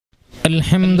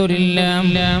الحمد لله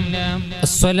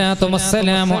الصلاة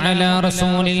والسلام على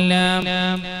رسول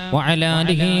الله وعلى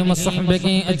آله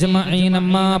وصحبه أجمعين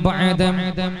أما بعد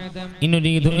إن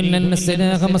نريد إلا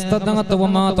الإصلاح ما استطعت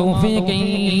وما توفيقي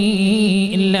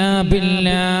إلا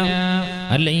بالله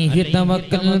عليه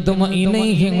توكلت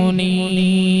وإليه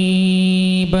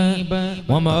أنيب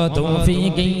وما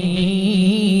توفيقي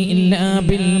إلا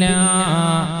بالله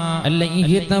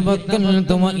عليه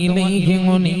توكلت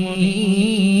وإليه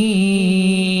أنيب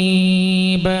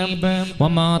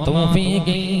وما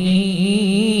توفيقي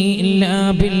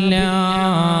إلا بالله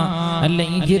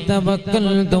عليه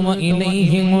توكلت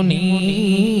وإليه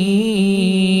أنيب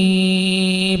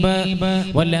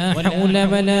ولا حول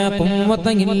ولا قوة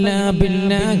إلا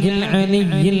بالله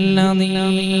العلي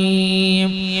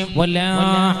العظيم ولا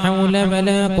حول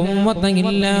ولا قوة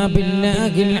إلا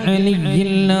بالله العلي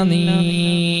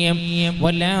العظيم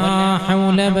ولا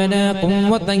حول ولا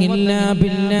قوة إلا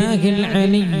بالله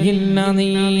العلي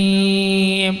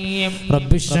العظيم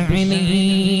رب اشرح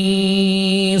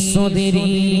لي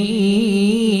صدري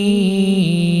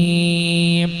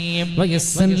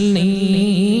ويسر لي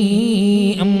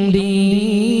أمري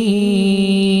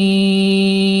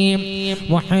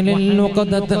واحلل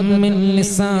عقدة من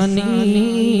لساني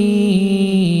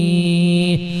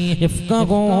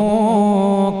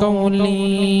يفقهوا قولي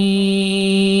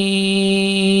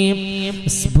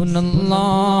حسبنا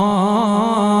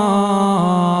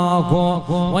الله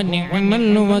ونعم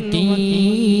الوكيل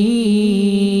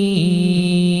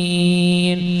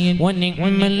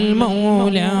ونعم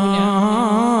المولى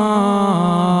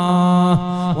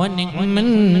ونعم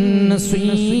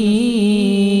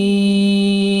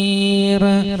النصير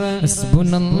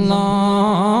حسبنا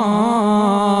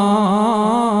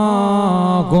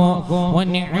الله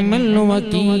ونعم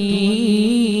الوكيل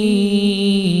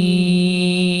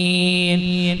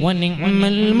ونعم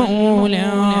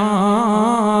المولى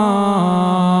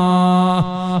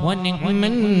ونعم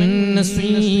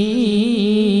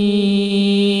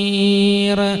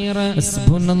النصير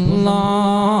حسبنا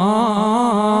الله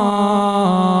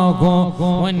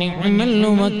ونعم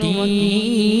الوكيل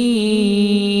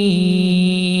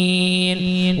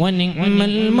ونعم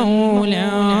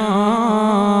المولى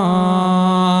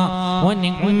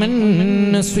ونعم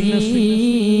النصير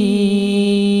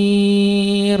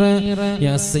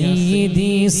يا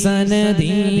سيدي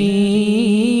سندي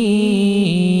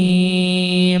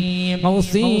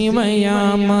غوثي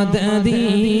ويا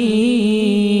مددي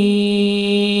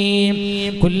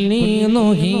كلي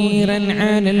ظهيرا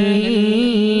على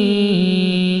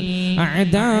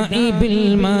الأعداء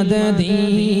بالمدد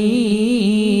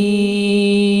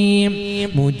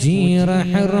مجير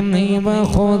حرمي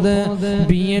وخذ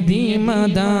بيدي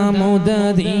مدى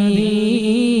مددي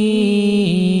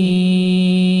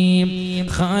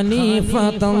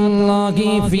خليفة الله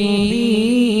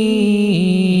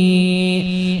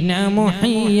فينا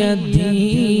محي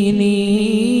الدين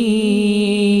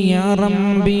يا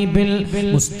ربي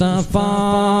بالمصطفى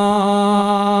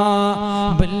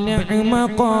بلغ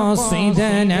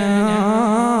مقاصدنا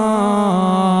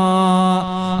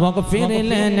واغفر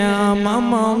لنا ما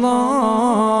مضى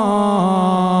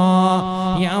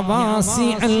يا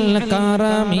واسع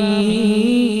الكرم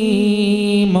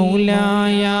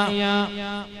مولاي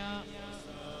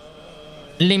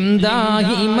لم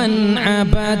دائما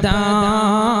أبدا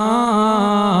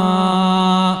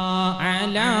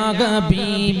على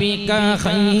حبيبك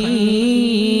خير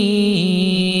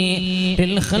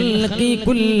الخلق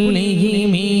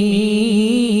كلهم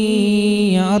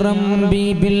يا ربي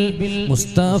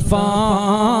بالمصطفى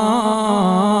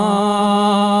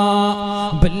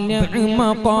بلغ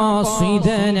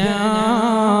مقاصدنا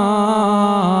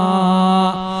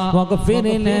واغفر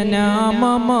لنا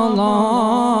ما مضى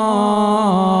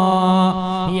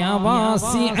يا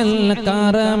واسع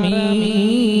الكرم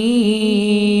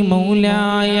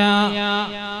مولاي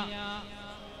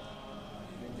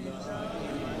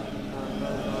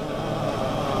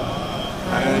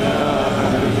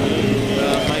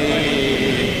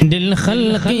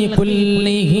للخلق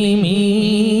كلهم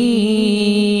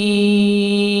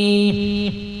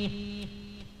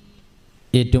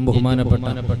ഏറ്റവും ബഹുമാനപ്പെട്ട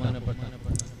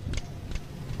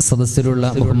സദസ്സിലുള്ള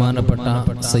ബഹുമാനപ്പെട്ട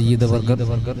സയ്യിദ് വർഗർ,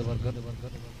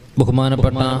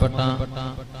 ബഹുമാനപ്പെട്ട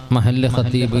മഹല്ല്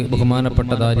ഖതീബ്,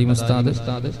 ബഹുമാനപ്പെട്ട ദാരിം ഉസ്താദ്,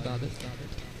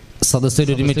 സദസ്സിൽ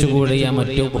ഒരുമിച്ച് കൂടിയ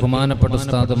മറ്റു ബഹുമാനപ്പെട്ട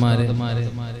ഉസ്താദുമാരെ,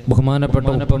 ബഹുമാനപ്പെട്ട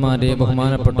ഉപ്പമാരെ,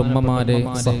 ബഹുമാനപ്പെട്ട ഉമ്മമാരെ,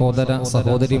 സഹോദര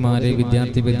സഹോദരിമാരെ,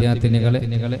 വിദ്യാർത്ഥിനികളെ,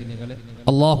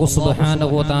 അല്ലാഹു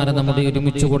സുബ്ഹാനഹു വ തആല നമ്മുടെ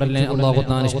ഒരുമിച്ച് കൂടലിനെ അല്ലാഹു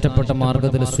താൻ ഇഷ്ടപ്പെട്ട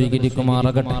മാർഗ്ഗത്തിൽ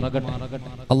സ്വീകരിക്കുമാറാകട്ടെ.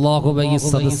 അല്ലാഹുവേ, ഈ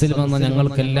സദസ്സിൽ വന്ന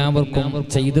ഞങ്ങൾക്ക് എല്ലാവർക്കും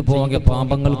ചെയ്തു പോയ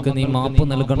പാപങ്ങൾക്ക് നീ മാപ്പ്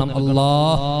നൽകണം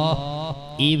അല്ലാഹ്.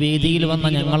 ഈ വേദിയിൽ വന്ന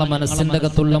ഞങ്ങളെ മനസ്സിന്റെ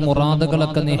അകത്തുള്ള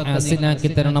മുറാദുകളൊക്കെ നീ ഹാസിനാക്കി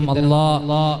തരണം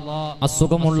അല്ലാഹ്.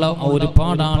 അസുഖമുള്ള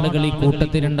ഒരുപാട് ആളുകൾ ഈ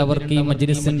കൂട്ടത്തിലുണ്ട്. അവർക്ക് ഈ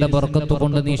മജ്ലിസിന്റെ ബർക്കത്ത്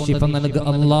കൊണ്ട് നീ ശിഫ നൽകുക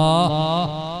അല്ലാഹ്.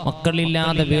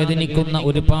 മക്കളില്ലാതെ വേദനിക്കുന്ന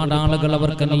ഒരുപാട് ആളുകൾ,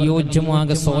 അവർക്ക്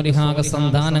അനുയോജ്യമായ സ്വാലിഹായ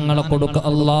സന്താനങ്ങളെ കൊടുക്കുക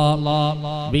അല്ലാഹ്.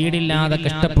 വീടില്ലാതെ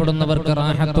കഷ്ടപ്പെടുന്നവർക്ക്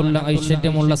റാഹത്തുള്ള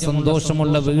ഐശ്വര്യമുള്ള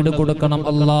സന്തോഷമുള്ള വീട് കൊടുക്കണം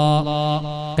അല്ലാഹ്.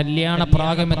 കല്യാണ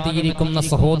പ്രായമെത്തിയിരിക്കുന്ന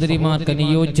സഹോദരിമാർക്ക്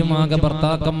അനുയോജ്യമായ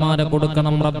ഭർത്താക്കന്മാരെ കൊടുക്കണം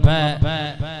റബ്ബേ.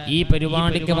 ഈ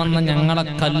പരിപാടിക്ക് വന്ന ഞങ്ങളെ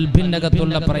കൽബിന്റെ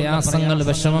അകത്തുള്ള പ്രയാസങ്ങൾ,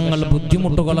 വിഷമങ്ങൾ,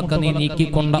 ബുദ്ധിമുട്ടുകളൊക്കെ നീ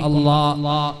നീക്കിക്കൊണ്ട അല്ലാഹ്.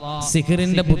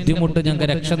 സിഹറിന്റെ ബുദ്ധിമുട്ട് ഞങ്ങൾക്ക്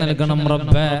രക്ഷ നൽകണം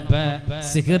റബ്ബേ.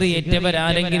 സിഹർ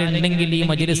ഏറ്റവരാരെങ്കിലും ഉണ്ടെങ്കിൽ ഈ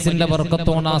മജ്ലിസിന്റെ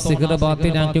ബർക്കത്തോടെ ആ സിഹർ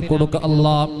ബാത്തിലാക്കി കൊടുക്കുക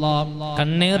അല്ലാഹ്.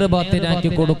 കണ്ണേറ്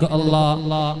ബാത്തിലാക്കി കൊടുക്കുക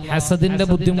അല്ലാഹ്. ഹസദിന്റെ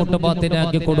ബുദ്ധിമുട്ട്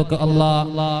ബാത്തിലാക്കി കൊടുക്കുക അല്ലാഹ്.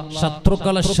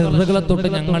 ശത്രുക്കളെ ഷർറുകളെ തൊട്ട്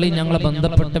ഞങ്ങളെ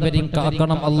ബന്ധപ്പെട്ടവരെയും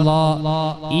കാക്കണം അല്ലാഹ്.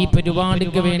 ഈ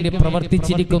പരിപാടിക്ക് വേണ്ടി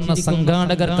പ്രവർത്തിച്ചിരിക്കുന്ന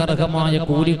സംഘാടകർക്ക് അർഹമായ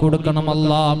കൂലി കൊടുക്കണം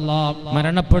അല്ലാഹ്.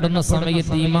 മരണപ്പെടുന്ന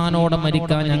സമയത്ത് ഈമാനോടെ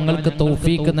മരിക്കാൻ ഞങ്ങൾക്ക്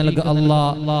തൗഫീക്ക് നൽകുക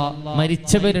അല്ലാഹ്.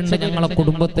 മരിച്ചവരുണ്ട് ഞങ്ങളെ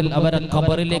കുടുംബത്തിൽ, അവരെ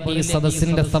ഖബറിലേക്ക് ഈ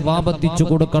സദസ്സിന്റെ സവാബ് എത്തിച്ചു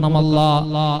കൊടുക്കണം അല്ലാഹ്.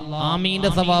 ആമീന്റെ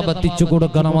സവാബ് എത്തിച്ചു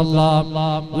കൊടുക്കണം അല്ലാഹ്.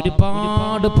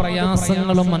 ഒരുപാട്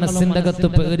പ്രയാസങ്ങളും മനസ്സിന്റെ അകത്ത്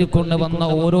പേറിക്കൊണ്ട് വന്ന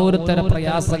ഓരോരുത്തര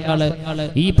പ്രയാസങ്ങള്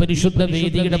ഈ പരിശുദ്ധ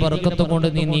വേദിയുടെ ബർക്കത്ത് കൊണ്ട്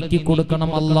നീ നീക്കി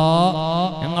കൊടുക്കണം അല്ലാഹ്.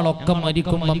 ഞങ്ങളൊക്കെ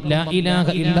മരിക്കുമ്പം ലാ ഇലാഹ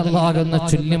ഇല്ലല്ലാഹ് എന്ന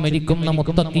ചൊല്ലി മരിക്കുന്ന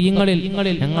മുത്തഖീങ്ങളിൽ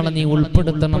ഞങ്ങളെ നീ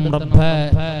ഉൾപ്പെടുത്തണം റബ്ബേ.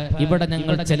 ഇവിടെ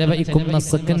ഞങ്ങൾ ചെലവഴിക്കുന്ന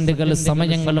സെക്കൻഡുകൾ,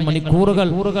 സമയങ്ങൾ, മണിക്കൂറുകൾ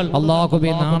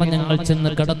അല്ലാഹുവേ നാളെ ഞങ്ങൾ ചെന്ന്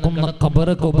കിടക്കുന്ന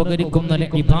ഖബർക്ക് ഉപകരിക്കുന്ന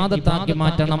ഇബാദത്താക്കി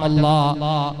മാറ്റണം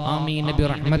അല്ലാഹ്. ആമീൻ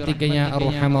ബിറഹ്മതിക യാ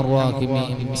അർഹമർ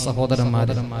റഹീമീൻ.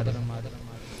 സഹോദരന്മാരെ,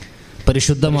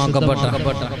 പരിശുദ്ധമാക്കപ്പെട്ട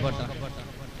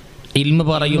ഇൽമ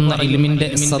പറയുന്ന ഇൽമിന്റെ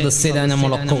സദസ്യരാണ്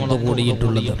നമ്മളൊക്കെ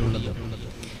ഒത്തുകൂടിയിട്ടുള്ളത്.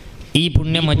 ഈ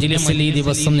പുണ്യ മജ്ലിസിൽ ഈ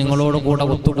ദിവസം നിങ്ങളോട് കൂടെ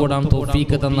ഒത്തുകൂടാൻ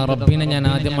തൗഫീക്ക് തന്ന റബ്ബിനെ ഞാൻ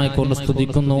ആദ്യമായി കൊണ്ട്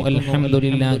സ്തുതിക്കുന്നു.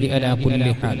 അൽഹംദുലില്ലാഹി അലാ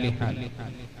കുല്ലി ഹാൽ.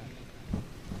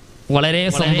 വളരെ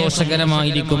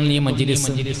സന്തോഷകരമായിരിക്കും ഈ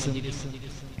മജ്ലിസ്.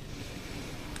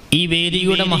 ഈ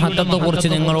വേദിയുടെ മഹത്വത്തെ കുറിച്ച്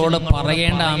നിങ്ങളോട്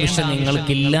പറയേണ്ട ആവശ്യം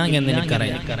നിങ്ങൾക്കില്ല എന്ന്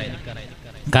എനിക്കറിയാം.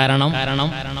 കാരണം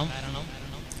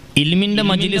ഇൽമിന്റെ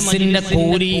മജ്ലിസിന്റെ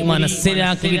കൂലി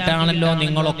മനസ്സിലാക്കിയിട്ടാണല്ലോ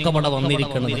നിങ്ങളൊക്കെ ഇവിടെ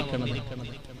വന്നിരിക്കുന്നത്.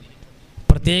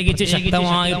 പ്രത്യേകിച്ച്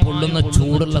ശക്തമായി പൊള്ളുന്ന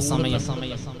ചൂടുള്ള സമയം.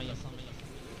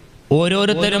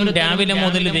 ഓരോരുത്തരും രാവിലെ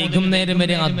മുതൽ വൈകുന്നേരം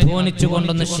വരെ അധ്വാനിച്ചു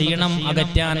കൊണ്ടൊന്ന്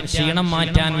ക്ഷീണം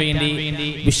മാറ്റാൻ വേണ്ടി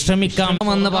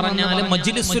വിശ്രമിക്കാമെന്ന് പറഞ്ഞാൽ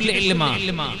മജ്ലിസുൽ ഇൽമ,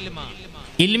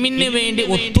 ഇൽമിന് വേണ്ടി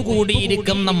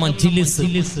ഒത്തുകൂടിയിരിക്കുന്ന മജ്ലിസ്,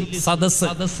 സദസ്.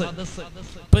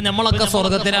 ഇപ്പൊ നമ്മളൊക്കെ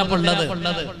സ്വർഗത്തിനാപ്പുള്ളത്,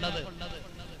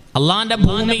 അള്ളാന്റെ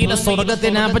ഭൂമിയിലെ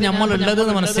സ്വർഗത്തിനാപ്പ് നമ്മൾ ഉള്ളത്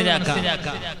എന്ന് മനസ്സിലാക്കാം.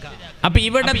 അപ്പൊ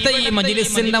ഇവിടത്തെ ഈ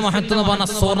മജ്ലിസിന്റെ മഹത്വം എന്ന് പറഞ്ഞ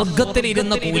സ്വർഗത്തിൽ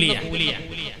ഇരുന്ന കൂലിയാണ്.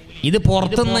 ഇത്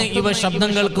പുറത്തുനിന്ന് ഇവ ശബ്ദം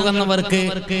കേൾക്കുന്നവർക്ക്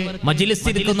മജ്ലിസിൽ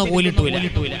ഇരിക്കുന്ന കൂലിട്ടൂല.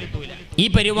 ഈ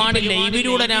പരിപാടി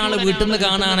ലൈവിലൂടെ ഒരാൾ വീട്ടിൽ നിന്ന്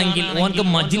കാണുകയാണെങ്കിൽ ഓനക്ക്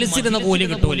മജ്ലിസിൽ ഇരുന്ന കൂലി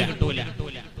കിട്ടൂല.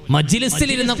 മജ്ലിസിൽ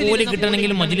ഇരുന്ന കൂലി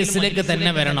കിട്ടണമെങ്കിൽ മജ്ലിസിലേക്ക്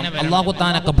തന്നെ വരണം. അല്ലാഹു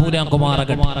തആല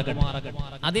കബൂലാക്കുമാറാകട്ടെ.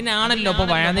 അതിനാണല്ലോ ഇപ്പൊ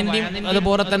വയതിന്റെയും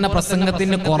അതുപോലെ തന്നെ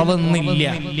പ്രസംഗത്തിന് കുറവൊന്നുമില്ല.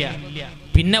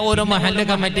 പിന്നെ ഓരോ മഹല്ല്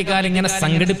കമ്മിറ്റിക്കാർ ഇങ്ങനെ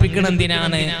സംഘടിപ്പിക്കണം.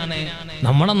 എന്തിനാണ്?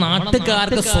 നമ്മുടെ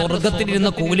നാട്ടുകാർക്ക് സ്വർഗത്തിലിരുന്ന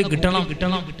കൂലി കിട്ടണം.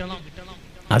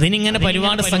 അതിനിങ്ങനെ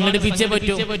പരിപാടി സംഘടിപ്പിച്ചേ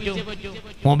പറ്റൂ.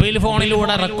 മൊബൈൽ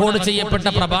ഫോണിലൂടെ റെക്കോർഡ് ചെയ്യപ്പെട്ട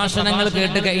പ്രഭാഷണങ്ങൾ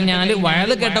കേട്ട് കഴിഞ്ഞാൽ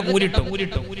വയത് കേട്ട കൂലിട്ടും.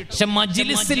 പക്ഷെ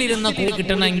മജ്ലിസിൽ ഇരുന്ന കൂലി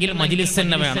കിട്ടണമെങ്കിൽ മജ്ലിസ്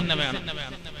തന്നെ വേണം.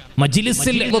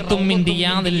 മജ്ലിസിൽ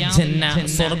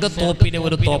സ്വർഗത്തോപ്പിലെ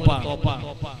ഒരു തോപ്പാണ്.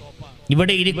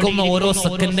 ഇവിടെ ഇരിക്കുന്ന ഓരോ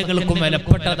സെക്കൻഡുകൾക്കും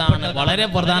വിലപ്പെട്ടതാണ്, വളരെ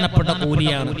പ്രധാനപ്പെട്ട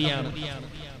കൂലിയാണ്.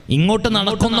 ഇങ്ങോട്ട്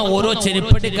നടക്കുന്ന ഓരോ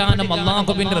ചെരുപ്പടിക്കാനും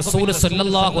അല്ലാഹുവിന്റെ റസൂൽ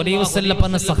സല്ലല്ലാഹു അലൈഹി വസല്ലം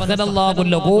പറഞ്ഞ സഹദല്ലാഹു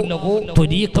ലഹു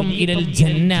തുരീഖം ഇലൽ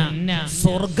ജന്ന,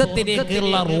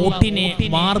 സ്വർഗ്ഗത്തിലേക്കുള്ള റൂട്ടിനെ,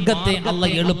 മാർഗ്ഗത്തെ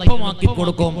അല്ലാഹു എളുപ്പമാക്കി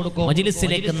കൊടുക്കും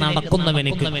മജ്ലിസിലേക്ക്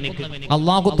നടക്കുന്നവനിക്ക്.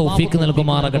 അല്ലാഹു തൗഫീഖ്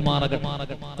നൽകുമാറാകട്ടെ.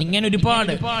 ഇങ്ങനെ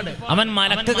ഒരുപാട് അവൻ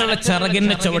മലക്കുകളുടെ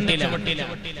ചിറകിന്റെ ചുവട്ടിലാണ്.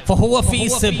 ഫഹുവ ഫീ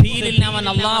സബീലിൽ, അവൻ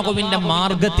അല്ലാഹുവിന്റെ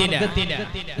മാർഗ്ഗത്തിലാണ്.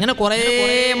 ഇങ്ങനെ കുറേ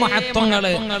മഹത്വങ്ങൾ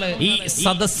ഈ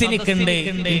സദസ്സിനിക്കുണ്ട്.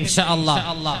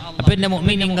 അപ്പൊ എന്റെ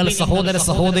മുഅ്മിനീങ്ങൾ, സഹോദര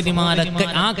സഹോദരിമാരൊക്കെ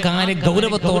ആ കാര്യം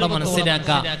ഗൗരവത്തോടെ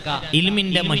മനസ്സിലാക്കുക.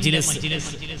 ഇൽമിന്റെ മജ്ലിസ്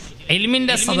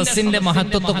ഇൽമിന്റെ സദസ്സിന്റെ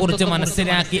മഹത്വത്തെ കുറിച്ച്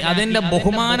മനസ്സിലാക്കി അതിന്റെ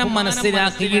ബഹുമാനം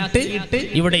മനസ്സിലാക്കിയിട്ട്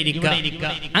ഇവിടെ ഇരിക്കുക.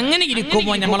 അങ്ങനെ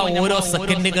ഇരിക്കുമ്പോൾ നമ്മളെ ഓരോ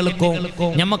സെക്കൻഡുകൾക്കും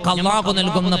നമുക്ക് അള്ളാഹു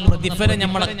നൽകുന്ന പ്രതിഫലം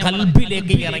നമ്മളെ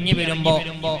കൽബിലേക്ക് ഇറങ്ങി വരുമ്പോ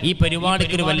ഈ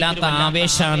പരിപാടിക്ക് ഒരു വല്ലാത്ത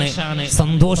ആവേശമാണ്,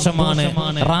 സന്തോഷമാണ്,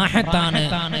 റാഹത്താണ്.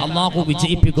 അള്ളാഹു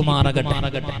വിജയിപ്പിക്കുമാറാകട്ടെ.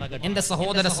 എന്റെ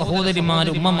സഹോദര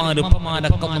സഹോദരിമാരും ഉമ്മമാരും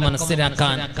ഉപ്പമാരൊക്കെ ഒന്ന്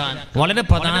മനസ്സിലാക്കാൻ വളരെ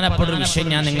പ്രധാനപ്പെട്ട ഒരു വിഷയം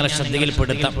ഞാൻ നിങ്ങളെ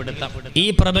ശ്രദ്ധയിൽപ്പെടുത്താം. ഈ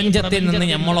പ്രപഞ്ചത്തിൽ നിന്ന്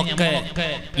നമ്മളൊക്കെ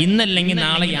ഇന്നല്ലെങ്കിൽ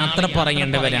നാളെ യാത്ര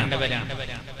പറയേണ്ടവരാണ്.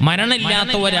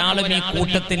 മരണമില്ലാത്ത ഒരാളും ഈ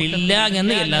കൂട്ടത്തിൽ ഇല്ല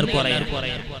എന്ന് എല്ലാവർക്കും അറിയാം.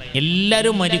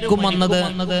 എല്ലാവരും മരിക്കുമെന്നത്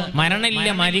മരണമില്ല,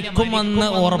 മരിക്കുമെന്ന്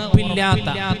ഉറപ്പില്ലാത്ത,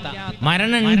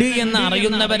 മരണമുണ്ട് എന്ന്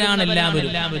അറിയുന്നവരാണ്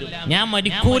എല്ലാവരും. ഞാൻ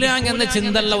മരിക്കൂല എന്ന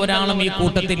ചിന്തയുള്ള ഒരാളും ഈ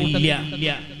കൂട്ടത്തിൽ ഇല്ല.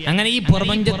 അങ്ങനെ ഈ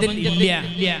പ്രപഞ്ചത്തിൽ ഇല്ല.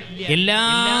 എല്ലാ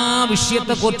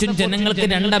വിഷയത്തെക്കുറിച്ചും ജനങ്ങൾക്ക്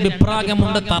രണ്ട്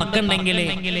അഭിപ്രായമുണ്ട്, തർക്കമുണ്ടെങ്കിൽ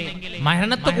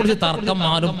മരണത്തെക്കുറിച്ച് തർക്കം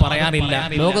ആരും പറയാറില്ല.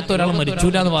 ലോകത്തൊരാൾ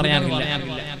മരിച്ചൂല എന്ന് പറയാറില്ല.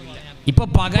 ഇപ്പൊ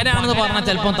പകലാണെന്ന് പറഞ്ഞാൽ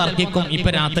ചിലപ്പോൾ തർക്കിക്കും, ഇപ്പൊ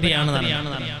രാത്രിയാണ്.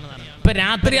 ഇപ്പൊ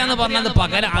രാത്രിയാന്ന് പറഞ്ഞത്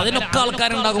പകല, അതിനൊക്കെ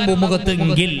ആൾക്കാരുണ്ടാകും ഭൂമുഖത്ത്.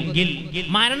 എങ്കിൽ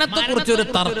മരണത്തെ കുറിച്ച് ഒരു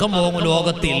തർക്കം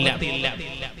ലോകത്തില്ല.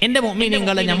 എന്റെ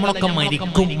മുഅ്മിനീങ്ങളെ, നമ്മളൊക്കെ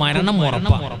മരിക്കും, മരണം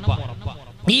ഉറപ്പാണ്.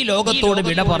 ഈ ലോകത്തോട്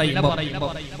വിട പറയുമ്പോൾ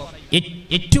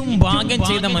ഏറ്റവും ഭാഗ്യം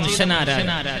ചെയ്ത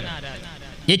മനുഷ്യനാരാണ്?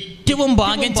 ഏറ്റവും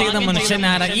ഭാഗ്യം ചെയ്ത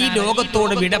മനുഷ്യനാര? ഈ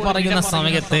ലോകത്തോട് വിട പറയുന്ന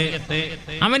സമയത്ത്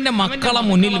അവന്റെ മക്കളെ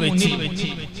മുന്നിൽ വെച്ച്,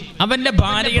 അവന്റെ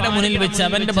ഭാര്യയുടെ മുന്നിൽ വെച്ച്,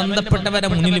 അവന്റെ ബന്ധപ്പെട്ടവരെ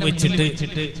മുന്നിൽ വെച്ചിട്ട്,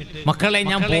 മക്കളെ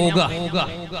ഞാൻ പോകുക,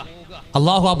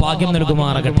 അള്ളാഹു ആ ഭാഗ്യം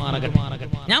നൽകുമാറാകട്ടെ,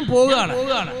 ഞാൻ പോവുകയാണ്,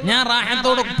 ഞാൻ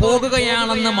റാഹത്തോടെ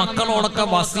പോകുകയാണെന്ന് മക്കളോടൊക്കെ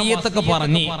വസിയത്തൊക്കെ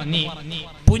പറഞ്ഞ്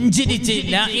പുഞ്ചിരിച്ച്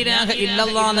ലാ ഇലാഹ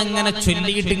ഇല്ലല്ലാഹ് എന്നിങ്ങനെ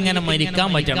ചൊല്ലിയിട്ട് ഇങ്ങനെ മരിക്കാൻ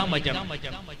പറ്റണം.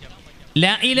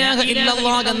 ലാ ഇലാഹ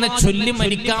ഇല്ലല്ലാഹ് എന്ന ചൊല്ലി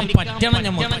മരിക്കാൻ പറ്റണം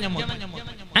നമുക്ക്.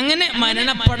 അങ്ങനെ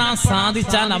മരണപ്പെടാൻ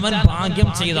സാധിച്ചാൽ അവൻ ഭാഗ്യം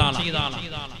ചെയ്ത ആളാണ്.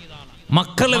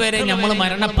 മക്കൾ വരെ നമ്മൾ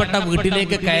മരണപ്പെട്ട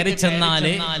വീട്ടിലേക്ക് കയറി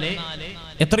ചെന്നാല്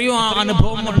എത്രയോ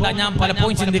അനുഭവം ഉണ്ട്. ഞാൻ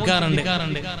പലപ്പോഴും ചിന്തിക്കാറുണ്ട്,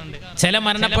 ചില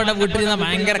മരണപ്പെട്ട വീട്ടിൽ നിന്ന്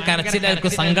ഭയങ്കര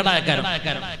കരച്ചിലായിരിക്കും, സങ്കടമാക്കാരും.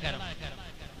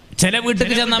 ചില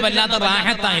വീട്ടിൽ ചെന്നാൽ വല്ലാത്ത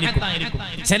റാഹത്തായിരിക്കും.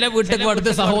 ചില വീട്ടിൽ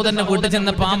അടുത്ത് സഹോദരന്റെ വീട്ടിൽ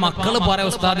ചെന്നപ്പോ ആ മക്കള് പറയാം,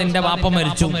 ഉസ്താദ് എന്റെ വാപ്പ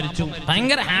മരിച്ചു.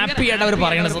 ഭയങ്കര ഹാപ്പി ആയിട്ട് അവർ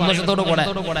പറയണത്, സന്തോഷത്തോടു കൂടെ.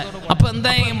 അപ്പൊ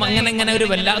എന്തായാലും അങ്ങനെ ഒരു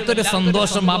വല്ലാത്തൊരു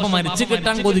സന്തോഷം. വാപ്പ മരിച്ചു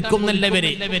കിട്ടാൻ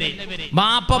കൊതിക്കുന്നില്ലവര്.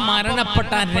 വാപ്പ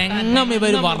മരണപ്പെട്ട രംഗം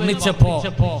ഇവർ വർണ്ണിച്ചപ്പോ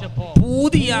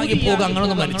പൂതിയാകി പോകുക,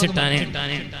 അങ്ങനൊന്ന് മരിച്ചിട്ടാണ്.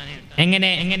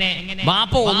 എങ്ങനെ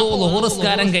വാപ്പ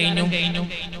ളുഹുർസ്കാരം കഴിഞ്ഞു,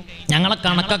 ഞങ്ങളെ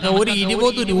കണക്കൊക്കെ ഒരു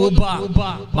 20 രൂപ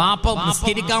വാപ്പ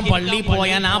നിസ്കരിക്കാൻ പള്ളി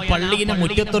പോയാൽ ആ പള്ളിയുടെ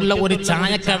മുറ്റത്തുള്ള ഒരു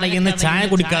ചായക്കടയിൽ നിന്ന് ചായ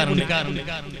കുടിക്കാറുണ്ട്.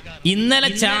 ഇന്നലെ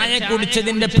ചായ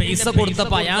കുടിച്ചതിന്റെ പൈസ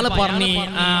കൊടുത്തപ്പോ അയാള് പറഞ്ഞു,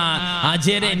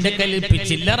 ആചാര്യ എന്റെ കയ്യിൽ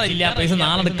ചില്ലറയില്ല, പൈസ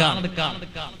നാളെ എടുക്കാം.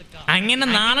 അങ്ങനെ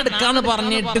നാളെ എടുക്കാന്ന്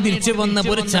പറഞ്ഞിട്ട് തിരിച്ചു വന്ന്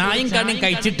ഒരു ചായയും കടിയും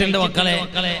കഴിച്ചിട്ടുണ്ട് മക്കളെ,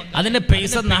 അതിന്റെ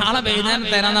പൈസ നാളെ വൈകുന്നേരം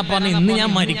തരാന്നാ പറഞ്ഞു. ഇന്ന് ഞാൻ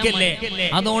മരിക്കല്ലേ,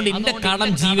 അതുകൊണ്ട് എന്റെ കടം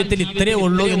ജീവിതത്തിൽ ഇത്രേ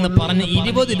ഉള്ളൂ എന്ന് പറഞ്ഞ്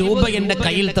 20 രൂപ എന്റെ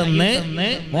കയ്യിൽ തന്ന്,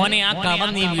 മോനെ ആ കടം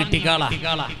നീ വീട്ടിക്കാളാ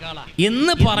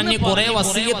എന്ന് പറഞ്ഞ് കുറെ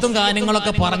വസിയത്തും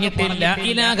കാര്യങ്ങളൊക്കെ പറഞ്ഞിട്ടില്ല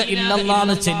ഇലാഹ ഇല്ലല്ലാഹ്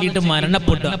എന്ന് ചൊല്ലിയിട്ട്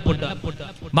മരണപ്പെട്ടു.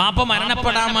 ബാപ്പ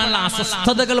മരണപ്പെടാനുള്ള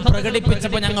അസ്വസ്ഥതകൾ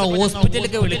പ്രകടിപ്പിച്ചപ്പോ ഞങ്ങൾ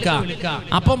ഹോസ്പിറ്റലിലേക്ക് വിളിക്കാം.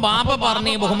 അപ്പൊ ബാപ്പ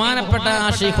പറഞ്ഞു, ബഹുമാനപ്പെട്ട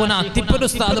ശൈഖുന അത്തിപ്പൂർ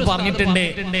ഉസ്താദ് പറഞ്ഞിട്ടുണ്ട്,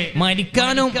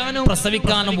 മരിക്കാനും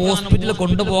പ്രസവിക്കാനും ഹോസ്പിറ്റലിൽ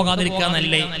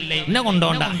കൊണ്ടുപോകാതിരിക്കാന്നല്ലേ, എന്നെ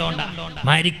കൊണ്ടോണ്ട,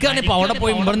 മരിക്കാനിപ്പോ അവിടെ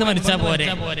പോയി ഇവിടുന്ന് മരിച്ചാ പോരെ,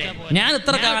 ഞാൻ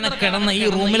ഇത്ര കാലം കിടന്ന ഈ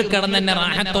റൂമിൽ കിടന്ന് എന്നെ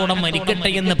റാഹത്തോടെ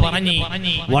മരിക്കട്ടെ എന്ന് പറഞ്ഞ്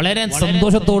വളരെ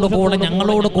സന്തോഷത്തോടു കൂടെ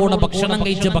ഞങ്ങളോട് കൂടെ ഭക്ഷണം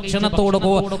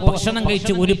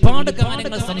കഴിച്ച് ഒരുപാട്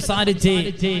കാര്യങ്ങൾ സംസാരിച്ച്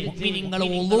നിങ്ങൾ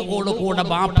ഒന്നുകൂടെ കൂടെ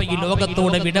ബാപ്പ ഈ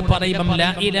ലോകത്തോടെ വിട പറയുമ്പം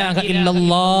ലാ ഇലാഹ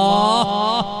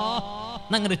ഇല്ലല്ലാഹ്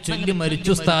അങ്ങനെ ചൊല്ലി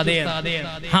മരിച്ചു ഉസ്താദേ.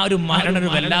 ആ ഒരു മരണം ഒരു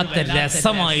വല്ലാത്ത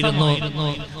രസമായിരുന്നു.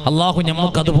 അള്ളാഹു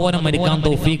നമുക്ക് അതുപോലെ മരിക്കാൻ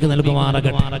തൗഫീഖ്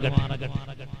നൽകുമാറാകട്ടെ.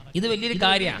 ഇത് വലിയൊരു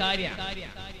കാര്യമാണ്,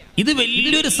 ഇത്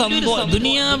വലിയൊരു സംഭവം.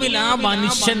 ദുനിയാവിൽ ആ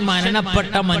മനുഷ്യൻ,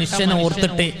 മരണപ്പെട്ട മനുഷ്യനെ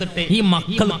ഓർത്തിട്ട് ഈ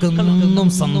മക്കൾക്ക് ഒന്നും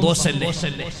സന്തോഷല്ലേ.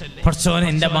 പക്ഷോനെ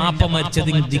എന്റെ ബാപ്പ മരിച്ചത്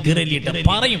ദിക്റിലിട്ട്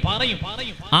പറയും.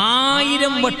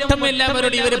 1000 വട്ടം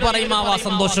എല്ലാവരോടും ഇവര് പറയും ആ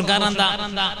സന്തോഷം. കാരണം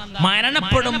എന്താ,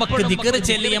 മരണപ്പെടുമ്പോ ദിക്ർ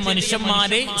ചെല്ലിയ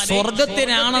മനുഷ്യന്മാരെ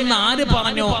സ്വർഗത്തിനാണെന്ന് ആര്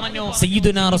പറഞ്ഞു?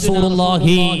 സയ്യിദുനാ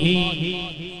റസൂലുള്ളാഹി.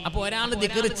 അപ്പൊ ഒരാൾ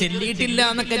ദിക്ർ ചെല്ലിയിട്ടില്ല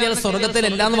എന്നൊക്കെ ചില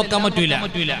സ്വർഗത്തിലെല്ലാന്ന് വെക്കാൻ പറ്റൂല.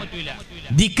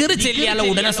 ദിക്ർ ചെല്ലിയാൽ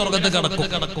ഉടനെ സ്വർഗത്ത്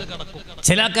കിടക്കും.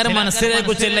 ചില ആൾക്കാർ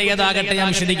മനസ്സിലേക്ക് ചെല്ല, ഏതാകട്ടെ ഞാൻ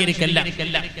വിശദീകരിക്കല്ല.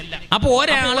 അപ്പൊ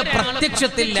ഒരാള്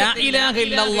പ്രത്യക്ഷത്തിൽ ലാ ഇലാഹ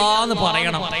ഇല്ലല്ലാഹ് എന്ന്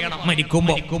പറയണം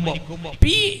മരിക്കുമ്പോ.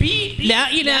 ലാ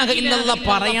ഇലാഹ ഇല്ലല്ലാഹ്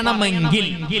പറയണമെങ്കിൽ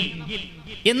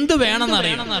എന്ത്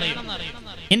വേണമെന്നറിയണം.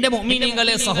 എന്റെ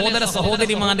മുഅ്മിനീങ്ങളെ, സഹോദര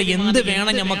സഹോദരിമാരെ, എന്ത്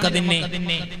വേണം നമുക്കതിന്?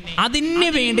 അതിന്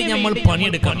വേണ്ടി നമ്മൾ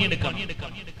പണിയെടുക്കണം.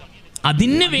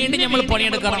 അതിന് വേണ്ടി നമ്മൾ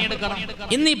പണിയെടുക്കണം.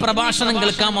 ഇന്ന് ഈ പ്രഭാഷണം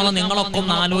കേൾക്കാൻ വന്ന നിങ്ങളൊക്കെ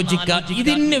ഒന്ന് ആലോചിക്കുക,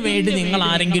 ഇതിന് വേണ്ടി നിങ്ങൾ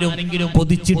ആരെങ്കിലും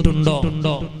കൊതിച്ചിട്ടുണ്ടോ?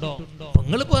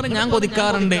 നിങ്ങൾ പറയും ഞാൻ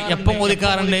കൊതിക്കാറുണ്ട്. എപ്പം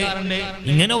കൊതിക്കാറുണ്ട്?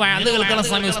 ഇങ്ങനെ വയത് കേൾക്കുന്ന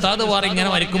സമയം ഉസ്താദ് പറയും ഇങ്ങനെ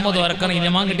മരിക്കുമ്പോ ദ്വാരക്കണം,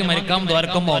 ഇനമാൻ കിട്ടി മരിക്കാൻ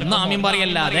ദ്വാരക്കുമ്പോ ഒന്ന് ആമീൻ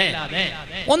പറയല്ലാതെ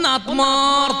ഒന്ന്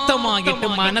ആത്മാർത്ഥമായിട്ട്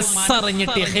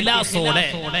മനസ്സറിഞ്ഞിട്ട് ഇഖ്ലാസോടെ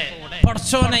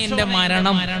പടച്ചോനെ എന്റെ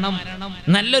മരണം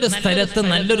നല്ലൊരു സ്ഥലത്ത്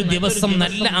നല്ലൊരു ദിവസം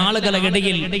നല്ല ആളുകളെ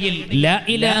ഇടയിൽ ലാ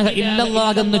ഇലാഹ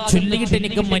ഇല്ലല്ലാഹ് എന്ന് ചൊല്ലിയിട്ട്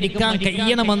എനിക്ക് മരിക്കാൻ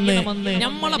കഴിയണമെന്ന്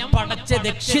നമ്മളെ പടച്ച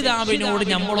രക്ഷിതാവിനോട്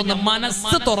നമ്മളൊന്ന്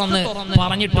മനസ്സ് തുറന്ന്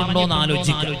പറഞ്ഞിട്ടുണ്ടോ എന്ന്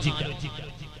ആലോചിക്കുക.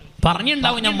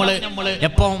 പറഞ്ഞിണ്ടാവും നമ്മള്.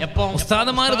 എപ്പം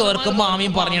ഉസ്താദന്മാർ തോർക്കുമ്പോ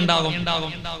ആമീൻ പറഞ്ഞിണ്ടാകും.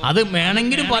 അത്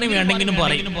വേണമെങ്കിലും പറയും, വേണ്ടെങ്കിലും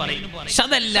പറയും. പക്ഷെ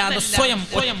അതല്ലാതെ സ്വയം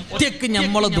ഒറ്റയ്ക്ക്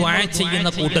നമ്മൾ ദുആ ചെയ്യുന്ന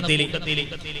കൂട്ടത്തില്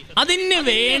അതിന്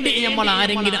വേണ്ടി നമ്മൾ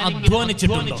ആരെങ്കിലും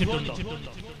അധ്വാനിച്ചിട്ടുണ്ടോ?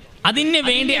 അതിന്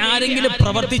വേണ്ടി ആരെങ്കിലും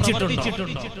പ്രവർത്തിച്ചിട്ടുണ്ടോ?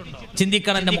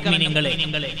 ചിന്തിക്കണം എന്റെ മുഅ്മിനീങ്ങളെ.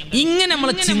 ഇങ്ങനെ നമ്മൾ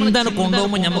ചിന്ത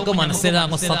കൊണ്ടുപോകുമ്പോൾ നമുക്ക്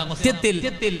മനസ്സിലാകും സത്യത്തിൽ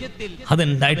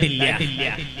അതുണ്ടായിട്ടില്ല.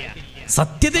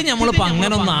 സത്യത്തിൽ നമ്മളിപ്പോ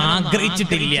അങ്ങനൊന്നും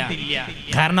ആഗ്രഹിച്ചിട്ടില്ല.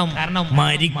 കാരണം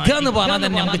മരിക്കുക എന്ന് പറഞ്ഞാൽ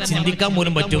തന്നെ നമുക്ക് ചിന്തിക്കാൻ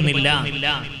പോലും പറ്റുന്നില്ല.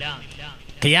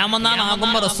 ഖിയാമത്ത് നാൾ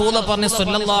ആകുമ്പോ റസൂൽ പറഞ്ഞു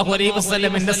സ്വല്ലല്ലാഹു അലൈഹി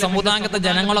വസല്ലം എന്റെ സമുദായത്തെ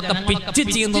ജനങ്ങളൊക്കെ പിച്ച്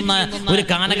ചീന്തുന്ന ഒരു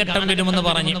കാലഘട്ടം വരുമെന്ന്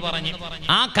പറഞ്ഞു.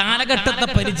 ആ കാലഘട്ടത്തെ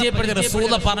പരിചയപ്പെടുത്തി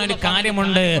റസൂൽ പറഞ്ഞ ഒരു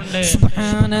കാര്യമുണ്ട്.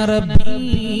 സുബ്ഹാന റബ്ബി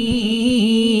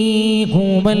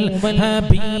ഹുവൽ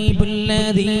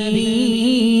ഹബീബുല്ലദീ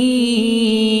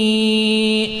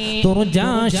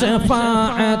തുർജാ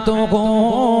ശഫാഅതുഹു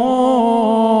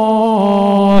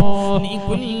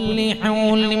ലികുല്ലി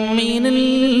ഹൗലിൻ മിനൽ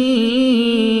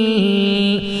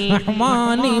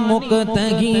അഹ്വാനി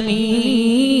മുഖ്തഹിമി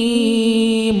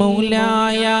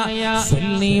മൗലായ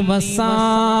സല്ലി വസല്ലിം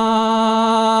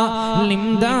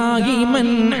ദായിമൻ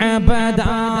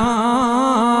അബദാ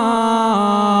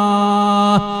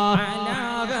അലാ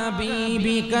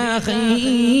ഹബീബിക ഖൈറിൽ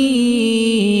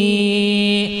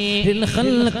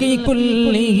ഖൽഖി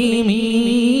കുല്ലിഹിം.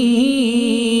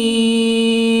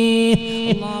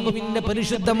 അല്ലാഹുവിന്റെ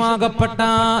പരിശുദ്ധമാകപ്പെട്ട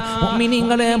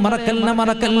മുഅ്മിനീങ്ങളെ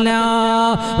മറക്കല്ല.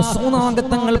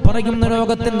 സൂനാഗത്തങ്ങൾ പറയുന്ന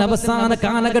ലോകത്തിന്റെ അവസാന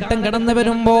കാലഘട്ടം കടന്നു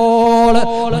വരുമ്പോൾ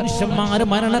മനുഷ്യന്മാർ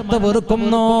മരണത്തെ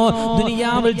വെറുക്കുന്നു,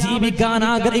 ദുനിയാവിൽ ജീവിക്കാൻ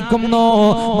ആഗ്രഹിക്കുന്നു.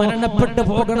 മരണപ്പെട്ടു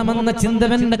പോകണമെന്ന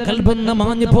ചിന്തവന്റെ കൽബിന്ന്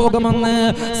മാഞ്ഞു പോകുമെന്ന്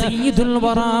സയ്യിദുൽ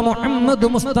വറാ മുഹമ്മദ്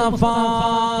മുസ്തഫ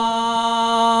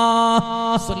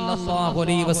സല്ലല്ലാഹു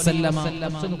അലൈഹി വസല്ലം.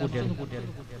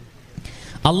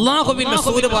 അല്ലാഹുവിന്റെ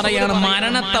റസൂൽ പറയാണ്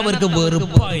മരണത്തെ അവർക്ക്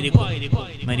വെറുപ്പായിരിക്കും.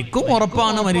 മരിക്കും,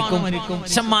 ഉറപ്പാണ് മരിക്കും.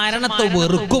 പക്ഷെ മരണത്തെ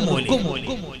വെറുക്കുമോ?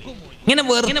 ഇങ്ങനെ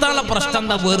വെറുത്താനുള്ള പ്രശ്നം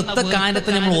എന്താ? വെറുത്ത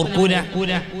കാര്യത്തെ നമ്മൾ ഓർക്കൂല.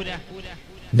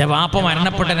 എന്റെ വാപ്പ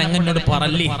മരണപ്പെട്ട രംഗനോട്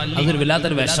പറല്ലേ, അതൊരു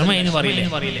വല്ലാത്തൊരു വിഷമേന്ന് പറയില്ലേ.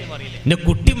 എന്റെ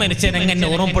കുട്ടി മരിച്ച രംഗനെ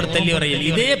ഓർമ്മപ്പെടുത്തല്ലേ പറയില്ലേ.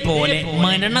 ഇതേപോലെ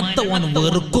മരണത്തെ ഓൻ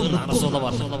വെറുക്കും.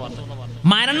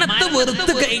 മരണത്തെ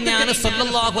വെറുത്ത് കഴിഞ്ഞാൽ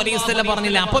സല്ലല്ലാഹു അലൈഹി വസല്ലം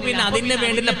പറഞ്ഞില്ല, അപ്പൊ പിന്നെ അതിന്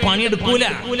വേണ്ടിയുള്ള പണിയെടുക്കൂല.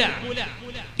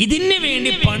 ഇതിന് വേണ്ടി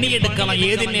പണിയെടുക്കണം.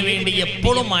 ഏതിന് വേണ്ടി?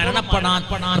 എപ്പോഴും മരണപ്പെടാൻ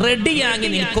റെഡിയാക്കി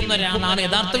നിൽക്കുന്ന ഒരാളാണ്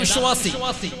യഥാർത്ഥ വിശ്വാസി.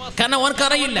 കാരണം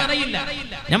അവർക്കറിയില്ല,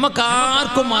 നമുക്ക്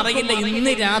ആർക്കും അറിയില്ല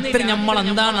ഇന്ന് രാത്രി നമ്മൾ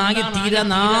എന്താണ് ആകെ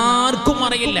തീരാന്ന് ആർക്കും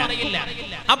അറിയില്ല.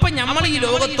 അപ്പൊ നമ്മൾ ഈ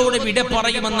ലോകത്തോട് വിട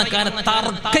പറയുമെന്ന കാര്യം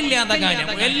തർക്കമില്ലാത്ത കാര്യം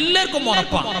എല്ലാവർക്കും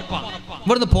ഉറപ്പാണ്.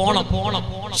 ഇവിടുന്ന് പോണം.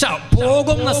 പക്ഷെ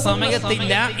പോകുന്ന സമയത്ത്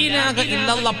ലാ ഇലാഹ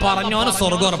ഇല്ലല്ലാഹ് പറഞ്ഞോന്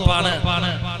സ്വർഗ്ഗം ഉറപ്പാണ്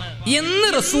എന്ന്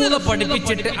റസൂൽ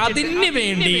പഠിപ്പിച്ചിട്ട് അതിന്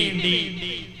വേണ്ടി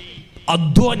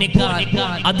അധ്വാനിക്കാൻ,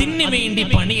 അതിന് വേണ്ടി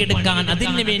പണിയെടുക്കാൻ,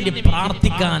 അതിന് വേണ്ടി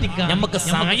പ്രാർത്ഥിക്കാൻ നമുക്ക്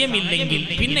സമയമില്ലെങ്കിൽ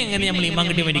പിന്നെ എങ്ങനെ നമ്മൾ ഈമാൻ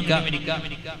കിട്ടി മരിക്കാം?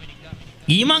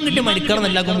 ഈമാൻ കിട്ടി മരിക്കണം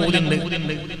എല്ലാവർക്കും മൂല്യമുണ്ട്.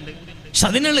 പക്ഷെ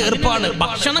അതിനുള്ള ഏർപ്പാട്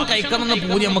ഭക്ഷണം കഴിക്കണം എന്ന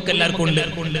പൂതി നമുക്ക് എല്ലാവർക്കും ഉണ്ട്.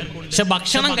 പക്ഷെ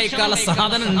ഭക്ഷണം കഴിക്കാനുള്ള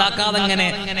സാധനം ഉണ്ടാക്കാതെ എങ്ങനെ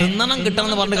തിന്നണം കിട്ടണം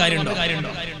എന്ന് പറഞ്ഞ കാര്യമുണ്ടോ?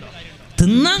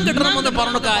 തിന്നാൻ കിട്ടണമെന്ന്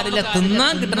പറഞ്ഞ കാര്യമില്ല.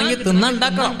 തിന്നാൻ കിട്ടണമെങ്കിൽ തിന്നാൻ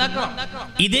ഉണ്ടാക്കണം.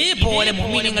 ഇതേപോലെ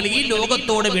മുഅ്മിനീങ്ങൾ ഈ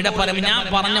ലോകത്തോട് വിട പറയും. ഞാൻ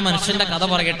പറഞ്ഞ മനുഷ്യന്റെ കഥ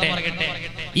പറയട്ടെ.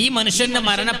 ഈ മനുഷ്യന്റെ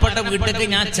മരണപ്പെട്ട വീട്ടിലേക്ക്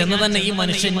ഞാൻ ചെന്ന് തന്നെ ഈ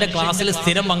മനുഷ്യന്റെ ക്ലാസ്സിൽ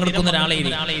സ്ഥിരം പങ്കെടുക്കുന്ന ഒരാളെ.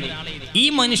 ഈ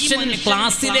മനുഷ്യൻ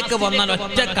ക്ലാസ്സിലേക്ക് വന്നാൽ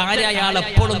ഒറ്റ കാര്യം അയാൾ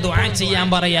എപ്പോഴും ദുആ ചെയ്യാൻ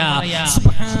പറയാ,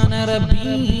 സുബ്ഹാന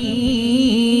റബ്ബി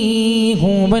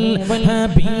ഹുവൽ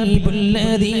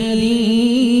ഹബീബുല്ലദീ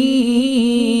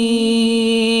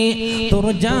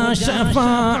തുർജാ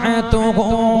ശഫാഅതുഹു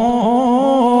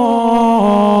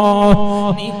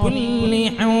ലികുല്ലി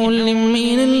ഹൗലിൻ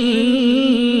മിനൽ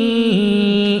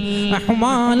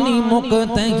അഹ്വാലി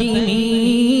മുഖ്തഹിമി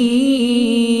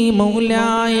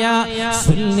മൗലായ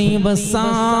സല്ലി വസല്ലിം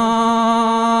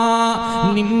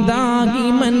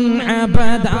ദായിമൻ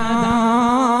അബദാ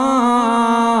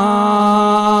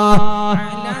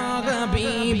അലാ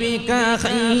ഹബീബിക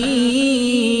ഖൈറിൽ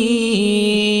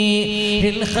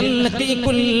ഖൈരിൽ ഖൽഖി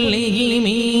കുല്ലിഹിം.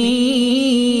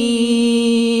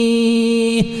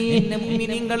 എന്നെ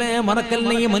മുഅ്മിനീങ്ങളെ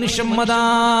മറക്കല്ലേ മനുഷ്യന്മാരാ,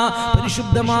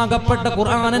 പരിശുദ്ധമാകപ്പെട്ട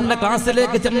ഖുർആനിന്റെ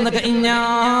ക്ലാസ്സിലേക്ക് ചെന്ന് കഴിഞ്ഞാ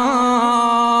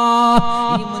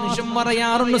ഈ മനുഷ്യൻ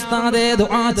പറയാറുണ്ട്, ഉസ്താദേ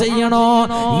ദുആ ചെയ്യണോ,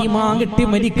 ഈമാൻ കിട്ടി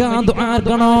മരിക്കാൻ ദുആ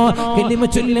ആക്കണോ, കലിമ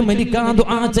ചൊല്ലി മരിക്കാൻ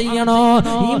ദുആ ചെയ്യണോ,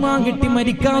 ഈമാൻ കിട്ടി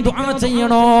മരിക്കാൻ ദുആ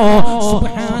ചെയ്യണോ.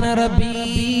 സുബ്ഹാന റബ്ബി.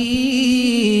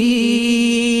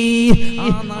 ആ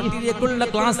നാട്ടിലേക്കുള്ള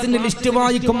ക്ലാസിന്റെ ലിസ്റ്റ്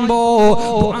വായിക്കുമ്പോ,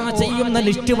 ദുആ ചെയ്യുന്ന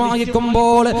ലിസ്റ്റ്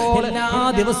വായിക്കുമ്പോൾ എല്ലാ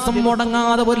ദിവസം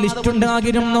മുടങ്ങാതെ ഒരു ലിസ്റ്റ്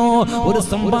ഉണ്ടാകിരുന്നു. ഒരു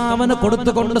സംഭാവന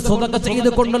കൊടുത്തുകൊണ്ട് സ്വതക്ക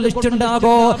ചെയ്തുകൊണ്ട് ലിസ്റ്റ്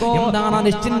ഉണ്ടാകോ. എന്താണ് ആ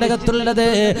ലിസ്റ്റിന്റെ അകത്തുള്ളത്?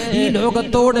 ഈ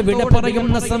ലോകത്തോട് വിട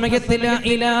പറയുന്ന സമയത്ത് ലാ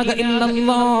ഇലാഹ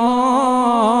ഇല്ലല്ലാഹ്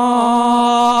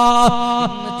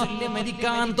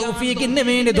മരിക്കാൻ തൗഫീഖിന്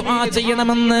വേണ്ടി ദുആ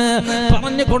ചെയ്യണമെന്ന്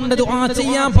പറഞ്ഞുകൊണ്ട് ദുആ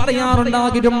ചെയ്യാൻ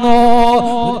പറയാറുണ്ടാകിരുന്നു.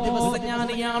 ഒരു ദിവസം ഞാൻ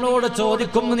ഇയാളോട്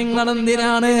ചോദിക്കും, നിങ്ങൾ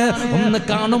എന്തിനാണ് ഒന്ന്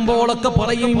കാണുമ്പോഴൊക്കെ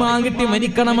പറയും ഈമാൻ കിട്ടി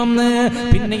മരിക്കണമെന്ന്,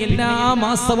 പിന്നെ എല്ലാ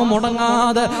മാസവും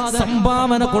മുടങ്ങാതെ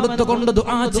സംഭാവന കൊടുത്തുകൊണ്ട്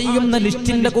ദുആ ചെയ്യുന്ന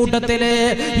ലിസ്റ്റിന്റെ കൂട്ടത്തില്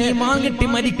ഈമാൻ കിട്ടി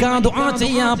മരിക്കാൻ ദുആ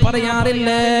ചെയ്യാൻ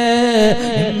പറയാറില്ലേ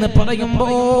എന്ന്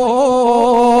പറയുമ്പോൾ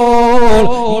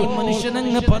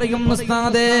മനുഷ്യനങ്ങ് പറയും,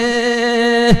 ഉസ്താദേ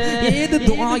ഏത്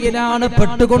ദുആയിലാണ്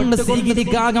പെട്ടുകൊണ്ട്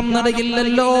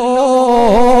സ്വീകരിക്കാമെന്നറിയില്ലല്ലോ,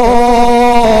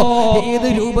 ഏത്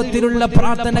രൂപത്തിലുള്ള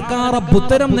പ്രാർത്ഥനക്കാർ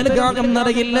ഉത്തരം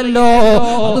നൽകാമെന്നറിയില്ലല്ലോ.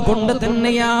 അതുകൊണ്ട്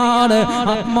തന്നെയാണ്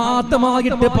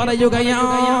ആത്മാർത്ഥമായിട്ട് പറയുകയാ,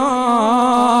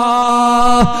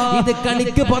 ഇത്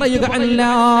കളിക്ക് പറയുക അല്ല,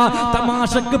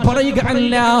 തമാശക്ക് പറയുക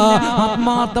അല്ല,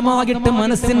 ആത്മാർത്ഥമായിട്ട്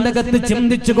മനസ്സിന്റെ അകത്ത്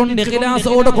ചിന്തിച്ചുകൊണ്ട്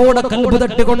ഇഖ്ലാസോട് കൂടെ കൽബ്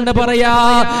തട്ടിക്കൊണ്ട് പറയാ,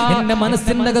 എന്റെ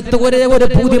മനസ്സിന്റെ അകത്ത് ഒരേ ഒരു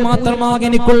പൂതി മാത്രമാണ്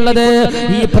എനിക്കുള്ളത്,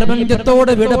 ഈ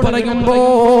പ്രപഞ്ചത്തോട് വിട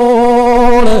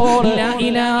പറയുമ്പോൾ ലാ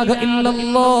ഇലാഹ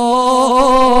ഇല്ലല്ലാഹ്,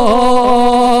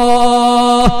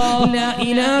 ലാ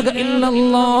ഇലാഹ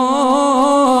ഇല്ലല്ലാഹ്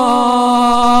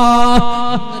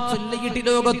ചൊല്ലിയിട്ട്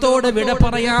ലോകത്തോട് വിട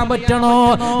പറയാൻ പറ്റണോ?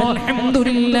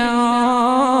 അൽഹംദുലില്ലാഹ്.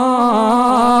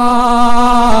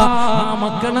 ആ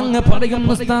മക്കളങ്ങ് പറയും,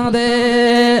 ഉസ്താദേ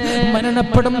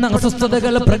മരണപ്പെടുന്ന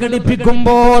അസ്വസ്ഥതകൾ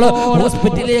പ്രകടിപ്പിക്കുമ്പോൾ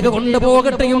ഹോസ്പിറ്റലിലേക്ക്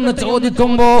കൊണ്ടുപോകട്ടെ എന്ന്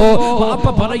ചോദിക്കുമ്പോ പാപ്പ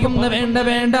പറയുന്ന വേണ്ട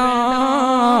വേണ്ട,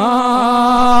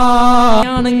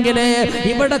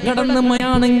 ഇവിടെ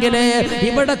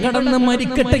കടന്ന്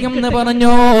മരിക്കട്ടെ എന്ന്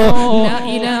പറഞ്ഞോ. ലാ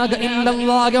ഇലാഹ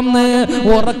ഇല്ലല്ലാഹ് എന്ന്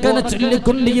ഉറക്കനെ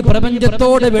ചൊല്ലിക്കൊണ്ട് ഈ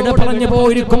പ്രപഞ്ചത്തോട് വിട പറഞ്ഞു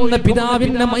പോയിരിക്കുന്ന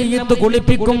പിതാവിന്റെ മയ്യത്ത്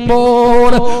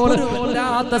കുളിപ്പിക്കുമ്പോൾ ഒരു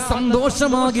വല്ലാത്ത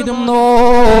സന്തോഷമാകിരുന്നു.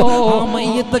 ആ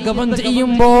മയ്യത്ത് കഫൻ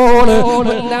ചെയ്യുമ്പോൾ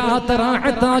വല്ലാത്ത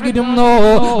റാഹത്താകിരുന്നു.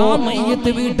 ആ മയ്യത്ത്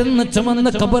വീട്ടിൽ നിന്ന്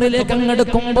ചുമന്ന് ഖബറിലേക്ക്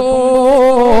അങ്ങെടുക്കുമ്പോ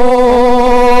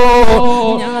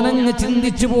ഞാനങ്ങ്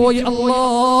ചിന്തിച്ചു പോയി,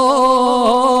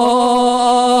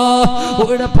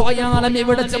 ഇവിടെ പോയാലും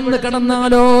ഇവിടെ ചെന്ന്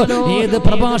കിടന്നാലോ ഏത്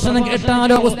പ്രഭാഷണം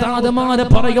കേട്ടാലോ ഉസ്താദുമാര്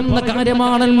പറയുന്ന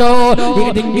കാര്യമാണല്ലോ.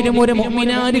 ഏതെങ്കിലും ഒരു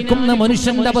മുഅ്മിനായിരിക്കുന്ന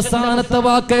മനുഷ്യന്റെ അവസാനത്തെ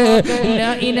വാക്ക്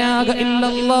ലാ ഇലാഹ ഇല്ലല്ലാഹ്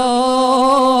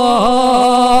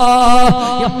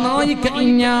എന്നായി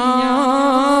കഴിഞ്ഞാൽ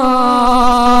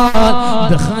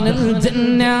ദഖലൽ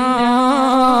ജന്ന,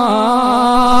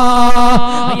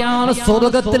 അയാള്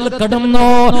സ്വർഗത്തിൽ കടന്നു,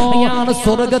 അയാള്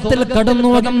സ്വർഗത്തിൽ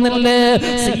കടന്നു എന്നല്ലേ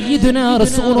സയ്യിദുനാ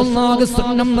റസൂലുള്ളാഹി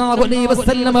സ്വല്ലല്ലാഹു അലൈഹി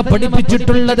വസല്ലമ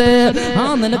പഠിപ്പിച്ചിട്ടുള്ളത്. ആ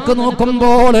നിനക്ക്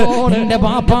നോക്കുമ്പോൾ എന്റെ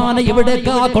ബാപ്പാനെ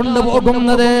എവിടേക്കാ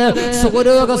കൊണ്ടുപോകുന്നത്?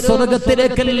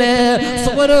 സ്വർഗത്തിലേക്കല്ലേ,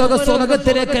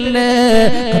 സ്വർഗത്തിലേക്കല്ലേ.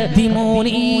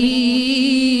 ഖദ്ദിമൂനി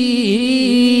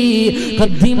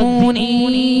ഖദ്ദിമൂനി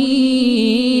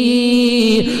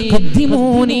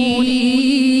ഖദ്ദിമൂനി.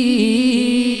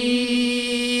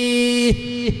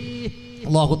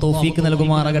 അല്ലാഹു തൗഫീഖ്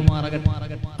നൽകുമാറാകട്ടെ.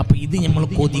 അപ്പൊ ഇത് നമ്മൾ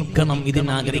കൊതിക്കണം,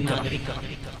 ഇതിനാഗ്രഹിക്കണം.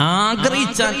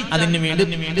 ആഗ്രഹിച്ചാൽ അതിന് വേണ്ടി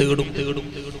തേടും.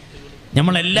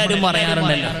 നമ്മളെല്ലാരും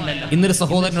പറയാറുണ്ടല്ലോ, ഇന്നൊരു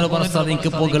സഹോദരനോട് പറഞ്ഞാൽ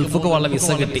എനിക്കിപ്പോ ഗൾഫിക്ക് പോകാനുള്ള വിസ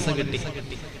കിട്ടി,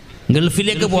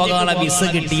 ഗൾഫിലേക്ക് പോകാനുള്ള വിസ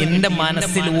കിട്ടി. എന്റെ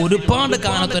മനസ്സിൽ ഒരുപാട്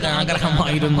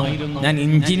കാലത്തൊരാഗ്രഹമായിരുന്നു. ഞാൻ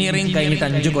എഞ്ചിനീയറിംഗ് കഴിഞ്ഞിട്ട്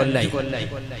 5 കൊല്ലായി.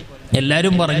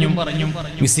 എല്ലാരും പറഞ്ഞു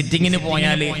വിസിറ്റിങ്ങിന്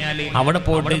പോയാല് അവിടെ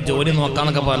പോയിട്ട് ജോലി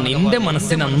നോക്കാന്നൊക്കെ പറഞ്ഞു. എന്റെ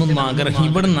മനസ്സിന് അന്നൊന്നും ആഗ്രഹം,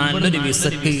 ഇവിടെ നല്ലൊരു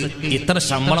വിസക്ക് ഇത്ര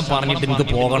ശമ്പളം പറഞ്ഞിട്ട് എനിക്ക്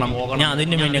പോകണം, ഞാൻ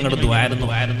അതിനു വേണ്ടി അങ്ങോട്ട് ദ്വാരുന്നു.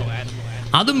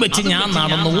 അതും വെച്ച് ഞാൻ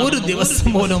നടന്നു. ഒരു ദിവസം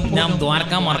പോലും ഞാൻ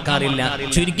ദ്വാരക്കാൻ മറക്കാറില്ല.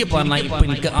 ചുരുക്കി പറഞ്ഞാൽ ഇപ്പൊ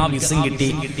എനിക്ക് ആ വിസം കിട്ടി,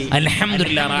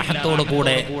 അൽഹംദുലില്ലാ. റാഹത്തോട്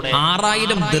കൂടെ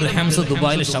 6000 ദിർഹംസ്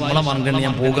ദുബായിൽ ശമ്പളം പറഞ്ഞിട്ട്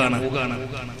ഞാൻ പോവുകയാണ്.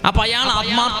 അപ്പൊ അയാൾ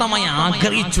ആത്മാർത്ഥമായി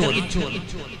ആഗ്രഹിച്ചു.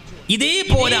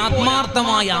 ഇതേപോലെ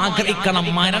ആത്മാർത്ഥമായി ആഗ്രഹിക്കണം.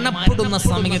 മരണപ്പെടുന്ന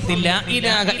സമയത്ത് ലാ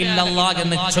ഇലാഹ ഇല്ലല്ലാഹ്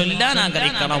എന്ന് ചൊല്ലാൻ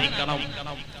ആഗ്രഹിക്കണം.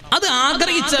 അത്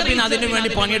ആഗ്രഹിച്ച പിന്നെ അതിനു വേണ്ടി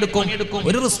പണിയെടുക്കും,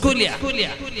 ഒരു റിസ്കും ഇല്ല.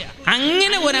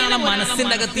 അങ്ങനെ ഒരാളെ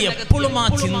മനസ്സിന്റെ അകത്ത് എപ്പോഴും ആ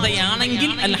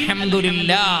ചിന്തയാണെങ്കിൽ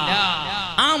അൽഹംദുലില്ലാഹ്,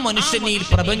 ആ മനുഷ്യൻ ഈ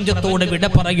പ്രപഞ്ചത്തോട് വിട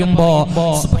പറയുമ്പോ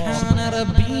സുബ്ഹാന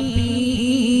റബ്ബി,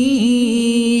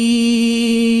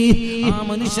 ആ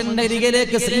മനുഷ്യന്റെ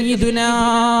അരികിലേക്ക് സയ്യിദുനാ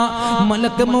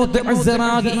മലക്ക് മൗത്ത്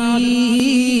അസ്റായീൽ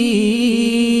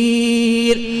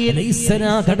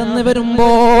ലൈസനാ കടന്നു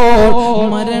വരുമ്പോൾ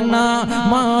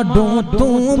മരണമാടുത്തുവന്ന്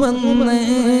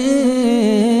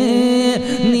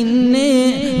നിന്നെ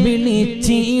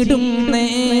വിളിച്ചിടുന്നേ,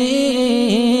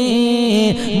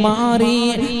 മാറി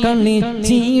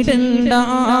കളിച്ചിടണ്ട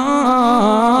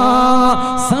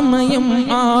സമയം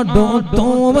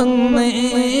ആടുത്തുവന്നേ,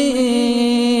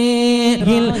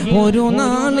 ഒരു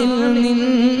നാളിൽ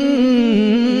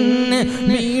നിന്നെ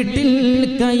വീട്ടിൽ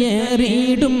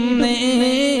കയറിയിടുന്നേ,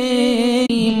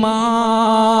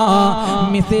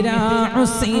 مثل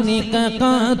حسنك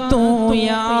قط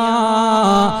يا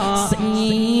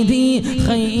سيدي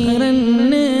خير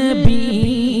النبي.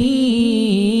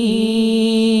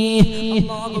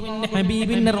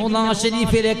 ഹബീബിന്റെ റൗള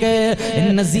ശരീഫിലേക്ക്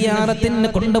എന്നെ സിയാറത്തിന്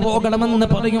കൊണ്ടുപോകണമെന്ന്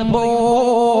പറയുമ്പോ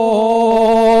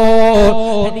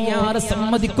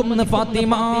സമ്മതിക്കുന്ന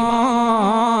ഫാത്തിമ,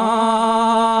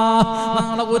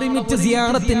 നാളെ ഒരുമിച്ച്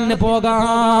സിയാറത്തിന്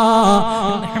പോകാം.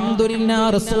 അൽഹംദുലില്ലാഹ്,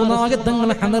 റസൂലുള്ളാഹി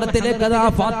തങ്ങളുടെ ഹദറത്തിലേക്ക് അതാ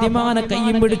ഫാത്തിമാനെ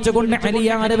കൈയും പിടിച്ചുകൊണ്ട്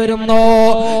അലിയാർ വരുന്നു.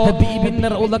 ഹബീബിന്റെ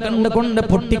റൗള കണ്ടുകൊണ്ട്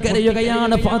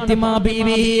പൊട്ടിക്കരയുകയാണ് ഫാത്തിമ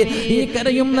ബീവി. ഈ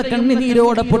കരയുന്ന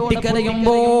കണ്ണുനീരോടെ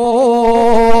പൊട്ടിക്കരയുമ്പോ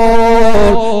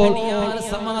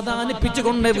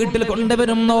സമാധാനിപ്പിച്ചുകൊണ്ട് വീട്ടിൽ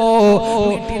കൊണ്ടുവരുന്നു.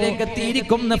 വീട്ടിലേക്ക്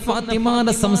എത്തിയിരിക്കുന്ന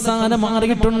ഫാത്തിമാന്റെ സംസാരം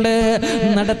മാറിയിട്ടുണ്ട്,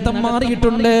 നടത്തം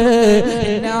മാറിയിട്ടുണ്ട്.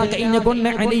 എല്ലാം കഴിഞ്ഞുകൊണ്ട്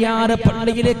അലിയാരെ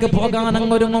പള്ളിയിലേക്ക് പോകാൻ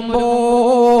അങ്ങൊരുങ്ങുമ്പോ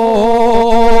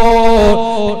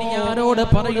അലിയാരോട്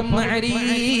പറയുന്ന അലി,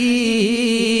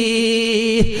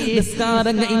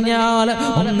 നിസ്കാരം കഴിഞ്ഞാൽ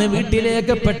ഒന്ന്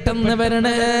വീട്ടിലേക്ക് പെട്ടെന്ന്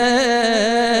വരണേ.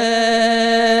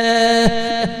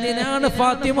 എന്തിനാണ്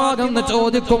ഫാത്തിമ എന്ന്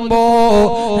ചോദിക്കുമ്പോ,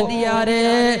 അലിയാരെ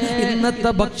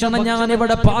ഇന്നത്തെ ഭക്ഷണം ഞാൻ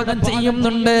ഇവിടെ പാകം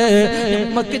ചെയ്യുന്നുണ്ട്,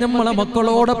 നമുക്ക് നമ്മളെ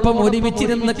മക്കളോടൊപ്പം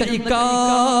ഒരുമിച്ചിരുന്ന് കഴിക്കാം,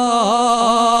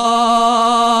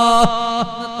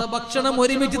 ഭക്ഷണം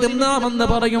ഒരുമിച്ച് തിന്നാമെന്ന്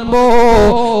പറയുമ്പോ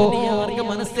അലിയാർക്ക്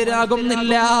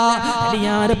മനസ്സിലാകുന്നില്ല.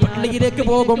 അലിയാര് പള്ളിയിലേക്ക്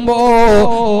പോകുമ്പോ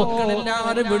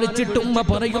മക്കളെല്ലാരും വിളിച്ചിട്ട് ഉമ്മ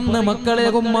പറയുന്ന, മക്കളെ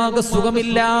ഉമ്മാക്ക്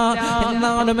സുഖമില്ല,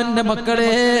 എന്നാലും എന്റെ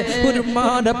മക്കളെ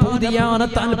ഒരുമാന്റെ പൂതിയാണ്,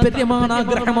 താല്പര്യമാണ്,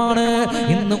 ആഗ്രഹമാണ്,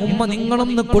 ഇന്ന് ഉമ്മ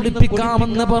നിങ്ങളൊന്ന്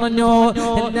കുളിപ്പിക്കാമെന്ന് പറഞ്ഞു.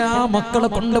 എല്ലാ മക്കളെ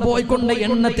കൊണ്ടുപോയിക്കൊണ്ട്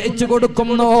എണ്ണ തേച്ചു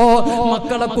കൊടുക്കുന്നു,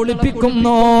 മക്കളെ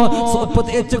കുളിപ്പിക്കുന്നു, സോപ്പ്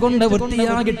തേച്ചുകൊണ്ട്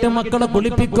വൃത്തിയാകിട്ട് മക്കളെ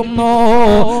കുളിപ്പിക്കുന്നു.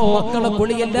 മക്കളെ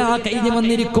കുളിയെല്ലാം കഴിഞ്ഞു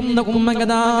വന്നിരിക്കുന്ന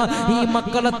ഉമ്മകഥ ഈ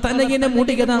മക്കളെ തലയിനെ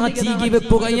മുടികഥ ചീകി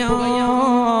വെക്കുകയാ.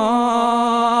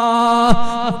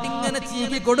 ഇങ്ങനെ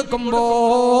ചീകി കൊടുക്കുമ്പോ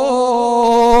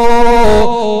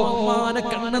ഉമ്മാനെ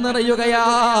കണ്ണ് നിറയുകയാ.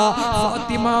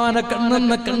 ഫാത്തിമാനെ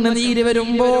കണ്ണെന്ന് കണ്ണുനീര്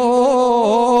വരുമ്പോ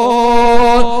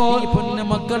ഈ പൊന്ന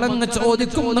മക്കളങ്ങ്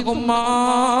ചോദിക്കുന്ന, ഉമ്മ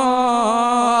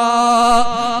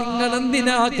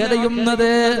നിങ്ങളെന്തിനാ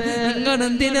കരയുന്നത്,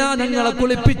 നിങ്ങളെന്തിനാ ഞങ്ങളെ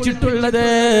കുളിപ്പിച്ചിട്ടുള്ളത്?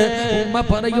 ഉമ്മ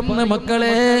പറയുന്ന,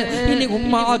 മക്കളെ ഇനി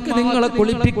ഉമ്മാക്ക് നിങ്ങളെ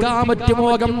കുളിപ്പിക്കാൻ പറ്റുമോ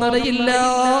എന്നറിയില്ല,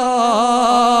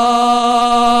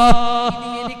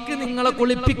 എനിക്ക് നിങ്ങളെ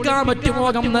കുളിപ്പിക്കാൻ പറ്റുമോ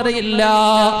എന്നറിയില്ല.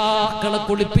 മക്കളെ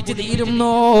കുളിപ്പിച്ച്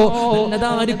തീരുന്നു,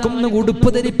 എന്നതായിരിക്കുന്നു, ഉടുപ്പ്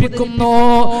ധരിപ്പിക്കുന്നു,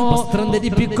 വസ്ത്രം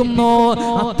ധരിപ്പിക്കുന്നു,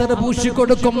 അത്തറ പൂശി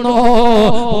കൊടുക്കുന്നു.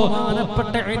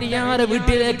 ബഹുമാനപ്പെട്ട അലിയാരെ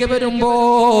വീട്ടിലേക്ക് വരുമ്പോ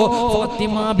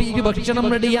ഫാത്തിമ ബീവി ഭക്ഷണം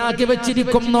റെഡിയാക്കി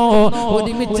വെച്ചിരിക്കുന്നു.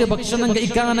 ഒരുമിച്ച് ഭക്ഷണം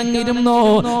കഴിക്കാനങ്ങിരുന്നു.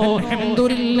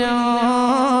 അൽഹംദുലില്ലാഹ്,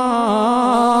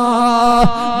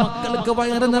 മക്കൾക്ക്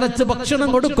വയറ് നിറച്ച് ഭക്ഷണം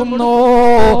കൊടുക്കുന്നു.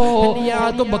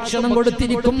 അലിയാർക്ക് ഭക്ഷണം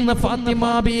കൊടുത്തിരിക്കുന്ന ഫാത്തിമ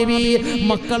ബീവി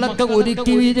മക്കളൊക്കെ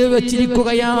ഒരുക്കി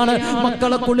വെച്ചിരിക്കുകയാണ്.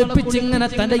 മക്കളെ കുളിപ്പിച്ച് ഇങ്ങനെ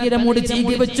തലയിലെ മുടി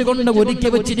ചീകി വെച്ചുകൊണ്ട് ഒരുക്കി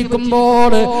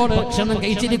വെച്ചിരിക്കുമ്പോൾ ഭക്ഷണം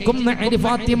കഴിച്ചിരിക്കുന്ന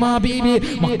ഫാത്തിമ ബീവി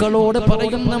മക്കളോട്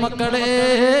പറയുന്ന, മക്കളെ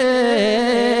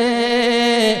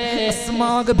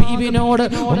അസ്മാ ബീവിനോട്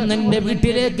ഒന്നെന്റെ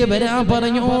വീട്ടിലേക്ക് വരാൻ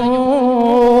പറഞ്ഞു.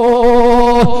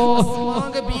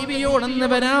 ബീവിയോടൊന്ന്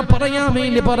വരാൻ പറയാൻ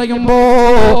വേണ്ടി പറയുമ്പോ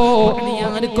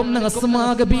അസ്മാ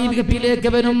ബീവി വീട്ടിലേക്ക്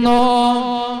വരുന്നു.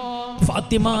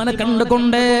 ഫാത്തിമാനെ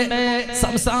കണ്ടുകൊണ്ട്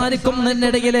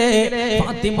സംസാരിക്കുന്നതിനിടയിലെ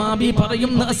ഫാത്തിമ ബി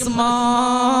പറയുന്ന, അസ്മാ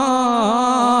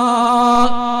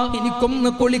എനിക്ക് എനിക്കൊന്ന്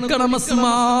കുളിക്കണം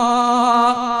അസ്മാ,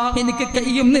 എനിക്ക്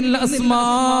കഴിയുന്നില്ല അസ്മാ,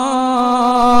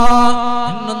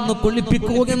 എന്നൊന്ന്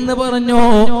കുളിപ്പിക്കൂ എന്ന് പറഞ്ഞു.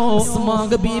 അസ്മാ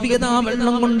ബീവി ഇതാ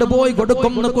വെള്ളം കൊണ്ടുപോയി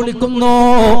കൊടുക്കുന്നു, കുളിക്കുന്നു.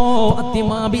 ഫാത്തിമ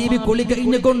ബീവി കുളി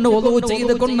കഴിഞ്ഞുകൊണ്ട് ഒളു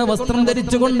ചെയ്തുകൊണ്ട് വസ്ത്രം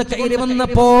ധരിച്ചുകൊണ്ട് കയറി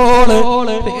വന്നപ്പോൾ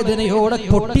വേദനയോടെ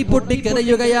പൊട്ടി പൊട്ടി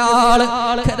കരയുകയാൾ.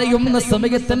 കരയുന്ന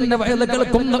സമയത്തിന്റെ വയല്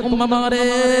കേൾക്കുന്ന ഉമ്മമാരെ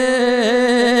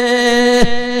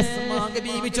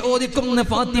ബീവി ചോദിക്കുന്നു,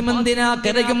 ഫാത്തിമ എന്തിനാ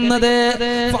കരയുന്നത്?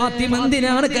 ഫാത്തിമ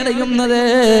എന്തിനാണ് കരയുന്നത്?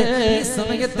 ഈ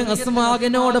സമയത്ത്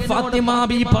അസ്മാകിനോട് ഫാത്തിമ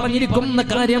ബീവി പറഞ്ഞിരിക്കുന്ന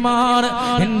കാര്യമാണ്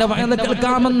എന്റെ വയല്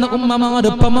കേൾക്കാമെന്ന് ഉമ്മമാര്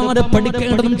ഉപ്പമാര്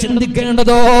പഠിക്കേണ്ടതും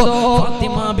ചിന്തിക്കേണ്ടതോ.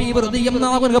 ഫാത്തിമ ബീവി ഹൃദയം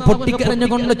നാവുക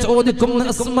പൊട്ടിക്കരഞ്ഞുകൊണ്ട് ചോദിക്കുന്നു,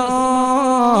 അസ്മാ,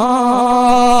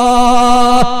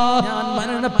 ഞാൻ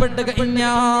മരണപ്പെട്ട്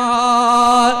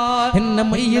കഴിഞ്ഞാൽ എന്നെ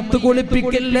മയ്യത്ത്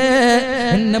കുളിപ്പിക്കില്ലേ?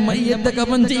 എന്നെ മയ്യത്ത്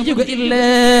കഫൻ ചെയ്യുകയില്ലേ?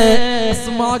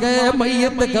 അസ്മാകെ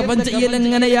മയ്യത്ത് കഫൻ ചെയ്യൽ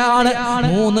എങ്ങനെയാണ്?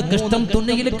 3 കഷ്ടം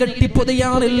തുണിയിൽ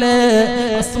കെട്ടിപ്പൊതിയാറില്ലേ?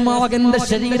 അസ്മാകന്റെ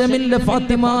ശരീരമില്ല,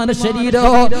 ഫാത്തിമാന്റെ ശരീരോ.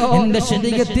 എന്റെ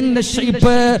ശരീരത്തിന്റെ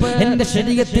ഷേപ്പ്, എന്റെ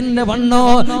ശരീരത്തിന്റെ വണ്ണോ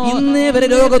ഇന്നേ വരെ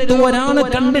ലോകത്ത് ഒരാള്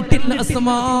കണ്ടിട്ടില്ല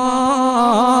അസ്മാ.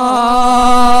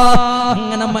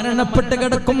 അങ്ങനെ മരണപ്പെട്ട്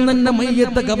കിടക്കുന്ന എന്നെ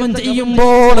മയ്യത്ത് കഫൻ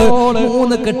ചെയ്യുമ്പോൾ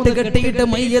 3 കെട്ട് കെട്ടിയിട്ട്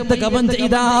മയ്യത്ത് കഫൻ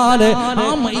ചെയ്താൽ ആ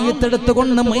മയ്യത്ത്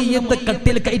എടുത്തുകൊണ്ട് മയ്യത്ത്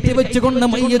കട്ടിൽ കയറ്റി വെച്ചുകൊണ്ട്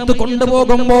മയ്യത്ത്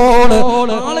കൊണ്ടുപോകുമ്പോൾ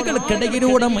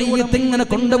ആളുകൾക്കിടയിലൂടെ മയ്യത്ത് ഇങ്ങനെ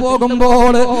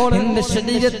കൊണ്ടുപോകുമ്പോൾ എന്റെ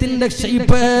ശരീരത്തിന്റെ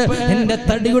ഷേപ്പ്, എന്റെ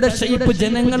തടിയുടെ ഷേപ്പ്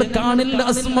ജനങ്ങൾ കാണില്ല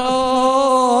അസ്മാ.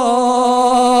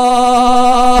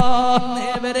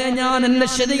 വരെ ഞാൻ എന്റെ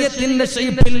ശരീരത്തിന്റെ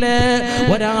ഷേപ്പില്ലേ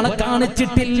ഒരാളെ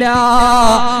കാണിച്ചിട്ടില്ല.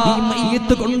 ഈ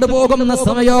മയ്യത്ത് കൊണ്ടുപോകുന്ന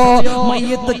സമയോ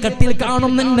മയ്യത്ത് കട്ടിൽ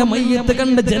കാണുന്ന എന്റെ മയ്യത്ത്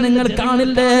കണ്ട് ജനങ്ങൾ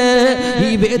കാണില്ലേ? ഈ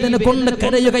വേദന കൊണ്ട്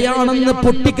കരയുകയാണെന്ന്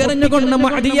പൊട്ടിക്കരഞ്ഞുകൊണ്ട്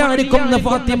മടിയാടിക്കൊന്ന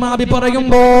ഫാത്തിമ ബി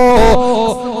പറയുമ്പോ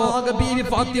ബീവി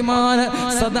ഫാത്തിമാനെ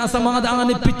സദാ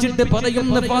സമാധാനിപ്പിച്ചിട്ട്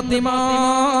പറയുന്ന ഫാത്തിമ,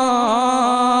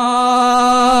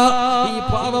 ഈ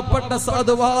പാവപ്പെട്ട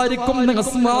സാധുവായിരിക്കും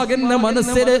അസ്മാകിന്റെ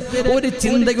മനസ്സിൽ ഒരു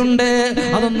ചിന്തയുണ്ട്,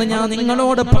 അതൊന്ന് ഞാൻ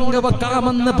നിങ്ങളോട്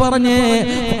പങ്കുവെക്കാമെന്ന് പറഞ്ഞ്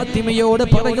ഫാത്തിമയോട്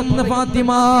പറയുന്ന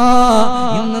ഫാത്തിമ,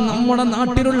 ഇന്ന് നമ്മുടെ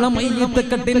നാട്ടിലുള്ള മയ്യത്ത്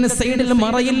കട്ടിന് സൈഡിൽ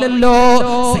മറയില്ലല്ലോ.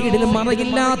 സൈഡിൽ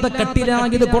മറയില്ലാത്ത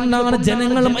കട്ടിലായത് കൊണ്ടാണ്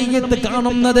ജനങ്ങൾ മയ്യത്ത്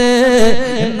കാണുന്നത്.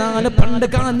 എന്നാൽ പണ്ട്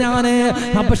ഞാന്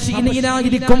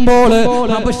ഹബശീനയിലായിരിക്കുമ്പോൾ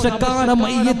ഹബശക്കാര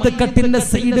മയ്യത്ത് കട്ടിന്റെ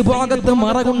സൈഡ് ഭാഗത്ത്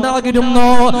മറകുണ്ടാകിരുന്നു.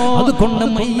 അതുകൊണ്ട്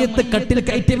മയ്യത്ത് കട്ടിൽ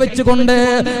കയറ്റി വെച്ചുകൊണ്ട്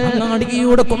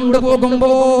അങ്ങാടിയുടെ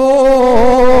കൊണ്ടുപോകുമ്പോൾ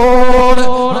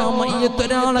ആ മയ്യത്ത്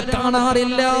ഒരാളെ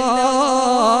കാണാറില്ല.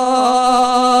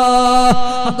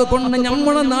 അതുകൊണ്ട്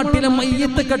നമ്മുടെ നാട്ടിലെ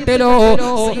മയ്യത്ത് കട്ടിലോ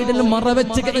സൈഡിൽ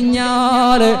മറവെച്ച്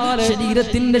കഴിഞ്ഞാൽ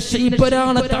ശരീരത്തിന്റെ ഷേപ്പ്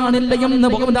ഒരാളെ കാണില്ല എന്ന്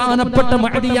ബഹുമാനപ്പെട്ട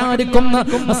മഹദിയായിരിക്കുന്ന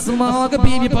അസ്മാക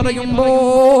ബീവി പറയുമ്പോൾ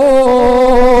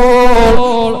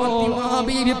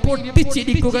ബീവി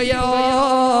പൊട്ടിച്ചിരിക്കുകയാ.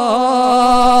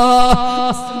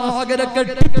 അസ്മാകരെ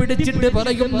കെട്ടിപ്പിടിച്ചിട്ട്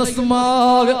പറയുന്ന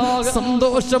അസ്മാക,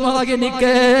 സന്തോഷമായി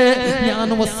എനിക്ക് ഞാൻ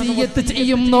വസിയത്ത്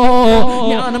ചെയ്യുന്നു,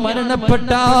 ഞാൻ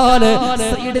മരണപ്പെട്ടാൽ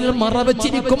സൈഡിൽ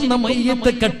മറവച്ചിരിക്കുന്ന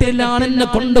മയ്യത്ത് കട്ടിലാണ് എന്നെ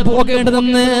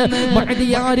കൊണ്ടുപോകേണ്ടതെന്ന്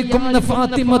മഹദിയായിരിക്കുന്ന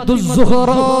ഫാത്തിമത്തു സുഹറ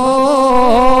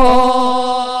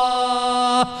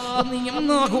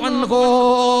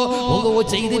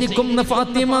ചെയ്തിരിക്കുന്ന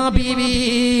ഫാത്തിമ ബീവി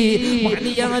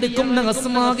മഹദിയായിരിക്കുന്ന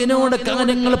അസ്മാകിനോട്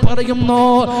കാര്യങ്ങൾ പറയുന്നു.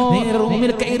 നേരെ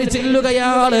റൂമിൽ കയറി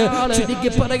ചെല്ലുകയാണ്. ചുരുക്കി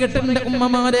പറയട്ടെ എന്റെ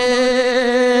ഉമ്മമാരെ,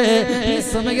 ഈ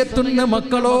സമയത്തുണ്ട്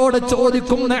മക്കളോട്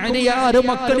ചോദിക്കുന്ന അനിയാര്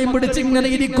മക്കളെ പിടിച്ചിങ്ങനെ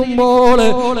ഇരിക്കുമ്പോൾ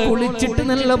കുളിച്ചിട്ട്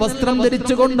നല്ല വസ്ത്രം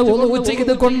ധരിച്ചുകൊണ്ട് ഒളു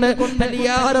ചെയ്തുകൊണ്ട്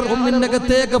അനിയാര് റൂമിന്റെ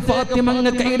അകത്തേക്ക് ഫാത്തിമ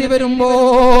അങ്ങ് കയറി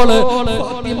വരുമ്പോൾ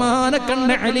ഫാത്തിമാനെ കണ്ട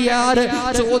അനിയാര്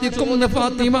ചോദിക്കുന്ന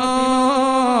ഫാത്തിമ,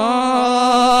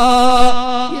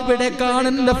 ഇവിടെ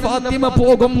കാണുന്ന ഫാത്തിമ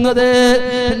പോകുന്നത്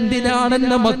എന്തിനാണ്?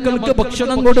 എന്റെ മക്കൾക്ക്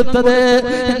ഭക്ഷണം കൊടുത്തത്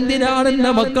എന്തിനാണ്?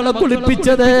 എന്റെ മക്കളെ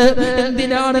കുളിപ്പിച്ചത്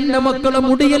എന്തിനാണ്? എന്റെ മക്കളെ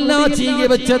മുടിയെല്ലാം ചീകി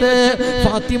വെച്ചത്?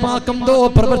 ഫാത്തിമാക്കെന്തോ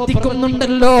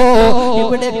പ്രവർത്തിക്കുന്നുണ്ടല്ലോ.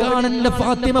 ഇവിടെ കാണുന്ന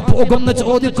ഫാത്തിമ പോകുന്ന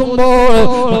ചോദിക്കുമ്പോൾ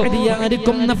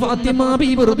മഹദിയായിരിക്കുന്ന ഫാത്തിമ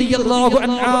ബീവി റളിയല്ലാഹു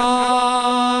അൻഹാ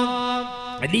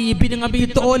അലി ഇബ്നു അബീ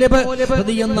ത്വാലിബ്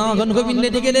റളിയല്ലാഹു അൻഹുവിന്റെ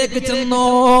അരികിലേക്ക് ചെന്നു.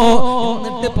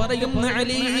 എന്നിട്ട് പറയുന്ന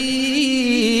അലി,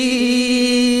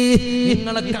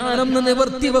 നിങ്ങളെ കാലൊന്ന്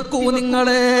നിവർത്തി വെക്കൂ.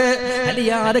 നിങ്ങളെ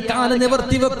അലിയാരെ കാല്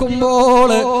നിവർത്തി വെക്കുമ്പോൾ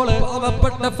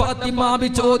പാവപ്പെട്ട ഫാത്തിമ ബി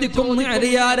ചോദിക്കുന്നു,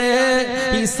 അലിയാരെ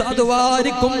ഈ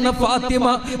സാധുവായിരിക്കുന്ന ഫാത്തിമ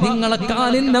നിങ്ങളെ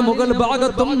കാലിന്റെ മുകൾ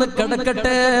ഭാഗത്തൊന്ന്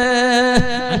കിടക്കട്ടെ.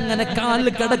 അങ്ങനെ കാലിൽ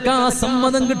കിടക്കാൻ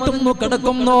സമ്മതം കിട്ടുന്നു,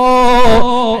 കിടക്കുന്നു.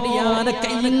 അലിയാരെ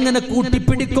കൈ ഇങ്ങനെ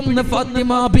കൂട്ടിപ്പിടിക്കുന്ന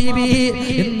ഫാത്തിമ ബീവി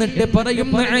എന്നിട്ട്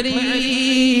പറയുന്നു, അലി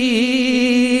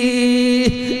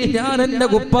ഞാൻ എന്റെ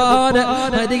ഉപ്പാന്റെ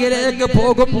അരികിലേക്ക്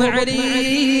പോകുന്ന അലി,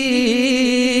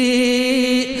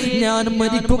 ഞാൻ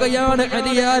മരിക്കുകയാണ്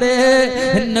അലിയാരെ,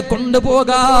 എന്നെ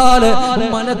കൊണ്ടുപോകാൻ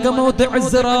മലക്ക് മൗത്ത്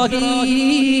ഇസ്രാഈൽ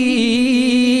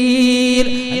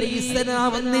അലൈഹിസ്സലാം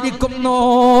വന്നിരിക്കുന്നു.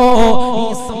 ഈ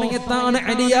സമയത്താണ്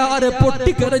അലിയാർ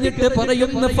പൊട്ടിക്കരഞ്ഞിട്ട്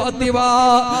പറയുന്ന ഫാത്തിമ,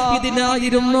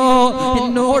 ഇതിനായിരുന്നു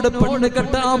എന്നോട് പെണ്ണ്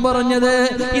കെട്ടാൻ പറഞ്ഞത്,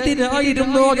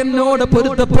 ഇതിനായിരുന്നു എന്നോട്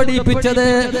പൊരുത്തപ്പെടിപ്പിച്ചത്,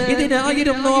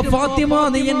 ഇതിനായിരുന്നു ഫാത്തിമ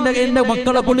നീ എന്റെ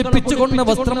മക്കളെ കുളിപ്പിച്ചുകൊണ്ട്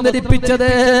വസ്ത്രം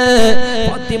ധരിപ്പിച്ചത്.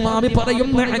 ഫാത്തിമാമി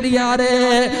പറയുന്ന അലിയാരെ,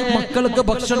 മക്കൾക്ക്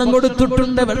ഭക്ഷണം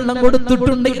കൊടുത്തിട്ടുണ്ട്, വെള്ളം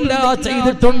കൊടുത്തിട്ടുണ്ട്, എല്ലാം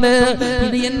ചെയ്തിട്ടുണ്ട്.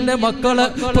 ഇനി എന്റെ മക്കള്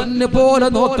പൊന്നു പോലെ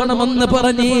നോക്കണമെന്ന്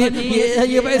പറഞ്ഞ്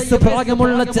 7 വയസ്സ്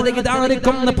പ്രായമുള്ള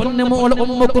ചെറുകിതാരിക്കുന്ന പൊന്നുമോൾ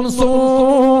ഉമ്മു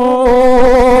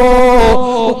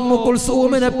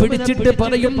കുൽസൂമിനെ പിടിച്ചിട്ട്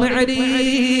പറയുന്ന അലി,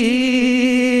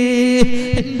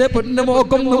 എന്റെ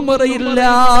പൊന്നുമോക്കൊന്നും അറിയില്ല,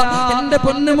 എന്റെ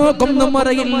പൊന്നുമോക്കൊന്നും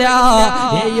അറിയില്ല,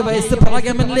 7 വയസ്സ്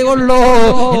പ്രായമല്ലേ ഉള്ളൂ,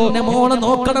 എന്റെ മോളെ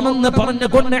നോക്കണമെന്ന്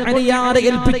പറഞ്ഞുകൊണ്ട് അലിയാരെ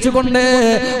ഏൽപ്പിച്ചുകൊണ്ട്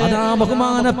അതാ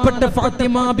ബഹുമാനപ്പെട്ട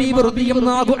ഫാത്തിമ ബീവി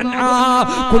റളിയല്ലാഹു അൻഹാ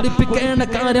കുളിപ്പിക്കേണ്ട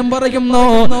കാര്യം പറയുന്നു,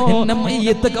 എന്നെ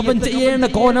മയ്യത്ത് കഫൻ ചെയ്യേണ്ട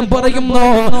കോലം പറയുന്നു,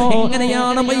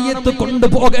 എങ്ങനെയാണ് മയ്യത്ത്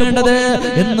കൊണ്ടുപോകേണ്ടത്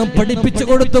എന്നും പഠിപ്പിച്ചു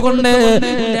കൊടുത്തുകൊണ്ട്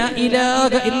ലാ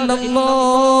ഇലാഹ ഇല്ലല്ലാഹ്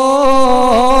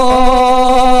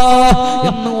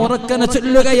എന്ന് ഉറക്കനെ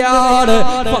ചൊല്ലുകയാണ്.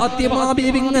 ഫാത്തിമ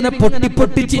ബീവി ഇങ്ങനെ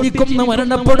പൊട്ടി ചിരിക്കുന്ന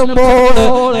മരണപ്പെടുമ്പോൾ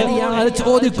അലിയാർ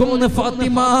ചോദിക്കുന്നു,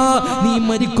 ഫാത്തിമ നീ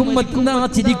മരിക്കുമ്പോൾ എന്താ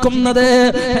ചിരിക്കുന്നത്?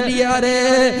 അലിയാരെ,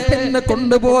 എന്നെ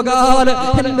കൊണ്ടുപോകാൻ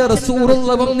എന്റെ റസൂലുള്ള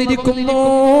വന്നിരിക്കുന്നു,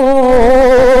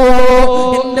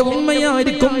 എന്റെ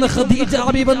ഉമ്മയായിരിക്കുന്ന ഖദീജ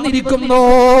ബി വന്നിരിക്കുന്നു,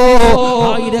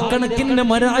 ആയിരക്കണക്കിന്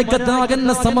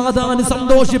മലായികത്താകുന്ന സമാധാനം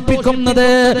സന്തോഷിപ്പിക്കുന്നത്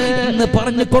എന്ന്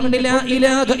പറഞ്ഞുകൊണ്ട് ലാ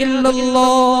ഇലാഹ ഇല്ലല്ലാഹ്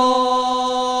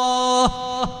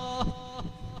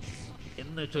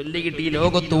ചൊല്ലിക്കിട്ട് ഈ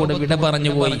ലോകത്തോട് വിട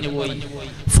പറഞ്ഞു പോയി.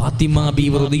 ഫാത്തിമ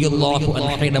ബീവി റളിയല്ലാഹു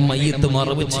അൻഹയുടെ മയ്യിത്ത്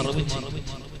മറവിച്ച്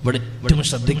ഇവിടെ ഏറ്റവും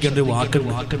ശ്രദ്ധിക്കേണ്ട ഒരു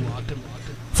വാക്കുണ്ട്.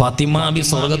 ഫാത്തിമ ബി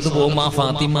സ്വർഗത്ത് പോകുമ്പോ ആ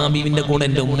ഫാത്തിമ ബീവിന്റെ കൂടെ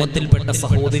എന്റെ ഉമ്മത്തിൽപ്പെട്ട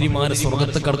സഹോദരിമാര്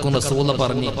സ്വർഗത്ത് കടക്കുന്ന റസൂൽ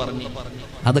പറഞ്ഞു,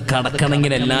 അത്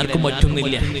കടക്കണമെങ്കിൽ എല്ലാവർക്കും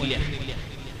പറ്റുന്നില്ല.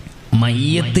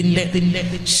 മയ്യത്തിന്റെ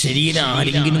ശരീരം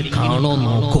ആരെങ്കിലും കാണോ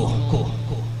നോക്കോ,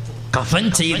 കഫൻ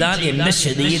ചെയ്താൽ എന്റെ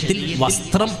ശരീരത്തിൽ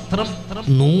വസ്ത്രം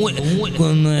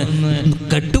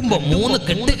കെട്ടുമ്പോ 3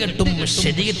 കെട്ട് കെട്ടുമ്പോ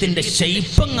ശരീരത്തിന്റെ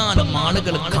ശൈപ്പങ്ങാനും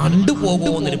ആളുകൾ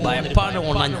കണ്ടുപോകുമോ എന്നൊരു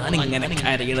ഭയപ്പാടോണാണ് ഞാൻ ഇങ്ങനെ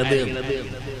കരയണത്.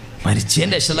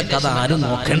 മരിച്ചതിന്റെ ശേഷം അത് ആരും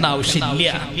നോക്കേണ്ട ആവശ്യമില്ല.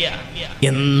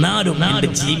 എന്നാലും എന്റെ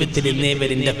ജീവിതത്തിൽ ഇന്നേ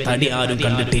വരെ തടി ആരും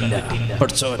കണ്ടിട്ടില്ല.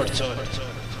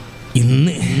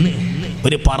 ഇന്ന്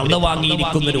ഒരു പർദ്ദ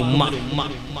വാങ്ങിയിരിക്കുന്നൊരു ഉമ്മ,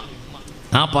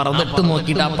 ആ പർദ്ദട്ട്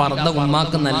നോക്കിയിട്ട് ആ പർദ്ദ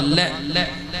ഉമ്മാക്ക് നല്ല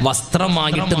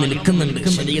വസ്ത്രമായിട്ട് നിൽക്കുന്നുണ്ട്,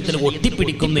 ശരീരത്തിൽ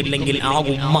ഒട്ടിപ്പിടിക്കുന്നില്ലെങ്കിൽ ആ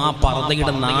ഉമ്മ ആ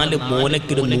പർദ്ദയുടെ 4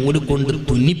 മൂലക്കൊരു നൂല് കൊണ്ട്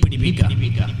തുന്നിപ്പിടിപ്പിക്കാം,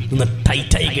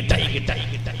 ടൈറ്റായി കിട്ടായി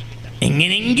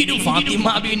എങ്ങനെങ്കിലും ഫാത്തിമ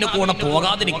ബീവിന്റെ കൂടെ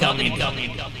പോകാതിരിക്കാൻ വേണ്ടി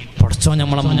പഠിച്ചോ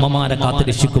നമ്മളെ അമ്മമാരെ കാത്ത്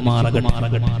രക്ഷിക്കുമാറാകട്ടെ.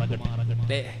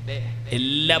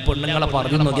 എല്ലാ പെണ്ണുങ്ങളെ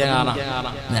പറഞ്ഞു നോക്കിയാൽ കാണാം,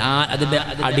 ഞാൻ അതിന്റെ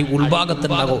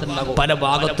ഉൾഭാഗത്തുണ്ടാകും, പല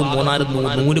ഭാഗത്തും 3-4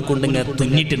 നൂല് കൊണ്ട് ഇങ്ങനെ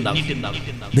തുന്നിട്ടുണ്ടാവും.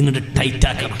 നിങ്ങളുടെ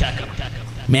ടൈറ്റാക്കണം,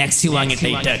 മാക്സി വാങ്ങി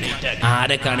ടൈറ്റാക്കണം.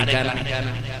 ആരെ കാണിക്കാനാണ്?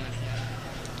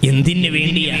 എന്തിനു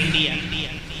വേണ്ടിയാ?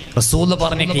 റസൂൽ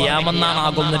പറഞ്ഞ ഖിയാമന്നാൾ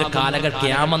ആകുന്നൊരു കാലഘട്ടം,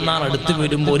 ഖിയാമന്നാൾ അടുത്ത്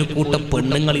വരുമ്പോൾ ഒരു കൂട്ടം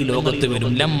പെണ്ണുങ്ങൾ ഈ ലോകത്ത്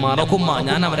വരും. മറഹുമ,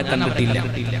 ഞാൻ അവരെ കണ്ടിട്ടില്ല.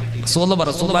 റസൂൽ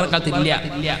കാലത്തില്ല.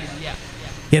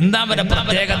 എന്താ അവരുടെ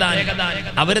പ്രത്യേകത?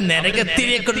 അവര്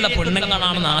നരകത്തിലേക്കുള്ള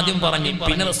പെണ്ണുങ്ങളാണെന്ന് ആദ്യം പറഞ്ഞു.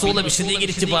 പിന്നെ റസൂൽ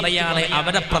വിശദീകരിച്ച് പറയാണ്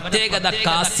അവരുടെ പ്രത്യേകത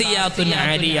കാസിയാത്തുൻ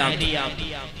ആരിയാത്ത്,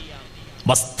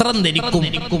 വസ്ത്രം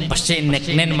ധരിക്കും പക്ഷേ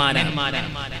നഗ്നന്മാരാണ്.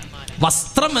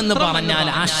 വസ്ത്രം എന്ന് പറഞ്ഞാൽ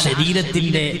ആ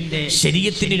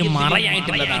ശരീരത്തിന് ഒരു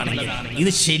മറയായിട്ടുള്ളതാണെങ്കിൽ,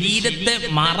 ഇത് ശരീരത്തെ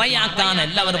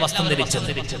മറയാക്കാനല്ല അവർ വസ്ത്രം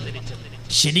ധരിച്ചത്.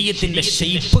 ശരീരത്തിന്റെ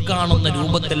ഷേപ്പ് കാണുന്ന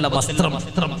രൂപത്തിലുള്ള വസ്ത്രം,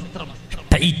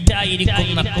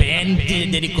 ടൈറ്റായിരിക്കുന്ന പാന്റ്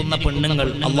ധരിക്കുന്ന പെണ്ണുങ്ങൾ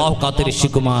അള്ളാഹു കാത്ത്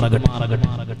രക്ഷിക്കുമാറാകട്ടെ.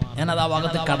 ഞാനത് ആ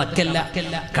ഭാഗത്ത് കടക്കല്ല,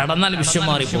 കടന്നാൽ വിഷയം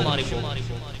മാറിപ്പോകും.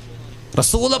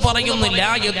 റസൂൽ പറയുന്നില്ല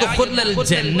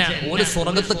ജന്ന, ഒരു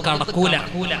സ്വർഗത്ത് കടക്കൂല.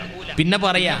 പിന്നെ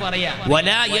പറയാ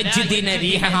വലാ യജ്ദിന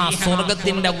റീഹഹാ,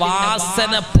 സ്വർഗത്തിന്റെ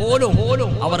വാസന പോലും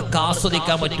അവർക്ക്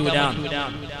ആസ്വദിക്കാൻ പറ്റൂല.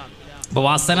 അപ്പൊ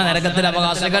വാസന നരകത്തിലെ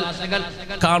അവകാശികൾ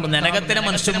കാണും. നരകത്തിലെ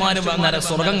മനുഷ്യന്മാര്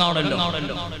സ്വർഗം കാണുമല്ലോ.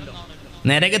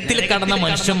 നരകത്തിൽ കടന്ന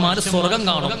മനുഷ്യന്മാർ സ്വർഗം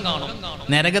കാണും.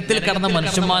 നരകത്തിൽ കടന്ന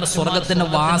മനുഷ്യന്മാർ സ്വർഗത്തിന്റെ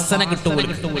വാസന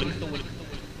കിട്ടുപോലും.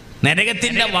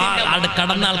 നരകത്തിന്റെ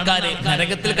കടന്ന ആൾക്കാര്,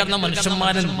 നരകത്തിൽ കടന്ന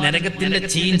മനുഷ്യന്മാര്, നരകത്തിന്റെ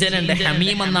ചീഞ്ചനുണ്ട്,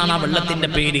 ഹമീം എന്നാണ് ആ വെള്ളത്തിന്റെ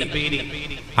പേര്.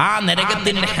 ആ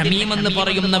നരകത്തിന്റെ ഹമീം എന്ന്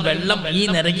പറയുന്ന വെള്ളം ഈ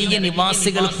നരകീയ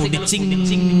നിവാസികൾ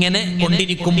കുടിച്ചിങ്ങനെ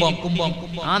കൊണ്ടിരിക്കുമ്പോ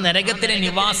ആ നരകത്തിലെ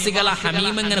നിവാസികൾ ആ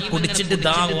ഹമീം ഇങ്ങനെ കുടിച്ചിട്ട്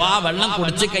ആ വെള്ളം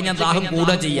കുടിച്ചു കഴിഞ്ഞാൽ ദാഹം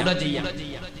കൂടുക ചെയ്യാം,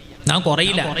 ഞാൻ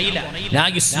കുറയില്ല.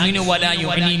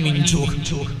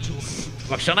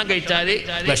 ഭക്ഷണം കഴിച്ചാല്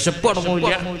വിശപ്പ്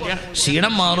അടങ്ങില്ല,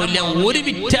 ക്ഷീണം മാറില്ല, ഒരു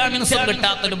വിറ്റാമിൻസും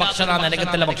കിട്ടാത്തൊരു ഭക്ഷണം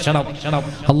നരകത്തിലെ ഭക്ഷണം.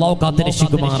 അല്ലാഹു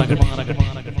കാത്തുരക്ഷിക്കുമാറാകട്ടെ.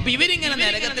 ഇവരിങ്ങനെ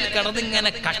നരകത്തിൽ കിടന്നിങ്ങനെ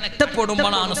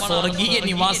കഷ്ടപ്പെടുമ്പോഴാണ് സ്വർഗീയ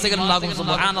നിവാസികൾ ഉണ്ടാകും.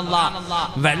 സുബ്ഹാനല്ലാഹ്,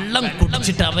 വെള്ളം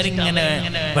കുടിച്ചിട്ട് അവരിങ്ങനെ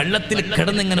വെള്ളത്തിൽ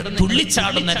കിടന്നിങ്ങനെ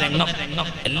തുള്ളിച്ചാടുന്ന രംഗം,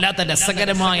 എല്ലാത്ത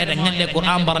രസകരമായ രംഗല്ലേ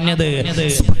ഖുർആൻ പറഞ്ഞത്.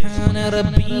 സുബ്ഹാന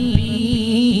റബ്ബി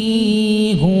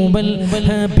ഹുവൽ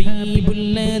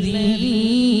ഹബീബുല്ലദീ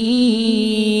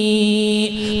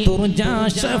തുർജാ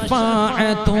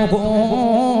ശഫാഅതുഹു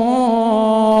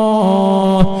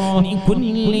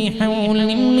ലികുല്ലി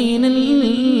ഹൗലിൻ മിനൽ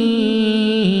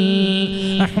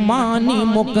അഹ്മാനി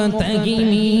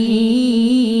മുഖതഹിമി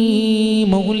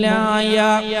മൗലായ.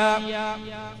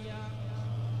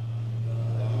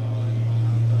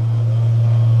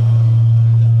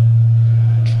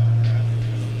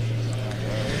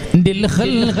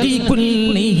 للخلق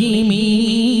كلهم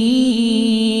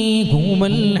هو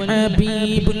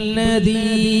الحبيب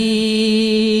الذي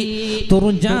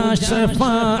ترجى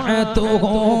شفاعته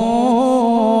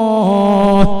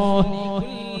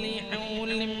لكل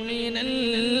حول من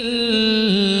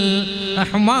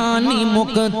الأحمان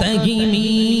مقتهم.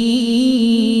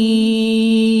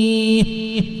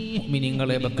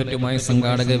 മുഅ്മിനീങ്ങളെ, ബക്കറ്റുമായി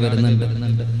സംഘാടകർ വരുന്നുണ്ട്.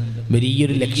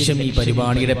 വലിയൊരു ലക്ഷ്യം ഈ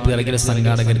പരിപാടിയുടെ പിറകിൽ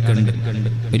സംഘാടകർക്കുണ്ട്.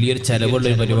 വലിയൊരു ചെലവുള്ള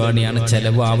ഒരു പരിപാടിയാണ്,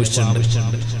 ചെലവ് ആവശ്യമുണ്ട്.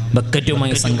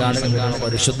 ബക്കറ്റുമായി സംഘാടകർ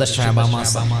പരിശുദ്ധ ശഅബാൻ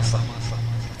മാസം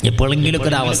എപ്പോഴെങ്കിലൊക്കെ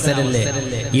ഒരു അവസരമല്ലേ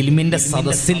ഇൽമിന്റെ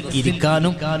സദസ്സിൽ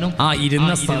ഇരിക്കാനും ആ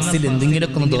ഇരുന്ന സദസ്സിൽ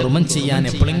എന്തെങ്കിലുമൊക്കെ ഒന്ന് ധർമ്മം ചെയ്യാൻ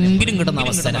എപ്പോഴെങ്കിലും കിട്ടുന്ന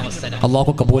അവസരം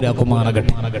അല്ലാഹു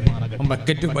കബൂലാക്കുമാറാകട്ടെ.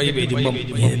 ബക്കറ്റുമായി വരുമ്പം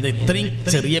ഇത്രയും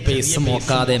ചെറിയ പൈസ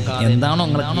നോക്കാതെ എന്താണോ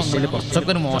നിങ്ങളെ കൃഷിയിൽ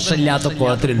കുറച്ചൊക്കെ ഒരു മോശമില്ലാത്ത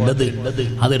കുളത്തിലുള്ളത്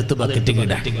അതെടുത്ത് ബക്കറ്റ്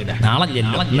കിടാം. നാളെ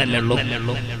ഇന്നല്ലേ ഉള്ളൂ.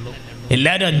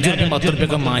 എല്ലാവരും 5 രൂപ 10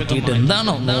 രൂപയൊക്കെ മാറ്റിയിട്ട്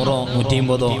എന്താണോ 100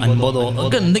 150 50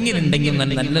 ഒക്കെ എന്തെങ്കിലും ഉണ്ടെങ്കിൽ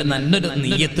നല്ലൊരു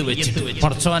നീയത്ത് വെച്ചിട്ട്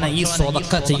പടച്ചോനെ ഈ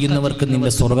സ്വതക്ക ചെയ്യുന്നവർക്ക്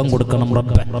നിന്റെ സ്വർഗം കൊടുക്കണം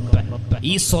റബ്ബേ.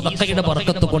 ഈ സ്വതക്കയുടെ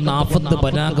ബർക്കത്ത് കൊണ്ട് ആഫത്ത്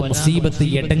ബലാഗ മുസീബത്ത്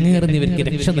എടങ്ങേറുന്നവർക്ക്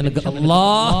രക്ഷ നൽകുക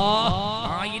അല്ലാഹ്.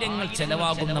 ആയിരങ്ങൾ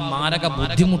ചെലവാകുന്ന മാരക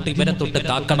ബുദ്ധിമുട്ട് ഇവരെ തൊട്ട്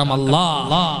കാക്കണം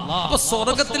അല്ലാഹ്. അപ്പൊ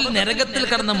സ്വർഗത്തിൽ നരകത്തിൽ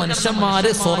കിടന്ന മനുഷ്യന്മാര്,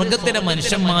 സ്വർഗത്തിലെ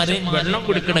മനുഷ്യന്മാര് വെള്ളം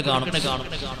കുടിക്കണ കാണും,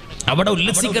 അവിടെ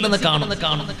ഉല്ലസിക്കുന്നത് കാണും.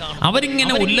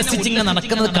 അവരിങ്ങനെ ഉല്ലസിച്ചിങ്ങനെ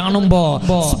നടക്കുന്നത് കാണുമ്പോ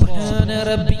സുബ്ഹാന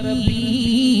റബ്ബി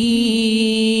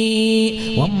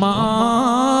വമാ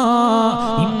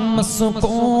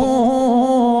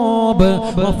ഇമ്മസ്ഖൂബ്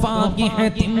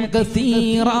വഫാഖിഹതിൻ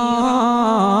കസീറാ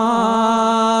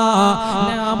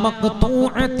ലാ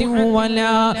മഖ്തൂഅതിൻ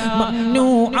വലാ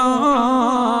മംനൂആ.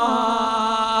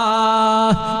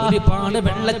 ഒരുപാട്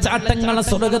വെള്ളച്ചാട്ടങ്ങളെ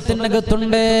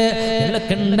സ്വർഗത്തിനകത്തുണ്ട്.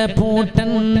 ഇളക്കണ്ട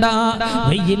പൂട്ടണ്ട,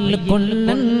 വെയിൽ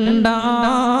കൊള്ളണ്ട,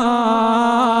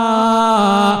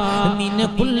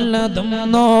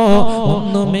 നിനക്കുള്ളതൊന്നോ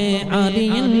ഒന്നുമേ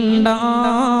അറിയണ്ട.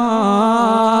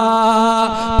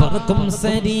 പറക്കും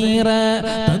ശരീര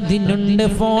അതിനുണ്ട്,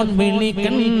 ഫോൺ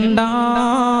വിളിക്കണ്ട,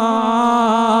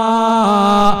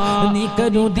 നീ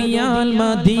കരുതിയാൽ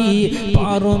മതി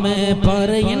പാറുമേ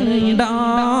പറയണ്ട.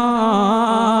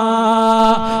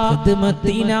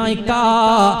 ഖിദ്മത്തിനായി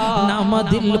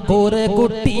നമ്മതിൽ കുറെ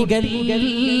കുട്ടികൾ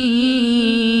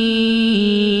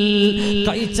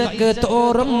കഴിച്ചക്ക്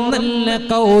തോറും നല്ല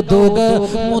കൗതുക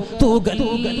മുത്തുകൾ.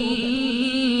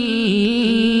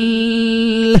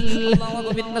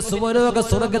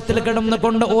 സ്വർഗത്തിൽ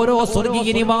കിടന്നുകൊണ്ട് ഓരോ സ്വർഗീയ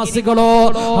നിവാസികളോ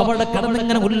അവിടെ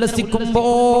കിടന്നിങ്ങനെ ഉല്ലസിക്കുമ്പോ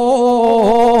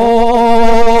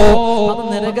അത്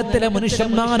നരകത്തിലെ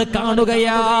മനുഷ്യന്മാർ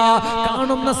കാണുകയാ.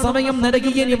 കാണുന്ന സമയം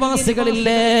നരകീയ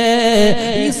നിവാസികളില്ലേ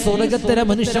ഈ സ്വർഗത്തിലെ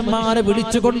മനുഷ്യന്മാരെ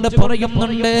വിളിച്ചുകൊണ്ട്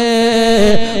പറയുന്നുണ്ട്.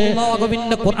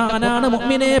 അല്ലാഹുവിന്റെ ഖുർആനാണ്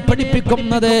മുഅ്മിനെ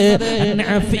പഠിപ്പിക്കുന്നത്.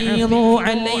 അൻഅഫീദു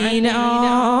അലൈനാ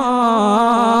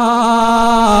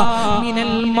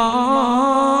മിനൽ മാ.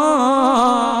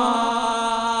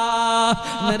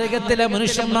 നരകത്തിലെ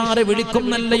മനുഷ്യന്മാരെ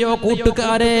വിളിക്കുന്നല്ലയോ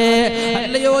കൂട്ടുകാരെ,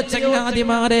 അല്ലയോ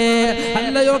ചങ്ങാതിമാരെ,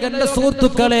 അല്ലയോ എന്റെ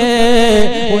സുഹൃത്തുക്കളെ.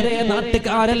 ഒരേ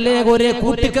നാട്ടുകാരല്ലേ, ഒരേ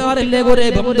കൂട്ടുകാരല്ലേ, ഒരേ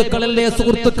ബന്ധുക്കളല്ലേ,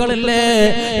 സുഹൃത്തുക്കളല്ലേ.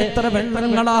 എത്ര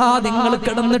വെള്ളങ്ങളാ നിങ്ങൾ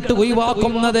കിടന്നിട്ട്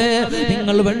ഒഴിവാക്കുന്നത്.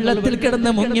 നിങ്ങൾ വെള്ളത്തിൽ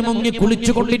കിടന്ന് മുങ്ങി മുങ്ങി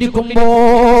കുളിച്ചു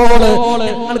കൊണ്ടിരിക്കുമ്പോൾ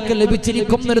നിങ്ങൾക്ക്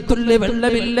ലഭിച്ചിരിക്കുന്നൊരു തുള്ളി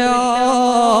വെള്ളമില്ല.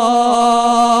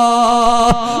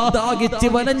 ദാഹിച്ച്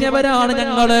വലഞ്ഞവരാണ്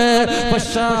ഞങ്ങള്.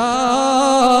 ഫശാരിബൂന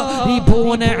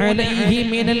അലൈഹി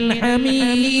മിനൽ ഹമീം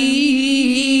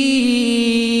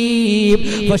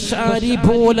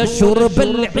ഫശാരിബൂന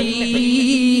ശുർബൽ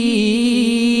ഹീം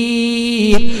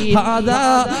ഹാദാ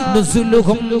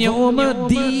നുസുലുഹും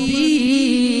യൗമദ്ദീൻ.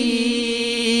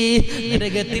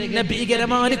 നരകത്തിന്റെ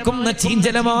ഭീകരമായിരിക്കുന്ന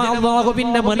ചീഞ്ചലമായ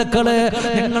അല്ലാഹുവിന്റെ മലക്കള്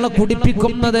ഞങ്ങളെ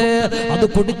കുടിപ്പിക്കുന്നത്. അത്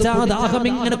കുടിച്ചാ ദാഹം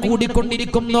ഇങ്ങനെ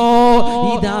കൂടിക്കൊണ്ടിരിക്കുന്നു.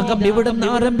 ഈ ദാഹം എവിടുന്ന്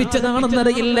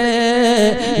ആരംഭിച്ചതാണെന്നറിയില്ലേ.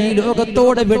 ഈ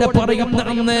ലോകത്തോടെ വിട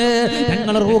പറയുന്നതെന്ന്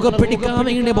ഞങ്ങൾ റൂഹ പിടിക്കാൻ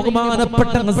വേണ്ടി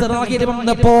ബഹുമാനപ്പെട്ട അസ്റായീൽ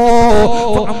വന്നപ്പോ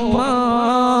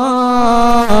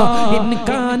ഇൻ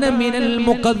കാന മിനൽ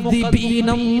മുഖദ്ദിബീന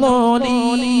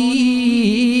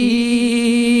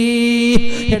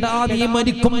എടാ, നീ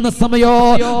മരിക്കുന്ന സമയോ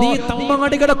നീ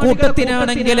തമ്മാടികളുടെ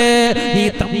കൂട്ടത്തിനാണെങ്കില്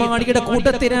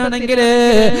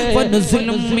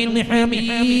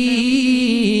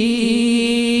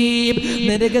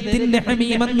നരകത്തിന്റെ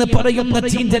ഹമീം എന്ന് പറയുന്ന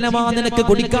ചീഞ്ചലമാ നിനക്ക്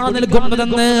കുടിക്കാൻ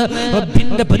നൽകുന്നതെന്ന്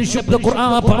റബ്ബിന്റെ പരിശുദ്ധ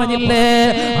ഖുർആൻ പറഞ്ഞില്ലേ.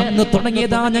 അന്ന്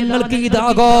തുടങ്ങിയതാ ഞങ്ങൾക്ക് ഈ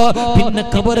ദാഹം. പിന്നെ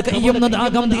ഖബർ കഴിയുന്ന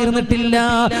ദാഹം തീർന്നിട്ടില്ല,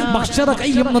 മഹ്ശറ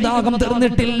കഴിയുന്ന ദാഹം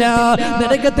തീർന്നിട്ടില്ല,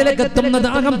 നരകത്തിലേക്ക് എത്തുന്ന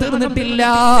ദാഹം തീർന്നിട്ടില്ല.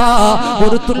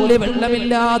 ഒരു തുള്ളി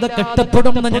വെള്ളമില്ലാതെ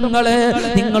കഷ്ടപ്പെടുന്ന ഞങ്ങള്,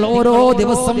 നിങ്ങൾ ഓരോ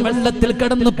ദിവസം വെള്ളത്തിൽ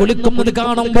കിടന്ന് കുളിക്കുന്നത്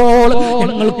കാണുമ്പോൾ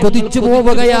ഞങ്ങൾ കൊതിച്ചു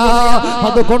പോവുകയാ.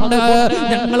 അതുകൊണ്ട്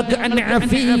ഞങ്ങൾക്ക്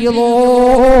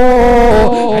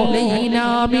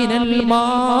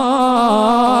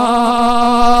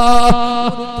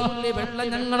വെള്ളം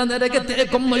ഞങ്ങളെ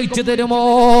നരകത്തേക്കും ഒഴിച്ചു തരുമോ,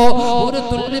 ഒരു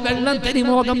തുള്ളി വെള്ളം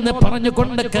തരുമോ എന്ന്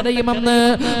പറഞ്ഞുകൊണ്ട് കരയുമെന്ന്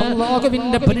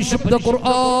അല്ലാഹുവിന്റെ പരിശുദ്ധ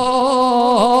ഖുർആൻ.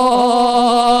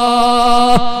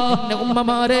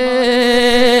 ഉമ്മമാരെ,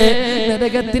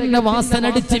 നരകത്തിന്റെ വാസന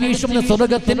അടിച്ചു വീശുന്ന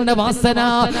സ്വർഗത്തിന്റെ വാസന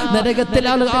നരകത്തിൽ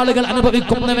ആളുകൾ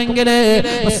അനുഭവിക്കുന്നുവെങ്കിൽ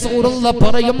റസൂലുള്ളാഹി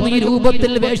പറയും, ഈ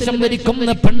രൂപത്തിൽ വേഷം ധരിക്കുന്ന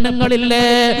പെണ്ണുങ്ങളില്ലേ,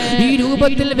 ഈ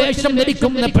രൂപത്തിൽ വേഷം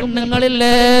ധരിക്കുന്ന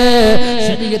പെണ്ണുങ്ങളില്ലേ,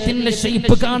 ശരീഅത്തിന്റെ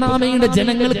ഷേപ്പ് കാണാൻ വേണ്ടി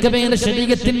ജനങ്ങൾക്ക് വേണ്ടി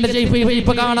ശരീഅത്തിന്റെ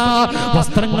ഷേപ്പ് കാണാ,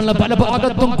 വസ്ത്രങ്ങളുടെ പല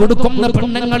ഭാഗത്തും കൊടുക്കുന്ന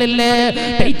പെണ്ണുങ്ങളില്ലേ,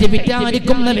 ടൈറ്റ്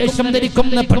വിറ്റാരിക്കുന്ന വേഷം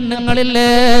ധരിക്കുന്ന പെണ്ണുങ്ങളില്ലേ,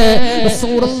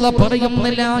 റസൂലുള്ളാഹി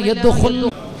പറയുന്നില്ല യദ്ഖുൽ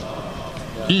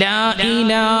ലാ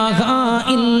ഇലാഹ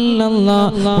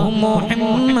ഇല്ലല്ലാഹ്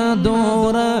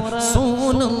മുഹമ്മദുർ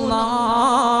റസൂലുള്ളാഹ്.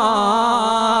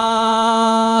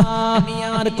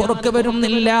 കുറക്ക്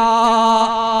വരുന്നില്ല.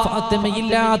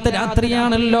 ഫാത്തിമയില്ലാത്ത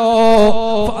രാത്രിയാണല്ലോ,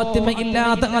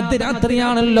 ഫാത്തിമയില്ലാത്ത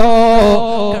രാത്രിയാണല്ലോ.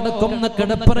 കിടക്കുന്ന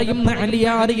കിടപ്പറയുന്ന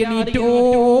അലിയാർ എണീറ്റോ,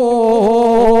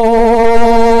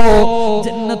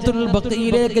 ജന്നത്തുൽ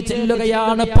ബഖീലേക്ക്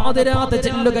ചെല്ലുകയാണ്, പാതിരാത്ത്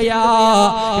ചെല്ലുകയാ.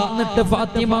 എന്നിട്ട്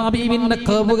ഫാത്തിമ ബീവിന്റെ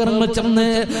ഖബറിൽ ചെന്ന്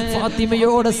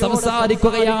ഫാത്തിമയോട്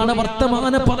സംസാരിക്കുകയാണ്,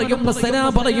 വർത്തമാനം പറയുന്ന സലാം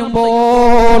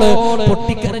പറയുമ്പോൾ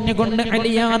പൊട്ടിക്കരഞ്ഞുകൊണ്ട്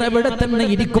അലിയാർ അവിടെ തന്നെ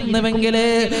ഇരിക്കുന്നുവെങ്കിൽ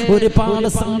ഒരുപാട്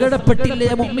സങ്കടപ്പെട്ടില്ലേ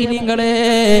മുഅ്മിനീങ്ങളെ.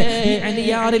 ഈ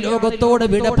അലിയാർ ലോകത്തോട്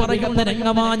വിട പറയുന്ന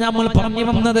രംഗമാ നമ്മൾ പറഞ്ഞു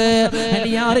വന്നത്.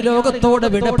 അലിയാർ ലോകത്തോട്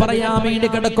വിട പറയാൻ വേണ്ടി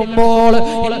കിടക്കുമ്പോൾ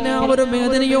എല്ലാവരും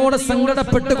വേദനയോടെ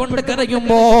സങ്കടപ്പെട്ടുകൊണ്ട്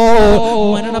കരയുമ്പോ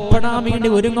മരണപ്പെടാൻ വേണ്ടി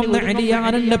ഒരുങ്ങുന്ന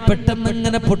അലിയാറിന്റെ പെട്ടെന്ന്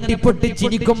ഇങ്ങനെ പൊട്ടി പൊട്ടി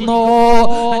ചിരിക്കുന്നു.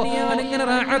 അലിയാർ ഇങ്ങനെ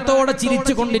റാഹത്തോടെ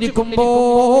ചിരിച്ചു കൊണ്ടിരിക്കുമ്പോ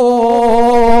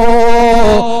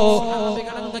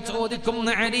ചോദിക്കും,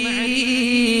 അലി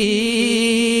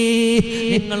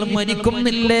നിങ്ങൾ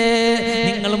മരിക്കുന്നില്ലേ,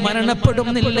 നിങ്ങൾ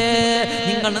മരണപ്പെടുന്നില്ലേ,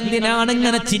 നിങ്ങൾ എന്തിനാണ്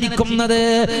ഇങ്ങനെ ചിരിക്കുന്നത്,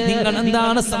 നിങ്ങൾ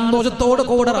എന്താണ് സന്തോഷത്തോടെ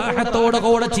കൂടെ റാഹത്തോടെ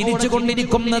കൂടെ ചിരിച്ചു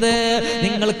കൊണ്ടിരിക്കുന്നത്,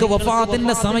 നിങ്ങൾക്ക്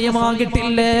വഫാത്തിന്റെ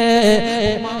സമയമാകിട്ടില്ലേ?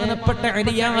 ബഹുമാനപ്പെട്ട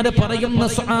അലിയാർ പറയുന്ന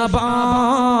സ്വഹാബാ,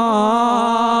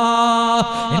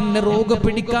 എന്നെ റൂഹ്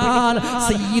പിടിക്കാൻ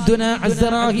സയ്യിദുന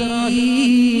അസ്റായീൽ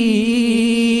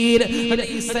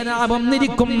അലൈഹിസ്സലാം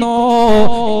വന്നിരിക്കുന്നു.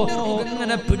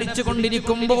 ഇങ്ങനെ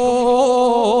പിടിച്ചുകൊണ്ടിരിക്കുമ്പോ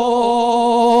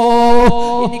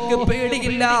എനിക്ക്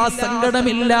പേടിയില്ല,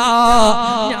 സങ്കടമില്ല.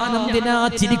 ഞാൻ എന്തിനാ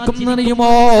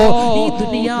ചിരിക്കുന്നറിയുമോ? ഈ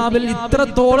ദുനിയാവിൽ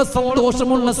ഇത്രത്തോളം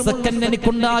സന്തോഷമുള്ള സെക്കൻഡ്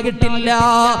എനിക്കുണ്ടാകിട്ടില്ല,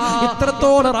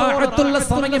 ഇത്രത്തോളം റാഹത്തുള്ള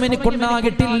സമയം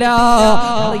എനിക്കുണ്ടാകിട്ടില്ല.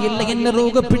 അറിയില്ല, എന്നെ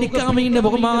റൂഹ് പിടിക്കാൻ വേണ്ടി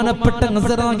ബഹുമാനപ്പെട്ട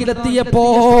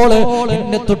അസ്റായീലെത്തിയപ്പോൾ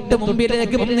എന്റെ തൊട്ട്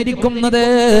മുമ്പിലേക്ക് വന്നിരിക്കുന്നത്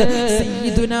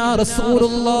സയ്യിദുനാ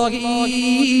റസൂലുള്ളാഹി,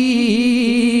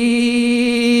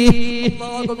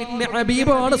 അല്ലാഹുവിന്റെ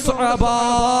ഹബീബാണ് സ്വഹാബാ.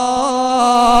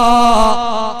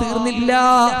 തീർന്നില്ല,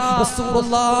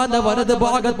 റസൂലുള്ളാഹിന്റെ വലത്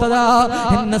ഭാഗത്തതാ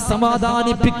എന്നെ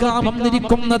സമാധാനിപ്പിക്കാൻ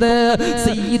വന്നിരിക്കുന്നത്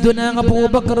സയ്യിദുനാ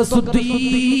അബൂബക്കർ സിദ്ദീഖ്.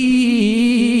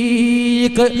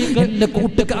 സിദ്ദീഖ് എന്റെ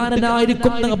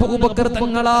കൂട്ടുകാരനായിരിക്കുന്ന അബൂബക്കർ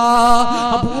തങ്ങളാ.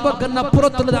 അബൂബക്കറിന്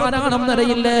അപ്പുറത്തുള്ള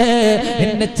ആരാണെന്നറിയില്ലേ?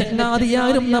 എന്റെ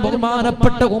ചങ്ങാതിയായിരുന്ന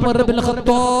ബഹുമാനപ്പെട്ട ഉമർ ഇബ്നുൽ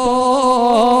ഖത്താബ്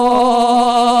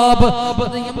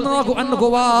റളിയല്ലാഹു അൻഹു.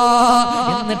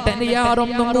 എന്നിട്ട്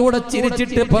അനിയാരൊന്നും കൂടെ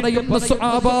ചിരിച്ചിട്ട് പറയുന്ന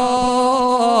സ്വഹാബാ,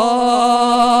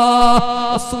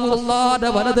 റസൂലുള്ളാഹിന്റെ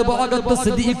വലത് ഭാഗത്ത്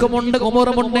സിദ്ദീഖുമുണ്ട്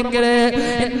ഉമറുമുണ്ടെങ്കിൽ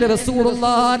എന്റെ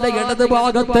റസൂലുള്ളാഹിന്റെ ഇടത്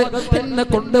ഭാഗത്ത് എന്നെ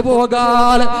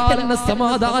കൊണ്ടുപോകാൻ, എന്നെ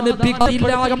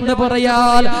സമാധാനിപ്പിക്കില്ല എന്ന്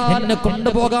പറയാൻ, എന്നെ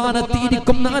കൊണ്ടുപോകാൻ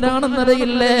എത്തിയിരിക്കുന്ന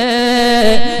ആരാണെന്നറിയില്ലേ?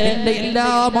 എന്റെ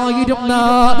എല്ലാമായിരുന്ന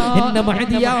എന്റെ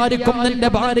മഹദിയായിരിക്കും എന്റെ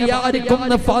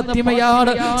ഭാര്യയായിരിക്കുന്ന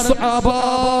ഫാത്തിമയാണ്. സ്വഹാബാ,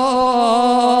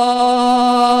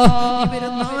 ഇവര്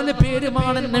 4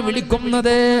 പേരുമാണ് എന്നെ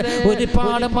വിളിക്കുന്നത്.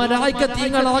 ഒരുപാട്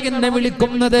മലായികത്തീങ്ങളാണ് എന്നെ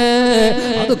വിളിക്കുന്നത്.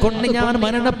 അതുകൊണ്ട് ഞാൻ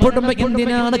മരണപ്പെടുമ്പോ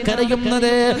എന്തിനാണ്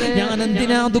കരയുന്നത്? ഞാൻ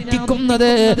എന്തിനാ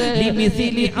ദുഃഖിക്കുന്നത്?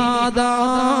 ലിമിസിലി ആദാ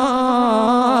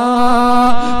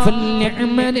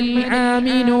ഫൽയഅമലിൽ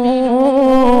ആമിനൂൻ.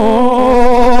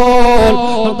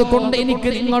 അതുകൊണ്ട് എനിക്ക്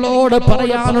നിങ്ങളോട്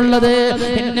പറയാനുള്ളത്,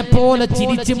 എന്നെ പോലെ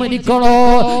ചിരിച്ചു മരിക്കണോ,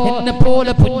 എന്നെ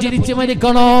പോലെ പുഞ്ചിരിച്ചു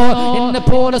മരിക്കണോ, എന്നെ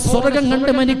പോലെ സ്വർഗം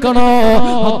കണ്ട് മരിക്കണോ?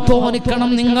 അധ്വാനിക്കണം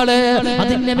നിങ്ങള്,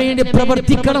 അതിന് വേണ്ടി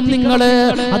പ്രവർത്തിക്കണം നിങ്ങള്,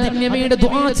 അതിന് വേണ്ടി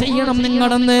ദുആ ചെയ്യണം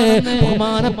നിങ്ങളെന്ന്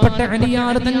ബഹുമാനപ്പെട്ട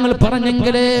അലിയാർ തങ്ങൾ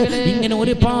പറഞ്ഞെങ്കില് ഇങ്ങനെ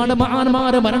ഒരുപാട്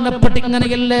മഹാന്മാര് മരണപ്പെട്ട്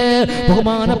ഇങ്ങനെയല്ലേ?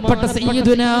 ബഹുമാനപ്പെട്ട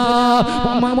സയ്യിദുനാ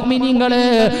മുഅ്മിനീങ്ങള്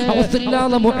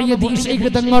ഔസുല്ലാഹ് മുഹയ്യിദ്ദീൻ ശൈഖ്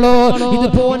തങ്ങളോ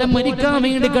ഇതുപോലെ മരിക്കാൻ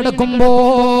വേണ്ടി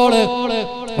കിടക്കുമ്പോൾ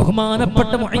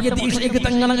ബഹുമാനപ്പെട്ട മുഹയ്യിദ്ദീൻ ശൈഖ്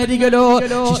തങ്ങളരികിലോ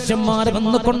ശിഷ്യന്മാർ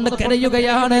വന്നുകൊണ്ട്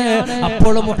കരയുകയാണ്.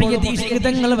 അപ്പോൾ മുഹയ്യിദ്ദീൻ ശൈഖ്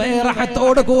തങ്ങൾ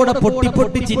റഹ്മത്തോട് കൂടെ പൊട്ടി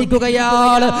പൊട്ടി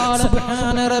ചിരിക്കുകയാണ്.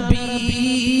 സുബ്ഹാന റബ്ബി.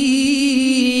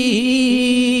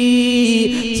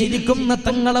 ചിരിക്കുന്ന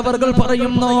തങ്ങളവർ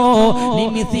പറയുന്നു,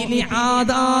 ലിമിസിലി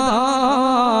ആദാ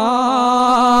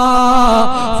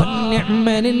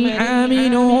ഫൽയഅമലിൽ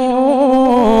ആമിനൂൻ.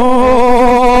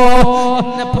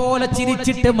 എന്നെ പോലെ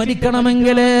ചിരിച്ചിട്ട്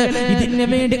മരിക്കണമെങ്കിൽ ഇതിന്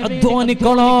വേണ്ടി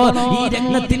അധ്വാനിക്കണോ, ഈ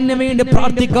രംഗത്തിന് വേണ്ടി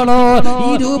പ്രാർത്ഥിക്കണോ, ഈ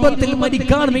രൂപത്തിൽ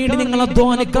മരിക്കാൻ വേണ്ടി നിങ്ങൾ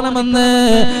അധ്വാനിക്കണമെന്ന്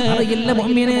അറിയില്ല.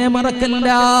 മുഅ്മിനെ മറക്കല്ല.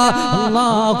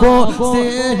 അല്ലാഹു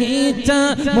സ്നേഹിച്ച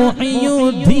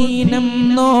മുഹയ്യിദ്ദീൻ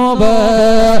നോവ്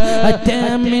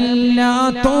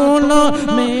അറ്റമില്ലാത്തോളോ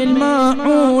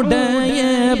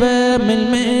മേൽമാടയവ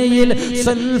മേൽമേൽ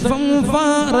സൽഫം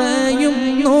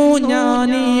പറയുന്നു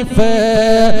ഞാനീഫ്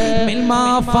മിൽമാ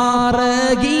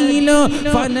ഫാറഗീലോ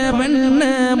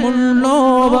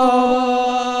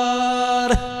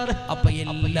ഫനവണ്ണമുള്ളോവർ. അപ്പൊ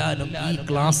എല്ലാരും ഈ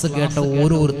ക്ലാസ് കേട്ട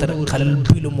ഓരോരുത്തരും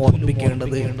ഖൽബിലും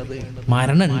ഓർമ്മിക്കേണ്ടത്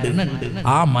മരണമുണ്ട്.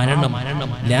 ആ മരണം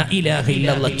ലാ ഇലാഹ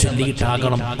ഇല്ലല്ലാഹ്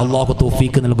ചൊല്ലിയിട്ടാകണം. അല്ലാഹു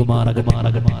തൗഫീഖ് നൽകുമാറാകട്ടെ.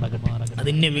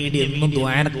 അതിന് വേണ്ടി എന്നും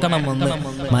ദ്വാരക്കണമെന്ന്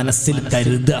മനസ്സിൽ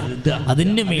കരുതുക,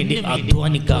 അതിന് വേണ്ടി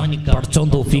അധ്വാനിക്കാൻ പടച്ചോൻ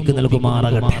തൗഫീഖ്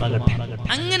നൽകുമാറാകട്ടെ.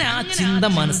 അങ്ങനെ ആ ചിന്ത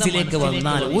മനസ്സിലേക്ക്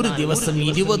വന്നാൽ ഒരു ദിവസം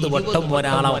 20 വട്ടം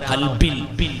ഒരാളെ ഖൽബിൽ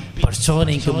പടച്ചോനെ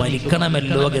എനിക്ക്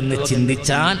മരിക്കണമല്ലോ എന്ന്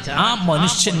ചിന്തിച്ചാൽ ആ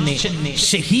മനുഷ്യനെ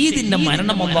ഷഹീദിന്റെ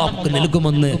മരണം അല്ലാഹു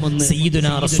നൽകുമെന്ന്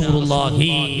സയ്യിദുനാ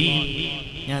റസൂലുള്ളാഹി.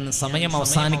 ഞാൻ സമയം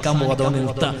അവസാനിക്കാൻ പോകുന്നതുകൊണ്ട്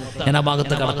നിർത്താം, ഞാൻ ആ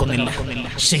ഭാഗത്ത് കടക്കുന്നില്ല.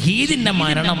 ഷഹീദിന്റെ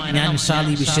മരണം ഞാൻ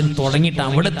ഈ വിഷയം തുടങ്ങിയിട്ട്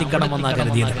അവിടെ എത്തിക്കണമെന്നാണ്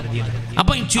കരുതിയത്.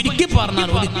 അപ്പൊ ചുരുക്കി പറഞ്ഞാൽ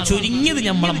ഒരു ചുരുങ്ങിയത്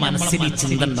നമ്മളെ മനസ്സിൽ ഈ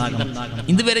ചിന്ത ഉണ്ടാകണം.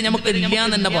 ഇതുവരെ നമുക്ക് ഇല്ല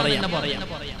എന്ന് തന്നെ പറയാം.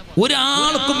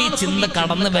 ഒരാൾക്കും ഈ ചിന്ത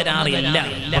കടന്നു വരാറില്ല.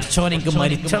 എനിക്ക്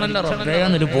മരിച്ചണല്ലോ റബ്ബേ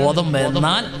എന്നൊരു ബോധം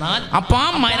വരുന്നാൽ അപ്പൊ ആ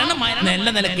മരണം നല്ല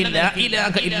നിലക്കില്ല.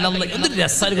 എന്തൊരു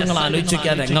രസായിരിക്കും നിങ്ങൾ ആലോചിച്ച്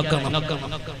നോക്കിയാൽ. രംഗൊക്കെ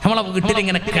നമ്മളെ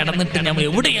വീട്ടിലിങ്ങനെ കിടന്നിട്ട് നമ്മൾ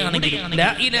എവിടെയാണെങ്കിലും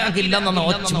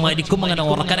മരിക്കുമ്പോ അങ്ങനെ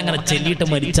ഉറക്കാനങ്ങനെ ചെല്ലിയിട്ട്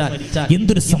മരിച്ചാൽ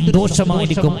എന്തൊരു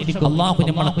സന്തോഷമായിരിക്കും. അള്ളാഹു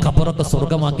നമ്മളെ ഖബറൊക്കെ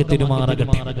സ്വർഗമാക്കി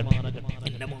തെരുമാറാകട്ടെ.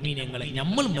 എന്റെ മുഅ്മിനീങ്ങളെ,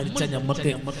 നമ്മൾ മരിച്ചാൽ നമ്മൾ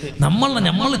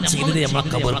ചെയ്തത് നമ്മളെ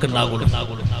ഖബർക്ക് ഉണ്ടാകുള്ളൂ.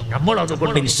 നമ്മൾ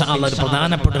അതുകൊണ്ട് ഇൻഷാ അല്ലാഹ് ഒരു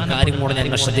പ്രധാനപ്പെട്ട കാര്യം കൂടെ ഞാൻ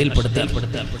ശ്രദ്ധയിൽപ്പെടുത്തുക.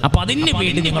 അപ്പൊ അതിന്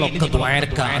വേണ്ടി നിങ്ങളൊക്കെ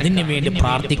ദ്വാരക്കുക, അതിന് വേണ്ടി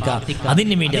പ്രാർത്ഥിക്കുക,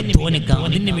 അതിന് വേണ്ടി അധ്വാനിക്കുക,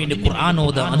 അതിന് വേണ്ടി ഖുർആൻ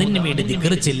ഓതുക, അതിന് വേണ്ടി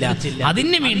ദിക്ർ ചെല്ലുക,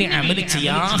 അതിന് വേണ്ടി അമൽ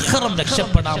ചെയ്യുക, ആഖിറം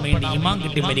രക്ഷപ്പെടാൻ വേണ്ടി, ഈമാൻ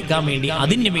കിട്ടി മരിക്കാൻ വേണ്ടി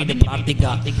അതിന് വേണ്ടി പ്രാർത്ഥിക്കുക.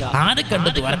 ആരെ കണ്ട്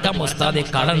ദ്വാരക്കാൻ ഉസ്താദെ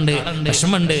കടണ്ട്,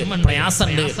 വിഷമുണ്ട്,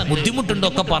 പ്രയാസമുണ്ട്, ബുദ്ധിമുട്ടുണ്ടോ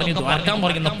ഒക്കെ പറഞ്ഞു ദ്വാരക്കാൻ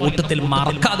പറയുന്ന കൂട്ടത്തിൽ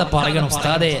മറക്കാതെ പറയണം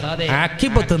ഉസ്താദെ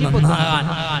ആഖിബത്ത് നന്നാകാൻ,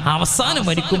 അവസാനം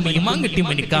മരിക്കും ഈമാൻ കിട്ടി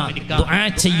മരിക്കാൻ ദുആ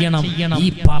ചെയ്യണം. ഈ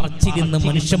പറച്ചിരുന്ന്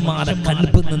മനുഷ്യന്മാരെ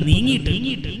ഖൽബിൽ നിന്ന് നീങ്ങിയിട്ട്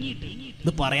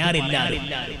ഇത് പറയാറില്ല.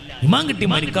 ഇമാം കിട്ടി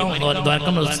മരിക്കാൻ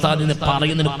ഉസ്താദിന്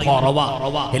പറയുന്നൊരു കുറവാ.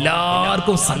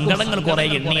 എല്ലാവർക്കും സങ്കടങ്ങൾ കുറെ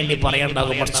എണ്ണി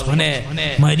പറയാണ്ടാകും. പക്ഷേ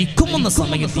മരിക്കുമെന്ന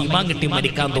സമയത്ത് ഇമാം കിട്ടി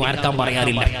മരിക്കാൻ ദ്വാരക്കാൻ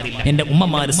പറയാറില്ല. എന്റെ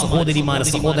ഉമ്മമാര്, സഹോദരിമാര്,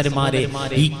 സഹോദരന്മാരെ,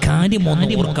 ഈ കാര്യം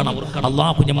ഒന്ന് ഓർക്കണം.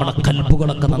 അള്ളാഹു നമ്മുടെ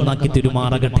കൽബുകളൊക്കെ നന്നാക്കി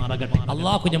തെരുമാറകട്ടെ.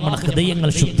 അള്ളാഹു നമ്മുടെ ഹൃദയങ്ങൾ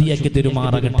ശുദ്ധിയാക്കി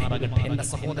തെരുമാറകട്ടെ. എന്റെ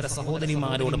സഹോദര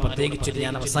സഹോദരിമാരോട് പ്രത്യേകിച്ച്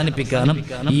ഞാൻ അവസാനിപ്പിക്കാനും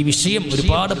ഈ വിഷയം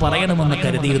ഒരുപാട് പറയണമെന്ന്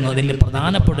കരുതിയിരുന്നു. അതിന്റെ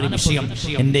പ്രധാനപ്പെട്ട ഒരു വിഷയം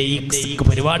എന്റെ ഈ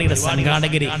പരിപാടിയുടെ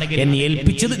സംഘാടകര് എന്നെ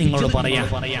ഏൽപ്പിച്ചത് നിങ്ങളോട് പറയാം.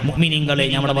 മുഅ്മിനീങ്ങളെ,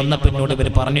 നമ്മുടെ വന്നപ്പോൾ എന്നോട് ഇവർ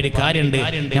പറഞ്ഞൊരു കാര്യമുണ്ട്.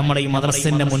 നമ്മുടെ ഈ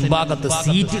മദ്രസന്റെ മുൻഭാഗത്ത്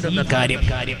സീറ്റ് ഇടുന്ന കാര്യം,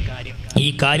 ഈ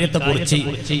കാര്യത്തെക്കുറിച്ച്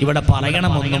ഇവിടെ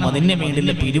പറയണമെന്നും അതിന്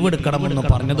വേണ്ടിയുള്ള പിരിവെടുക്കണമെന്നും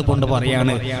പറഞ്ഞത് കൊണ്ട്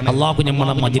പറയാണ്. അള്ളാഹു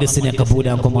നമ്മുടെ മജ്‌ലിസിനെ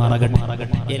കബൂലാക്കുമാറാകട്ടെ.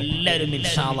 എല്ലാവരും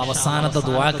ഇൻഷാ അല്ലാഹ് അവസാനത്തെ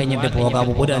ദുആ കഴിഞ്ഞിട്ട് പോകാം.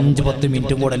 ഒരു 5-10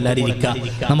 മിനിറ്റും കൂടെ എല്ലാവരും ഇരിക്കുക.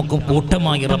 നമുക്ക്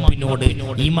കൂട്ടമായി റബ്ബിനോട്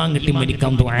ഈമാൻ കിട്ടി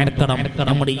മരിക്കാൻ ദുആക്കണം.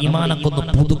 നമ്മുടെ ഈമാനൊക്കെ ഒന്ന്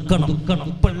പുതുക്കണം.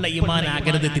 ഉപ്പുള്ള ഈമാൻ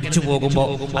ആകരുത്. തിരിച്ചു പോകുമ്പോൾ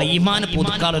ആ ഈമാൻ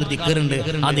പുതുക്കാൻ ഒരു ദിക്റുണ്ട്.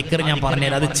 ആ ദിക്ർ ഞാൻ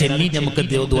പറഞ്ഞുതരാം. അത് ചെല്ലി നമുക്ക്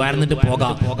ദുആർന്നിട്ട്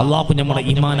പോകാം. അള്ളാഹു നമ്മുടെ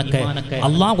ഈമാനൊക്കെ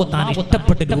അള്ളാഹു താൻ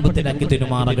ഇഷ്ടപ്പെട്ട രൂപത്തിലാക്കി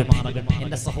തെരുമാറകട്ടെ.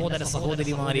 എന്റെ സഹോദര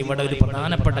സഹോദരിമാർ, ഇവിടെ ഒരു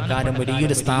പ്രധാനപ്പെട്ട കാര്യം,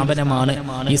 വലിയൊരു സ്ഥാപനമാണ്.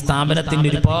 ഈ സ്ഥാപനത്തിന്റെ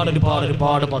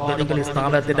ഒരുപാട് പദ്ധതികൾ ഈ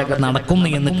സ്ഥാപനത്തിന്റെ ഒക്കെ നടക്കുന്നു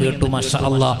എന്ന് കേട്ടു. മാഷാ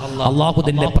അല്ലാഹ്.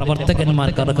 അള്ളാഹുവിന്റെ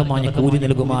പ്രവർത്തകന്മാർക്ക് അർഹമായ കൂലി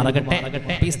നൽകുമാറാകട്ടെ.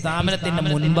 ഈ സ്ഥാപനത്തിന്റെ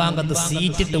മുൻഭാഗത്ത്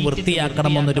സീറ്റിട്ട്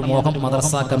വൃത്തിയാക്കണമെന്നൊരു മോഹം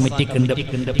മദ്രസ കമ്മിറ്റിക്കുണ്ട്.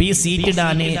 ഈ സീറ്റ്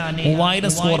ഇടാന്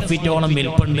 3000 സ്ക്വയർ ഫീറ്റോളം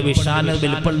വിൽപ്പുണ്ട്, വിശാല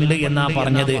വിൽപ്പുണ്ട് എന്നാ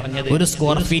പറഞ്ഞത്. ഒരു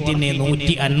സ്ക്വയർ ഫീറ്റിന്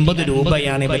 150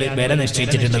 രൂപയാണ് ഇവർ വില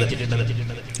നിശ്ചയിച്ചിട്ടുള്ളത്.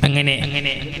 അങ്ങനെ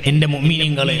എന്റെ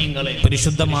മുഅ്മിനീങ്ങളെ,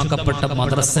 പരിശുദ്ധമാക്കപ്പെട്ട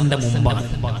മദ്രസന്റെ മുമ്പാണ്.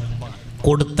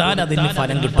 കൊടുത്താൽ അതിന്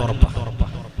ഫലം കിട്ടും ഉറപ്പാണ്.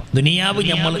 ദുനിയാവ്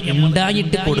നമ്മൾ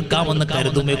ഉണ്ടായിട്ട് കൊടുക്കാമെന്ന്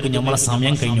കരുതുമ്പോഴേക്കും നമ്മളെ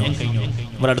സമയം കഴിഞ്ഞു.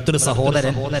 ഇവിടെ അടുത്തൊരു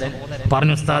സഹോദരൻ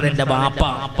പറഞ്ഞു, ഉസ്താദ് എന്റെ ബാപ്പ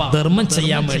ധർമ്മം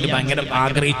ചെയ്യാൻ വേണ്ടി ഭയങ്കര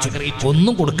ആഗ്രഹിച്ചു,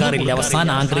 ഒന്നും കൊടുക്കാറില്ല,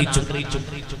 അവസാനം ആഗ്രഹിച്ചു.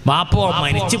 ബാപ്പ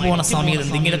മരിച്ചു പോണ സമയത്ത്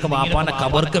എന്തെങ്കിലുമൊക്കെ ബാപ്പാന്റെ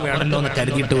കബർക്ക് വേണമല്ലോ എന്ന്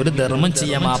കരുതിയിട്ട് ഒരു ധർമ്മം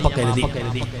ചെയ്യാൻ ബാപ്പ കരുതി.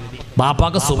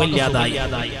 ബാപ്പാക്ക്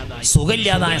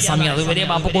സുഖമില്ലാതായ സമയം അതുവരെ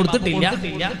ബാപ്പ കൊടുത്തിട്ടില്ല.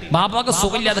 ബാപ്പാക്ക്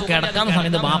സുഖമില്ലാതെ കിടക്കാന്ന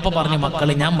സമയത്ത് ബാപ്പ പറഞ്ഞു,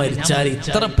 മക്കളെ ഞാൻ മരിച്ചാൽ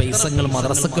ഇത്ര പൈസകൾ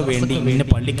മദ്രസക്ക് വേണ്ടി പിന്നെ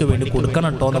പള്ളിക്ക് വേണ്ടി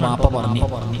കൊടുക്കണം കേട്ടോ എന്ന് ബാപ്പ പറഞ്ഞു.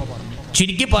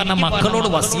 ചുരുക്കി പറഞ്ഞ മക്കളോട്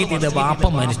വസീയത്ത് ചെയ്ത് ബാപ്പ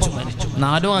മരിച്ചു.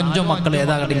 4-5 മക്കൾ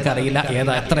ഏതാകട്ടെ എനിക്കറിയില്ല,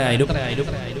 എത്രയായാലും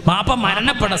ബാപ്പ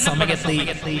മരണപ്പെട്ട സമയത്ത്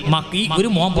ഈ ഒരു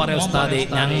മോൻ പറയാം, ഉസ്താദേ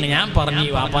ഞാൻ പറഞ്ഞു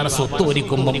ബാപ്പാനെ സ്വത്ത്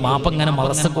ഒരുക്കുമ്പോൾ ബാപ്പ ഇങ്ങനെ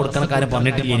മദ്രസക്ക് കൊടുക്കണ കാര്യം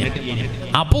പറഞ്ഞിട്ടില്ല.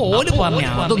 അപ്പൊ ഓല് പറഞ്ഞ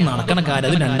അതൊന്നും നടക്കണ കാര്യം,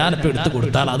 അത് 2000 രൂപ എടുത്ത്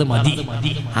കൊടുത്താൽ അത് മതി.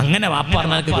 അങ്ങനെ ബാപ്പ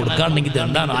പറഞ്ഞാൽ കൊടുക്കാറുണ്ടെങ്കിൽ ഇത്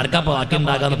എന്താണ് ആർക്കാ ബാക്കി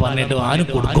ഉണ്ടാകാന്ന് പറഞ്ഞിട്ട് ആരും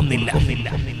കൊടുക്കുന്നില്ല.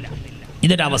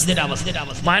 ഇതൊരവസ്ഥ.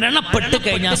 മരണപ്പെട്ട്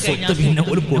കഴിഞ്ഞാൽ സ്വത്ത് പിന്നെ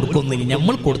ഒരു കൊടുക്കുന്നില്ല.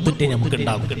 നമ്മൾ കൊടുത്തിട്ടേ നമുക്ക്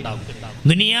ഉണ്ടാകും.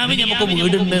 ദുനിയാവിൽ നമുക്ക്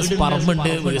വീടുണ്ട്, പറമ്പുണ്ട്,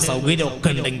 സൗകര്യം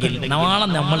ഒക്കെ ഉണ്ടെങ്കിൽ നാളെ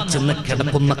നമ്മൾ ചെന്ന്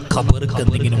കിടക്കുന്ന ഖബർക്ക്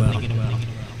എന്തെങ്കിലും വേണം.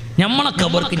 നമ്മളെ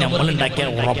ഖബർക്ക് നമ്മൾ ഉണ്ടാക്കിയ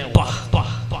ഉറപ്പാ.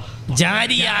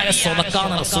 ജാരിയായ സ്വതക്ക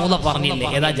റസൂല പറഞ്ഞില്ലേ?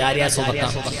 ഏതാ ജാരിയായ സ്വതക്ക?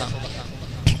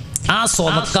 ആ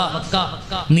സ്വതക്ക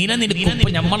നിലനിൽക്കും.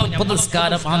 നമ്മളെ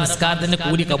നിസ്കാരം, ആ നിസ്കാരത്തിന്റെ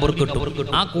കൂലി കബർ കിട്ടും.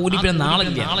 ആ കൂലി പിന്നെ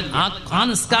നാളില്ല. ആ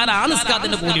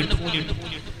നിസ്കാരത്തിന്റെ കൂലി കിട്ടും.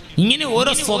 ഇങ്ങനെ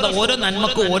ഓരോ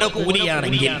നന്മക്ക് ഓരോ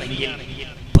കൂലിയാണെങ്കിൽ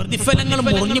പ്രതിഫലങ്ങൾ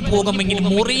മുറിഞ്ഞു പോകുമെങ്കിൽ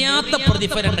മുറിയാത്ത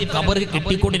പ്രതിഫലം ഖബറിൽ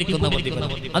കിട്ടിക്കൊണ്ടിരിക്കുന്ന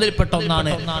പ്രതിഫലം. അതിൽപ്പെട്ട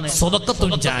ഒന്നാണ്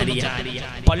സ്വതക്കത്തുൽ ജാരിയ.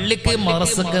 പള്ളിക്ക്,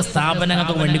 മദ്രസക്ക്,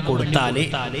 സ്ഥാപനങ്ങൾക്ക് വേണ്ടി കൊടുത്താല്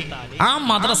ആ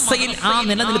മദ്രസയിൽ ആ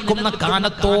നിലനിൽക്കുന്ന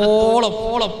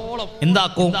കാലത്തോളം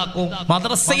എന്താക്കും?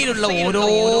 മദ്രസയിലുള്ള ഓരോ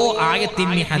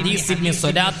ആയത്തിന്, ഹദീസിന്,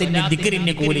 സ്വലാത്തിന്,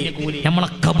 ദിക്റിന് കൂലി നമ്മളെ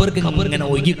ഖബർക്ക് ഇങ്ങനെ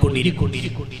ഒഴുകിക്കൊണ്ടിരിക്കും.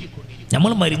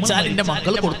 നമ്മൾ മരിച്ചാൽ എന്റെ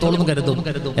മക്കൾ കൊടുത്തോളൂ കരുതും.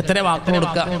 എത്ര വാക്കൾ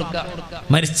കൊടുക്കുക?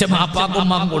 മരിച്ച ബാപ്പാക്കും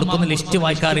ഉമ്മാക്കും കൊടുക്കുന്ന ലിസ്റ്റ്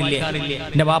വായിക്കാറില്ലേ?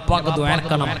 എന്റെ ബാപ്പാക്ക്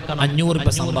ദ്വാരക്കണം 500 രൂപ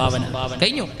സംഭാവന,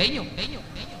 കഴിഞ്ഞു.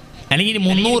 അല്ലെങ്കിൽ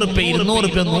 300 രൂപ, 200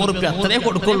 രൂപ, 100 രൂപ അത്രേ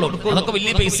കൊടുക്കുള്ളൂ. അതൊക്കെ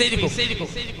വലിയ പൈസ ആയിരിക്കും.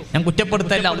 ഞാൻ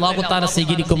കുറ്റപ്പെടുത്തല്ല, അള്ളാഹു തആല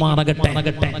സ്വീകരിക്കുമാറാകട്ടെ.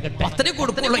 അത്രേ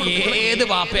കൊടുക്കുള്ളൂ. ഏത്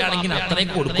വാപ്പയാണെങ്കിലും അത്രേ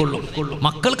കൊടുക്കുള്ളൂ.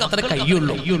 മക്കൾക്ക് അത്ര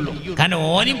കയ്യുള്ളൂ. കാരണം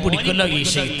ഓനും പിടിക്കല്ലോ ഈ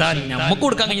ശൈത്താൻ. നമുക്ക്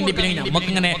കൊടുക്കാൻ കഴിഞ്ഞിട്ട് പിന്നെ നമുക്ക്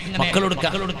ഇങ്ങനെ മക്കൾ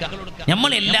കൊടുക്കാം.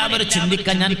 നമ്മൾ എല്ലാവരും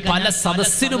ചിന്തിക്കാൻ, ഞാൻ പല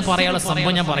സദസ്സിലും പറയാനുള്ള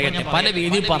സംഭവം ഞാൻ പറയട്ടെ, പല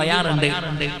വേദിയിൽ പറയാറുണ്ട്.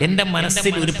 എന്റെ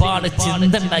മനസ്സിൽ ഒരുപാട്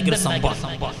ചിന്ത ഉണ്ടാക്കിയൊരു സംഭവം.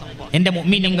 എന്റെ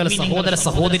മുഅ്മിനീങ്ങൾ, സഹോദര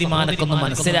സഹോദരിമാരൊക്കെ ഒന്ന്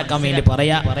മനസ്സിലാക്കാൻ വേണ്ടി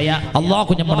പറയാ.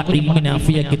 അല്ലാഹു നമ്മളെ ഇൽമിനെ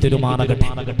ആഫിയാക്കി തരുമാറാകട്ടെ.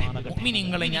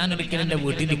 മുഅ്മിനീങ്ങളെ, ഞാൻ ഒരിക്കലും എന്റെ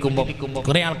വീട്ടിൽ നിൽക്കുമ്പോൾ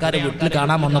കുറെ ആൾക്കാരെ വീട്ടിൽ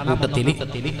കാണാൻ വന്ന കൂട്ടത്തിൽ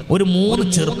ഒരു 3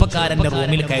 ചെറുപ്പക്കാരന്റെ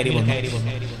റൂമിൽ കയറി വന്നു.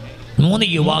 3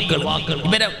 യുവാക്കൾ.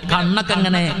 ഇവരെ കണ്ണൊക്കെ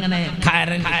അങ്ങനെ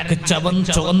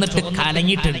ചുവന്നിട്ട്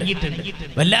കലങ്ങിയിട്ടുണ്ട്.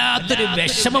 വല്ലാത്തൊരു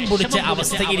വിഷമം പിടിച്ച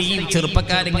അവസ്ഥയിൽ ഈ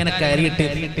ചെറുപ്പക്കാരിങ്ങനെ കയറിയിട്ട്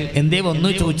എന്തേ വന്നു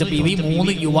ചോദിച്ചപ്പോ ഈ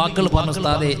 3 യുവാക്കൾ പറഞ്ഞു,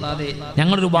 ഉസ്താദേ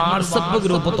ഞങ്ങളൊരു വാട്സപ്പ്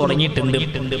ഗ്രൂപ്പ് തുടങ്ങിയിട്ടുണ്ട്.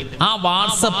 ആ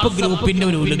വാട്സപ്പ് ഗ്രൂപ്പിന്റെ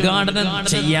ഒരു ഉദ്ഘാടനം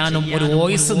ചെയ്യാനും ഒരു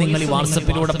വോയിസ് നിങ്ങൾ ഈ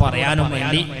വാട്സപ്പിലൂടെ പറയാനും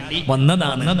വേണ്ടി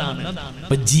വന്നതാണ്.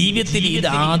 അപ്പൊ ജീവിതത്തിൽ ഇത്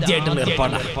ആദ്യമായിട്ടുള്ള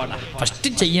ഏർപ്പാടാണ്. ഫസ്റ്റ്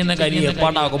ചെയ്യുന്ന കാര്യം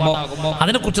ഏർപ്പാടാകുമ്പോ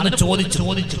അതിനെ കുറിച്ചൊന്ന് ചോദിച്ചു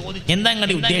എന്താ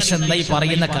നിങ്ങളുടെ ഉദ്ദേശം, എന്താ ഈ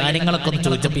പറയുന്ന കാര്യങ്ങളൊക്കെ ഒന്ന്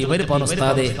ചോദിച്ചപ്പോ ഇവര് പറഞ്ഞു,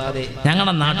 ഉസ്താദേ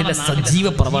ഞങ്ങളുടെ നാട്ടിലെ സജീവ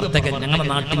പ്രവർത്തകൻ, ഞങ്ങളുടെ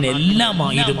നാട്ടിലെ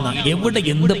എല്ലാമായിരുന്ന എവിടെ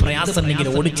എന്ത് പ്രയാസം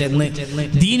ഉണ്ടെങ്കിലും ഓടിച്ചെന്ന്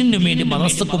ദീനിനു വേണ്ടി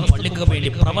മദ്രസക്കും പള്ളിക്കും വേണ്ടി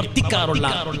പ്രവർത്തിക്കാറുള്ള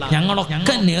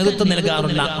ഞങ്ങളൊക്കെ നേതൃത്വം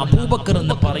നൽകാറുള്ള അബൂബക്കർ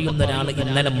എന്ന് പറയുന്ന ഒരാൾ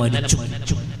ഇന്നലെ മരിച്ചു.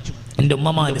 എന്റെ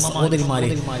ഉമ്മമാര് സഹോദരിമാരെ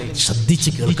ശ്രദ്ധിച്ച്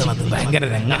കേൾക്കണത് ഭയങ്കര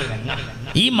രംഗ.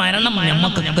 ഈ മരണം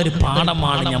ഞമ്മക്കൊക്കെ ഒരു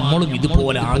പാഠമാണ്. നമ്മളും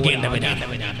ഇതുപോലെ ആകേണ്ടവരാണ്.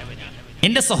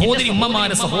 എന്റെ സഹോദരി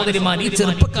ഉമ്മമാരെ സഹോദരിമാർ ഈ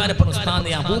ചെറുപ്പക്കാരെ പ്രസ്ഥാന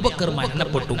അബൂബക്കർ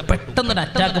മരണപ്പെട്ടു. പെട്ടെന്നൊരു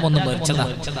അറ്റാക്ക് വന്ന് മരിച്ചതാ.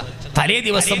 തലേ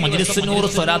ദിവസം മജ്‌ലിസുന്നൂർ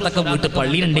സ്വലാത്തൊക്കെ വീട്ട്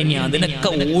പള്ളിയിലുണ്ടെങ്കിൽ അതിനൊക്കെ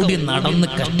ഓടി നടന്ന്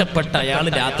കഷ്ടപ്പെട്ട അയാൾ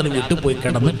രാത്രി വീട്ടിൽ പോയി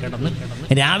കിടന്ന്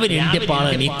രാവിലെ എഴുതിയപ്പോൾ ആൾ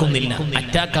എണീക്കുന്നില്ല.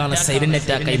 അറ്റാക്കാണ്, സൈലന്റ്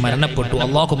അറ്റാക്കായി മരണപ്പെട്ടു.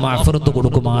 അല്ലാഹു മഗ്ഫിറത്ത്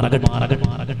കൊടുക്കുമാറാകട്ടെ.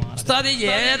 ഉസ്താദേ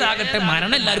ഏതാകട്ടെ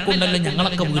മരണം എല്ലാവർക്കും ഉണ്ടല്ലോ.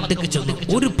 ഞങ്ങളൊക്കെ വീട്ടിൽ ചെന്നു.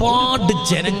 ഒരുപാട്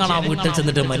ജനങ്ങൾ ആ വീട്ടിൽ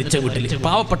ചെന്നിട്ട് മരിച്ച വീട്ടിൽ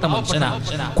പാവപ്പെട്ട മനുഷ്യനാ,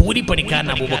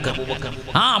 കൂലിപ്പണിക്കാരൻ അബൂബക്കർ.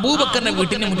 ആ അബൂബക്കറിന്റെ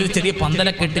വീട്ടിന് മുന്നിൽ ചെറിയ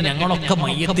പന്തലൊക്കെ ഇട്ട് ഞങ്ങളൊക്കെ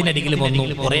മയ്യത്തിനരികിൽ വന്നു.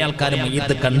 കുറെ ആൾക്കാർ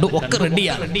മയ്യത്ത് കണ്ടു, ഒക്കെ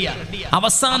റെഡിയാണ്.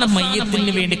 അവസാനം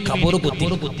മയ്യത്തിന് വേണ്ടി കബറ് കുത്തി.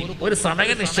 ഒരു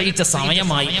സമയം നിശ്ചയിച്ച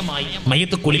സമയമായി.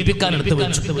 മയ്യത്ത് കുളിപ്പിക്കാൻ എടുത്തു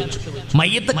വെച്ചു.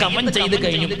 മയ്യത്ത് കഫൻ ചെയ്ത്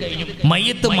കഴിഞ്ഞു.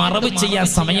 മയ്യത്ത് മറവ് ചെയ്യാൻ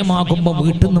സമയമാകുമ്പോ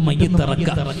വീട്ടിൽ നിന്ന് മയ്യത്ത്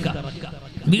ഇറക്കുക.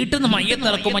 വീട്ടിൽ നിന്ന്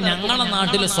മയ്യത്തിറക്കുമ്പോൾ ഞങ്ങളുടെ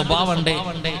നാട്ടിലെ സ്വഭാവമുണ്ട്.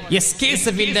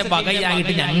 SKSFന്റെ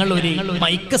വകയായിട്ട് ഞങ്ങൾ ഒരു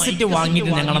മൈക്ക് സെറ്റ്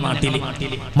വാങ്ങിയിട്ട് ഞങ്ങളുടെ നാട്ടിൽ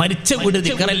മരിച്ച വീട്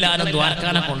ദിക്റെല്ലാരും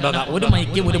ദ്വാരക്കാനെ കൊണ്ടുപോകാം. ഒരു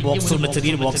മൈക്ക് ഒരു ബോക്സ് ഉണ്ട്,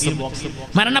 ചെറിയൊരു ബോക്സ്.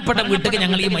 മരണപ്പെട്ട വീട്ടിൽ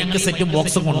ഞങ്ങൾ ഈ മൈക്ക് സെറ്റും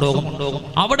ബോക്സും കൊണ്ടുപോകും.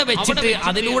 അവിടെ വെച്ചിട്ട്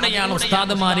അതിലൂടെയാണ്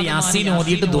ഉസ്താദുമാര് യാസീൻ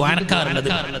ഓതിയിട്ട്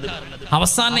ദ്വാരക്കാറുള്ളത്.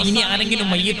 അവസാനം ഇനി ആരെങ്കിലും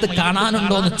മയ്യത്ത്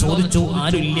കാണാനുണ്ടോ എന്ന് ചോദിച്ചു.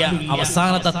 ആരുമില്ല.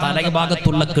 അവസാനത്തെ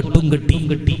തലഭാഗത്തുള്ള കെട്ടും കെട്ടി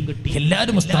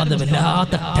എല്ലാരും ഉസ്താദ്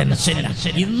വല്ലാത്ത ടെൻഷനിലാണ്.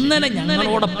 ഇന്നലെ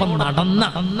ഞങ്ങളോടൊപ്പം നടന്ന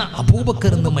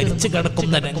അബൂബക്കർ എന്ന് മരിച്ചു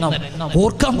കിടക്കുന്ന രംഗം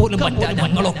ഓർക്കാൻ പോലും പറ്റാ.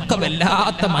 ഞങ്ങളൊക്കെ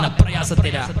വല്ലാത്ത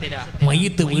മനപ്രയാസത്തിലാ.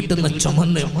 മയ്യത്ത് വീട്ടിൽ നിന്ന്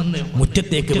ചുമന്ന്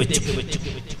മുറ്റത്തേക്ക് വെച്ചു.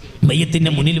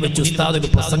 മയ്യത്തിന്റെ മുന്നിൽ വെച്ച് ഉസ്താദ് ഒരു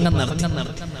പ്രസംഗം നടത്തി.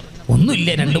 ഒന്നുമില്ല,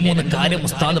 2-3 കാര്യം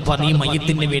ഉസ്താദ് പറഞ്ഞു. ഈ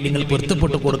മയ്യത്തിന് വേണ്ടി നിങ്ങൾ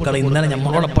പൊരുത്തപ്പെട്ട് കൊടുക്കണം. ഇന്നലെ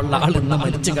നമ്മളോടൊപ്പം ഉള്ള ആൾ ഇന്ന്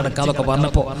മരിച്ചു കിടക്കാതൊക്കെ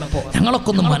പറഞ്ഞപ്പോ ഞങ്ങളൊക്കെ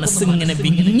ഒന്ന് മനസ്സിങ്ങനെ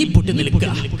വിങ്ങിപ്പൊട്ടി നിൽക്കുക.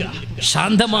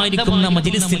 ശാന്തമായിരിക്കുന്ന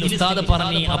മജ്‌ലിസിൽ ഉസ്താദ്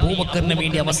പറഞ്ഞു, അബൂബക്കറിന്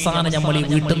വേണ്ടി അവസാനം നമ്മൾ ഈ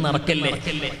വീട്ടിൽ നിന്ന് ഇറക്കല്ലേ,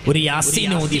 ഒരു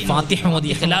യാസീൻ ഓതി, ഫാത്തിഹ ഓതി,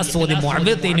 ഇഖ്ലാസ് ഓതി,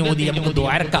 മുഅവ്വിദത്തൈൻ ഓതി നമുക്ക്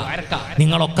ദുആർക്കാം.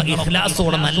 നിങ്ങളൊക്കെ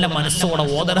ഇഖ്ലാസോടെ നല്ല മനസ്സോടെ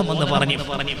ഓതണമെന്ന് പറഞ്ഞു.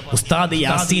 ഉസ്താദ്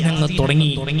യാസീൻ അങ്ങ്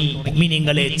തുടങ്ങി.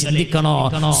 മുഅ്മിനീങ്ങളെ ചിന്തിക്കണോ,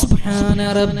 സുബ്ഹാന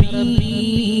റബ്ബി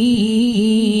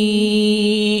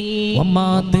വമാ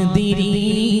തദ്രി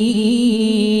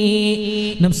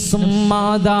നഫ്സും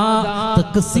മാദാ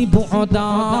തക്സിബു ഉദാ.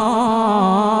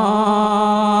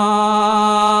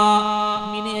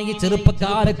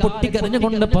 ചെറുപ്പക്കാരെ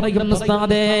പൊട്ടിക്കരഞ്ഞുകൊണ്ട് പറയുന്ന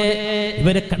ഉസ്താദേ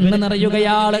ഇവരെ കണ്ണ്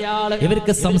നിറയുകയാണ്.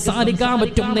 ഇവർക്ക് സംസാരിക്കാൻ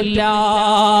പറ്റുന്നില്ല.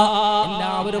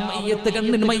 എല്ലാവരും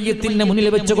മയ്യത്തിന്റെ മുന്നിൽ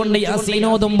വെച്ചുകൊണ്ട് യാസീൻ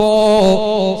ഓതുമ്പോ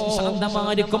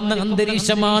ശാന്തമായിരിക്കുന്ന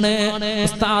അന്തരീക്ഷമാണ്.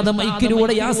 ഉസ്താദ്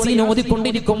മൈക്കിലൂടെ യാസീൻ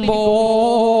ഓതിക്കൊണ്ടിരിക്കുമ്പോ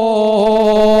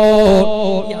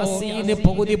യാസീന്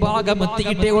പകുതി ഭാഗം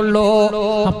എത്തിയിട്ടേ ഉള്ളൂ.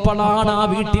 അപ്പോഴാണ് ആ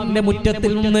വീട്ടിന്റെ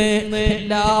മുറ്റത്തിൽ നിന്ന്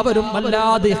എല്ലാവരും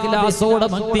വല്ലാതെ ഇഖ്ലാസോടെ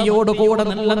ഭക്തിയോടുകൂടെ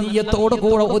നല്ല നീയത്തോടു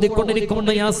കൂടെ ഓതിക്കൊണ്ടിരിക്കുന്ന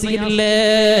യാസീനില്ലേ,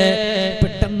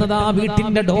 പെട്ടെന്ന് ആ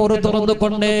വീട്ടിന്റെ ഡോറ്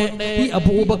തുറന്നുകൊണ്ട് ഈ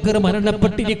അബൂബക്കർ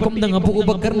മരണപ്പെട്ടിരിക്കുന്ന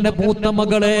അബൂബക്കറിന്റെ മൂത്ത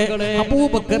മകള്,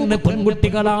 അബൂബക്കറിന്റെ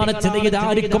പെൺകുട്ടികളാണ്,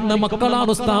 ചെറിയതായിരിക്കുന്ന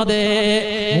മക്കളാണ് ഉസ്താദേ.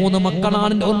 3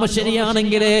 മക്കളാണ് ഓർമ്മ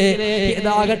ശരിയാണെങ്കിൽ.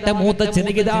 ഏതാകട്ടെ മൂത്ത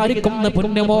ചെറിയതായിരിക്കുന്ന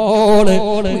പൊന്നുമോള്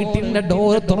വീട്ടിന്റെ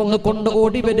ഡോറ് തുറന്നുകൊണ്ട്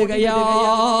ഓടി വരികയാ.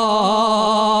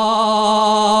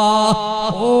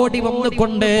 ഓടി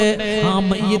വന്നുകൊണ്ട് ആ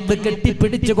മയ്യത്ത്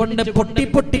കെട്ടിപ്പിടിച്ചുകൊണ്ട് പൊട്ടി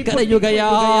പൊട്ടി കരയുകയാ.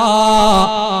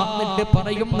 എന്നിട്ട്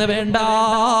പറയുന്ന, വേണ്ട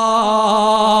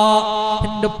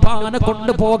എന്റെ പാന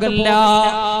കൊണ്ടുപോകല്ല,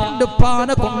 എന്റെ പാന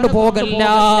കൊണ്ടുപോകല്ല,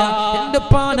 എന്റെ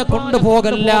പാന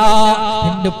കൊണ്ടുപോകല്ല,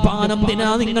 എന്റെ പാനെന്തിനാ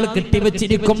നിങ്ങൾ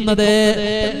കെട്ടിവെച്ചിരിക്കുന്നത്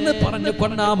എന്ന്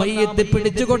പറഞ്ഞുകൊണ്ട് ആ മയ്യത്ത്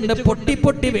പിടിച്ചുകൊണ്ട് പൊട്ടി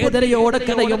പൊട്ടി വേദനയോടെ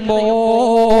കരയുമ്പോ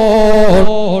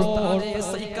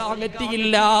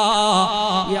പറ്റിയില്ല.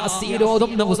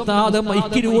 യാസീനോദുന്ന ഉസ്താദ്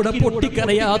മൈക്കിലൂടെ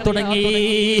പൊട്ടിക്കരയാ തുടങ്ങി.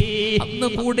 അന്ന്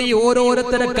കൂടി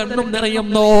ഓരോരുത്തരെ കണ്ണും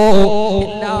നിറയുന്നു.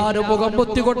 എല്ലാരും മുഖം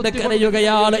പൊത്തിക്കൊണ്ട്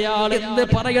കരയുകയാണ്. എന്ത്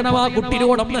പറയണം ആ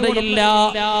കുട്ടിയോടും നിറയില്ല.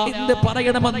 എന്ത്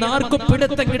പറയണമെന്ന് ആർക്കും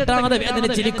പിടുത്തം കിട്ടാതെ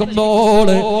വേദനിച്ചിരിക്കുമ്പോൾ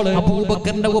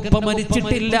അബൂബക്കറിന്റെ ഉപ്പ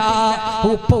മരിച്ചിട്ടില്ല.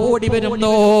 ഉപ്പ ഓടി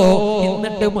വരുന്നു.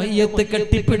 എന്നിട്ട് മയ്യത്ത്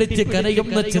കെട്ടിപ്പിടിച്ച്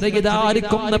കരയുന്ന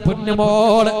ചിറകിതാരിക്കുന്ന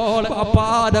പൊന്നുമോള്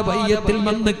പാപ്പാടെ മയ്യത്തിൽ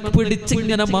വന്ന്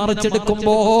പിടിച്ചിങ്ങനെ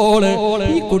മറിച്ചെടുക്കുമ്പോൾ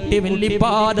ഈ കുട്ടി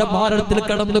വല്ലിപ്പാട മാരത്തിൽ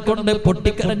കടന്നുകൊണ്ട്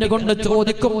പൊട്ടിക്കരഞ്ഞുകൊണ്ട്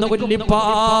ചോദിക്കുന്ന വല്ലിപ്പാ,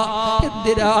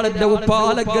 എന്തിനാണ് എന്റെ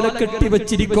ഉപ്പാലങ്കലെ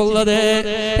കെട്ടിവെച്ചിരിക്കുന്നത്?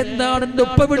 എന്താണ് എന്റെ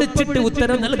ഉപ്പ വിളിച്ചിട്ട്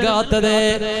ഉത്തരം നൽകാത്തത്?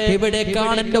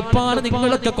 എവിടേക്കാണ് എന്റെ ഉപ്പാണ്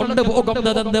നിങ്ങളൊക്കെ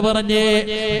കൊണ്ടുപോകുന്നതെന്ന് പറഞ്ഞ്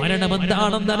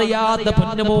മരണമെന്താണെന്നറിയാത്ത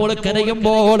പൊന്നുമോള്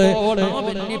കരയുമ്പോൾ ആ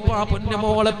വല്ലിപ്പാ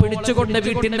പൊന്നുമോളെ പിടിച്ചുകൊണ്ട്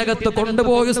വീട്ടിന്റെ അകത്ത്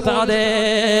കൊണ്ടുപോയി. ഉസ്താദേ,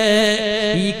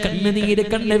 ഈ കണ്ണുനീര്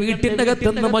കണ്ണ് വീട്ടിന്റെ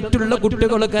അകത്തുനിന്ന് മറ്റുള്ള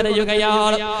കുട്ടികൾ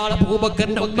കരയുകയാണ്.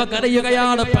 അബൂബക്കറിന്റെ ഉമ്മ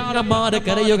കരയുകയാണ്. പെങ്ങന്മാര്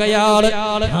കരയുകയാണ്.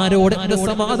 ആരോട് എന്ത്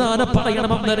സമാധാനം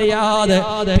പറയണമെന്നറിയാതെ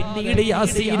പിന്നീട്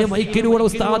യാസീന് മൈക്കിലൂടെ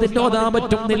ഉസ്താദിന്റെ ഓതാൻ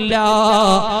പറ്റുന്നില്ല.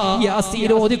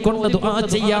 യാസീൻ ഓതിക്കൊണ്ട് ദുആ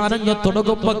ചെയ്യാനങ്ങ്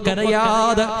തുടങ്ങുമ്പോ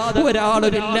കരയാതെ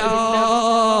ഒരാളുമില്ല.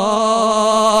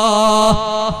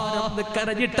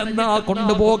 കരഞ്ഞിട്ടെന്നാ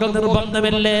കൊണ്ടുപോകൽ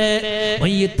നിർബന്ധമല്ലേ?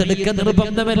 മയ്യത്തെടുക്ക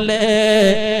നിർബന്ധമല്ലേ?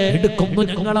 എടുക്കുന്നു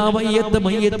ഞങ്ങൾ ആ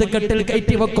മയ്യത്ത് കെട്ടിൽ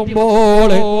കയറ്റി വെക്കുമ്പോൾ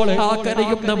ആ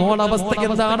കരയുന്ന മോളവസ്ഥ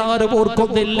എന്താണ് ആരും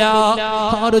ഓർക്കുന്നില്ല,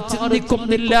 ആരും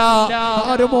ചിന്തിക്കുന്നില്ല,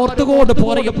 ആരും ഓർത്തുകൊണ്ട്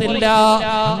പറയുന്നില്ല.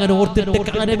 അങ്ങനെ ഓർത്തിട്ട്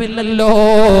കാര്യമില്ലല്ലോ.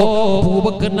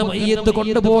 അബൂബക്കറിന്റെ മയ്യത്ത്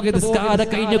കൊണ്ടുപോകി നിസ്കാരം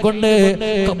കഴിഞ്ഞുകൊണ്ട്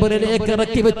ഖബറിലേക്ക്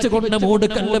ഇറക്കി വെച്ചുകൊണ്ട്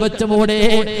മൂടുകല്ല് വെച്ച് മൂടെ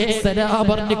സലാം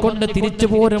പറഞ്ഞുകൊണ്ട് തിരിച്ചു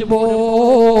പോരുമ്പോൾ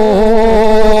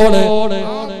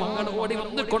ഓടി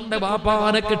വന്നുകൊണ്ട്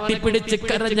ബാപ്പാനെ കെട്ടിപ്പിടിച്ച്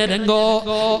കരഞ്ഞ രംഗോ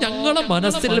ഞങ്ങളെ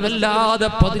മനസ്സിൽ വല്ലാതെ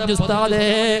പതിഞ്ഞു. ഉസ്താദേ,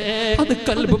 അത്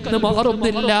കൽബിന്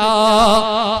മാറുന്നില്ല.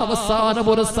 അവസാനം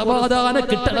ഒരു സമാധാനം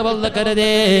കിട്ടണമെന്ന്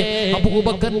കരുതേ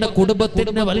അബൂബക്കറിന്റെ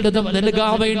കുടുംബത്തിന് വല്ലതും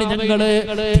നൽകാൻ വേണ്ടി ഞങ്ങള്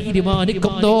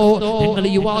തീരുമാനിക്കുന്നു. ഞങ്ങൾ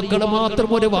യുവാക്കൾ മാത്രം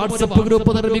ഒരു വാട്സപ്പ്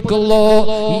ഗ്രൂപ്പ് നിർമ്മിക്കുന്നു.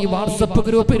 ഈ വാട്സപ്പ്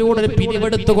ഗ്രൂപ്പിലൂടെ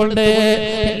പിരിവെടുത്തുകൊണ്ട്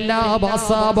എല്ലാ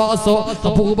മാസാമാസോ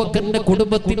അബൂബക്കറിന്റെ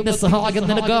കുടുംബത്തിന്റെ സഹായം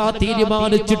നൽകാൻ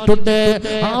തീരുമാനിച്ചിട്ടുണ്ട്.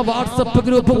 ആ വാട്സപ്പ്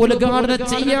ഗ്രൂപ്പ് ഉദ്ഘാടനം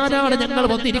ചെയ്യാനാണ് ഞങ്ങൾ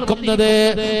വന്നിരിക്കുന്നത്.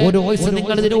 ഒരു വോയിസ്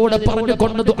നിങ്ങൾ ഇതിലൂടെ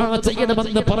പറഞ്ഞുകൊണ്ട് ദുആ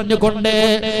ചെയ്യണമെന്ന് പറഞ്ഞുകൊണ്ട്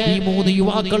ഈ 3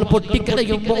 യുവാക്കൾ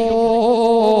പൊട്ടിക്കരയുമ്പോൾ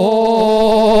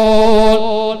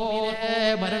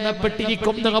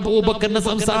മരണപ്പെട്ടിരിക്കുന്ന അബൂബക്കറിന്റെ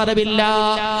സംസാരമില്ല.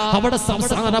 അവിടെ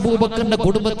സംസാരം അബൂബക്കറിന്റെ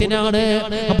കുടുംബത്തിനാണ്.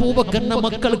 അബൂബക്കറിന്റെ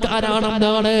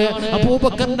മക്കൾക്കാരാണെന്നാണ്,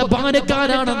 അബൂബക്കറിന്റെ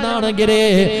ഭാര്യക്കാരാണെന്നാണെങ്കിൽ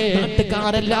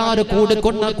നാട്ടുകാരെല്ലാരും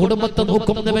കൂടിക്കൊണ്ട കുടുംബത്തെ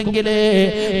നോക്കുന്നുവെങ്കില്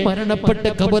മരണപ്പെട്ട്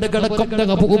കബറ് കിടക്കുന്ന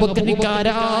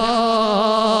അബൂബക്കറിക്കാരാ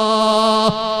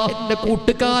എന്റെ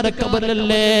കൂട്ടുകാരെ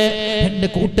കബറല്ലേ, എന്റെ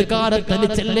കൂട്ടുകാരെ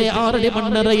തനിച്ചല്ലേ ആരുടെ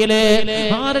മണ്ണറയിലെ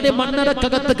ആരുടെ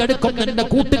മണ്ണറക്കകത്ത് കിടക്കുന്ന എന്റെ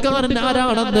കൂട്ടുകാരൻ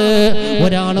ആരാണെന്ന്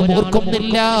ഒരാളും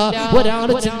ഓർക്കുന്നില്ല,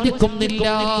 ഒരാള് ചിന്തിക്കുന്നില്ല.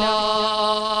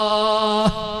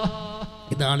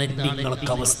 ഇതാണ്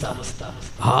നിങ്ങൾക്ക് അവസ്ഥ.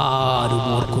 ആരും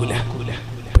ഓർക്കൂല.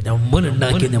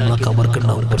 നമ്മളുണ്ടാക്കി നമ്മളെ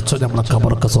കബർക്കുണ്ടാവും. കുറച്ചോ നമ്മളെ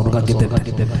കബർക്ക് സ്വർഗാക്കി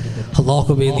തരട്ടെ.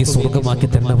 അല്ലാഹുവേ, നീ സ്വർഗമാക്കി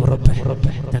തന്നെ ഉറപ്പേ.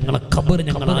 ഞങ്ങളെ കബർ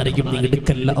ഞങ്ങൾ ആരെയും നീ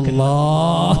എടുക്കല്ല അല്ലാ.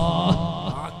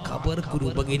 കബർക്ക്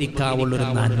ഉപകരിക്കാവുള്ളൊരു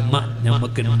നന്മ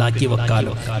നമുക്ക് ഉണ്ടാക്കി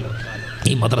വെക്കാലോ.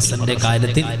 ഈ മദ്രസന്റെ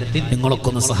കാര്യത്തിൽ നിങ്ങളൊക്കെ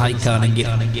ഒന്ന് സഹായിക്കുകയാണെങ്കിൽ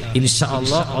ഇൻഷാ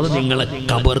അല്ലാഹ് അത് നിങ്ങളെ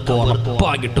കബർക്ക്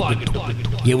ഉറപ്പായിട്ട് കിട്ടും.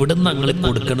 എവിടുന്ന് ഞങ്ങൾ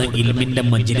കൊടുക്കണ ഇൽമിന്റെ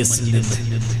മജ്ലിസിൽ നിന്ന്,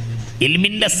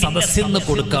 ഇൽമിന്റെ സദസ്സിൽ നിന്ന്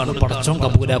കൊടുക്കാണ്. പടച്ചോൻ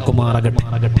കബൂലാക്കുമാറാകട്ടെ.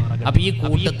 അപ്പൊ ഈ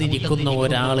കൂട്ടത്തിൽ ഇരിക്കുന്ന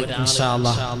ഒരാള് ഇൻഷാ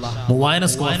അല്ലാഹ് 3000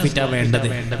 സ്ക്വയർ ഫീറ്റാ വേണ്ടത്.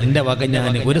 എന്റെ വക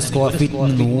ഞാൻ ഒരു സ്ക്വയർ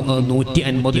ഫീറ്റിന്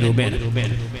 150 രൂപയാണ്.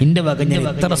 എന്റെ വക ഞാൻ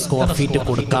എത്ര സ്ക്വയർ ഫീറ്റ്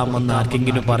കൊടുക്കാമെന്ന്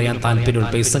ആർക്കെങ്കിലും പറയാൻ താല്പര്യമുള്ള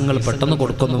പൈസകൾ പെട്ടെന്ന്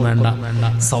കൊടുക്കൊന്നും വേണ്ട.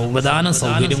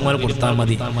 സൗകര്യങ്ങൾ കൊടുത്താൽ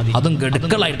മതി. അതും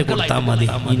ഗഡുക്കളായിട്ട് കൊടുത്താൽ മതി.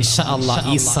 ഇൻഷാ അല്ലാഹ്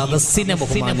ഈ സദസ്സിനെ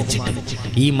ബഹുമാനിച്ചിട്ട്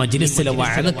ഈ മജ്ലിസിലെ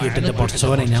വഅദ കേട്ടിട്ട്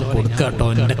പടച്ചോനെ ഞാൻ കൊടുക്കാട്ടോ.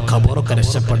 എന്റെ ഖബറൊക്കെ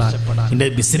രക്ഷപ്പെടാൻ, എന്റെ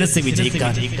ബിസിനസ്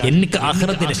വിജയിക്കാൻ, എനിക്ക്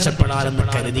ആഖിറത്തിൽ രക്ഷപ്പെടാനെന്ന്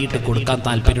കരുതിയിട്ട് കൊടുക്കാൻ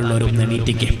താല്പര്യമുള്ളവരും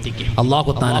എണീറ്റിക്ക്.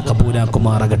 അല്ലാഹു തആല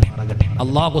കബൂലാക്കുമാറാകട്ടെ.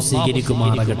 അല്ലാഹു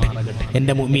സ്വീകരിക്കുമാറാകട്ടെ.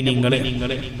 എന്റെ മുഅ്മിനീങ്ങളെ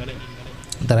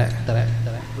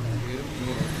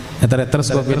എത്ര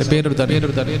പേരെടുത്ത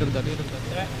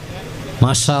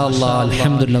മാഷാ അല്ലാഹ്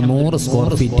അൽഹംദുലില്ലാഹ് 100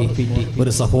 സ്ക്വയർ ഫീറ്റ്.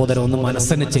 ഒരു സഹോദരൻ ഒന്ന്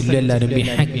മനസ്സിനെ ചെല്ലു എല്ലാവരും.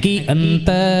 ബിഹഖി അൻത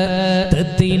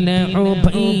തത്ലഉ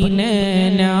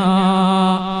ബൈനനാ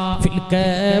ഫിൽ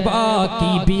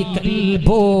കവാകിബി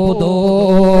കൽബുദൂർ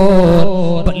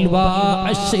ബൽവാ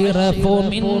അശ്റഫു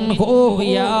മിൻഹു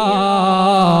യാ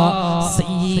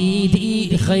സയ്യിദി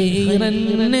ഖൈറൻ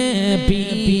നബി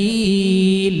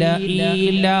ലാ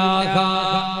ഇലാഹ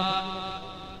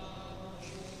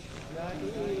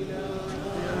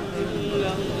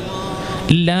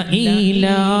ലാ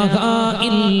ഇലാഹ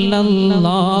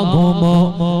ഇല്ലല്ലാഹു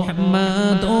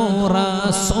മുഹമ്മദുർ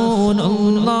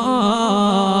റസൂലുള്ളാഹ്.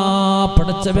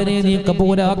 പടച്ചവനെ നീ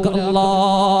കബൂലാക്ക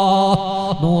അല്ലാഹ്.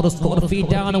 100 സ്ക്വയർ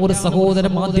ഫീറ്റ് ആണ് ഒരു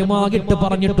സഹോദരൻ ആദ്യമായിട്ട്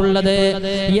പറഞ്ഞിട്ടുള്ളത്.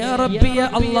 യാ റബ്ബി യാ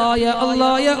അല്ലാഹ് യാ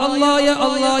അല്ലാഹ് യാ അല്ലാഹ് യാ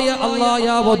അല്ലാഹ് യാ അല്ലാഹ്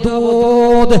യാ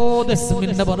വദൂദ്.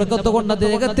 ഇസ്മിന്റെ ബർക്കത്ത് കൊണ്ട്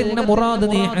അദ്ദേഹത്തിന്റെ മുറാദ്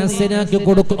നീ ഹസനാക്കി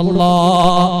കൊടുക്കുക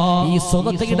അല്ലാഹ്. ഈ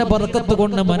സ്വതയുടെ ബർക്കത്ത്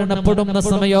കൊണ്ട് മരണപ്പെടുന്ന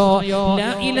സമയോ ലാ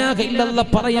ഇലാഹ ഇല്ലല്ലാഹ്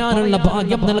പറയാനുള്ള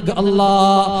ഭാഗ്യം നൽകുക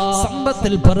അല്ലാഹ്.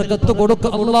 സമ്പത്തിൽ ബർക്കത്ത്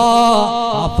കൊടുക്കുക അല്ലാഹ്.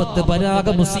 ആഫത്ത് ബലാഗ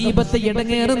മുസീബത്ത്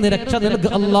ഇടങ്ങേറുന്ന രക്ഷ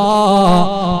നൽകുക അല്ലാഹ്.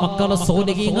 മക്കളെ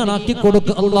സ്വാലിഹീങ്ങളാക്കി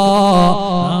കൊടുക്കുക അല്ലാഹ്.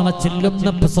 നാളെ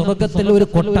ചെല്ലുന്ന സ്വർഗ്ഗത്തിൽ ഒരു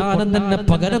കൊട്ടാരം തന്നെ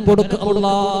പകരം കൊടുക്കുക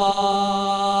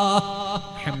അല്ലാഹ്.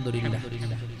 അൽഹംദുലില്ലാഹ്.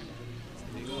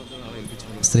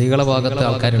 സ്ത്രീകളെ ഭാഗത്ത്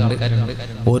ആൾക്കാരുണ്ട്.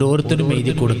 ഓരോരുത്തരും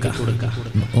എഴുതി കൊടുക്കുക.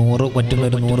 100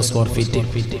 പറ്റുന്നൊരു 100 സ്ക്വയർ ഫീറ്റ്,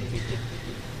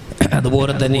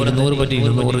 അതുപോലെ തന്നെ 200 പറ്റി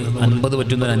 200, 50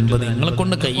 പറ്റുന്നൊരു 50. നിങ്ങളെ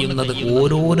കൊണ്ട് കഴിയുന്നത്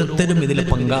ഓരോരുത്തരും ഇതിൽ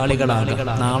പങ്കാളികളാകുക.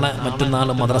 നാളെ മറ്റന്നാൾ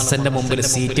മദ്രസന്റെ മുമ്പിൽ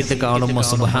സീറ്റിട്ട് കാണുമ്പോൾ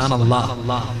സുബ്ഹാനല്ലാഹ്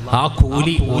ആ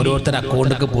കൂലി ഓരോരുത്തരുടെ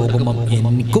അക്കൗണ്ടിലേക്ക് പോകുമ്പോൾ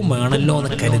എനിക്കും വേണമല്ലോ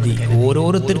എന്ന് കരുതി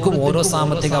ഓരോരുത്തർക്കും ഓരോ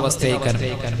സാമ്പത്തിക അവസ്ഥയേക്കാരും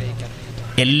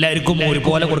എല്ലാവർക്കും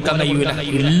ഒരുപോലെ കൊടുക്കാൻ കഴിയൂല.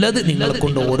 ഉള്ളത് നിങ്ങളെ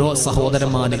കൊണ്ട് ഓരോ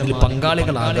സഹോദരന്മാരിൽ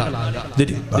പങ്കാളികളാകുക.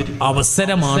 ഇതൊരു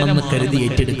അവസരമാണെന്ന് കരുതി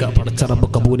ഏറ്റെടുക്കുക. പടച്ച റബ്ബ്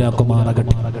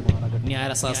കബൂലാക്കുമാറാകട്ടെ. ഇനി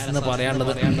ആരാ സസ് എന്ന്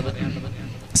പറയാനുള്ളത്?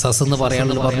 സസ് എന്ന്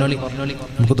പറയാനുള്ളത് പറഞ്ഞോളി.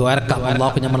 നമുക്ക് ദ്വാരക്കാം.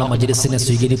 അല്ലാഹു നമ്മളെ മജ്‌ലിസിനെ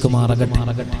സ്വീകരിക്കുമാറാകട്ടെ.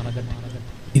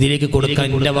 ഇതിലേക്ക് കൊടുക്കാൻ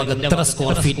എൻ്റെ വക എത്ര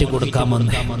സ്ക്വയർ ഫീറ്റ്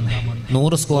കൊടുക്കാമെന്ന്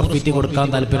 100 സ്ക്വയർ ഫീറ്റ് കൊടുക്കാൻ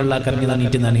താല്പര്യമുള്ള കരഞ്ഞു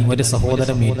തന്നിട്ട് നന്ദി. ഒരു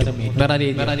സഹോദരൻ ഏറ്റു. വേറെ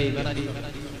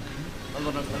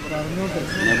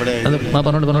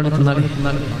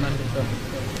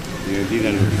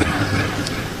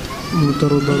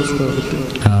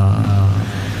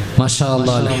മാഷാ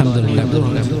അല്ലാഹ് അൽഹംദുലില്ലാഹ്.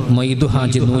 Moidu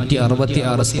Haji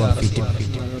 166 square feet.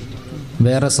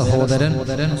 വേറെ സഹോദരൻ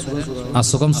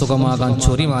അസുഖം സുഖമാകാൻ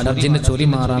അലർജിന്റെ ചൊറി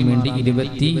മാറാൻ വേണ്ടി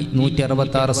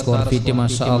 166 സ്ക്വയർ ഫീറ്റ്.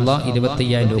 മാഷാ അല്ലാഹ്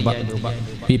 25,000 രൂപ.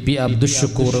 PP അബ്ദുൽ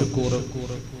ഷുക്കൂർ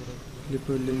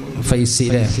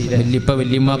ഫൈസിലെ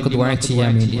വല്യമ്മക്ക് ദുആ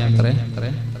ചെയ്യാൻ വേണ്ടി അത്രേ.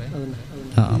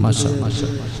 മാഷാ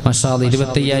അല്ലാഹ്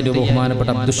 25,000 രൂപ ബഹുമാനപ്പെട്ട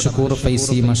അബ്ദുൽ ഷുക്കൂർ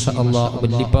ഫൈസി. മാഷാ അല്ലാഹ്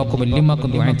വല്യമ്മക്കും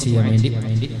ദുആ ചെയ്യാൻ വേണ്ടി.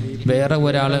 വേറെ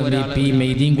ഒരാൾ BP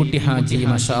മെയ്തീൻകുട്ടി ഹാജി.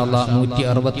 മാഷാ അല്ലാഹ്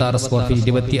 166 സ്ക്വയർ ഫീറ്റ്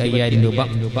 25,000 രൂപ.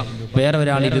 വേറെ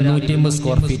ഒരാൾ 250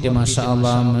 സ്ക്വയർ ഫീറ്റ്. മാഷാ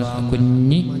അല്ലാഹ്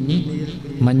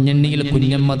മഞ്ഞണ്ണിയിൽ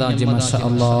കുഞ്ഞമ്മദാജി. മാഷാ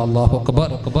അല്ലാഹ് അല്ലാഹു അക്ബർ.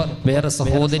 വേറെ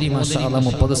സഹോദരി മാഷാ അല്ലാഹ്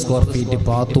 30 സ്ക്വയർ ഫീറ്റ്.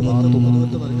 പാത്തും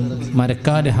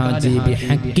മരക്കാർ ഹാജി.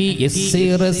 ബിഹഖി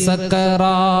യസ്സിർ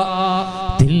സക്കറാ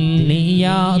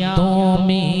ദിൽനിയാതോ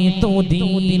മീ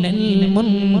തുദീനൽ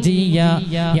മുൻജിയ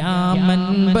യാ മൻ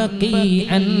ബഖി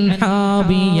അൻ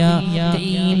ഹാവിയ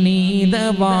കൈനി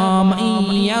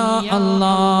ദവാമയ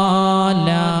അല്ലാഹ്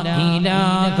ലാ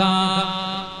ഇലാഹ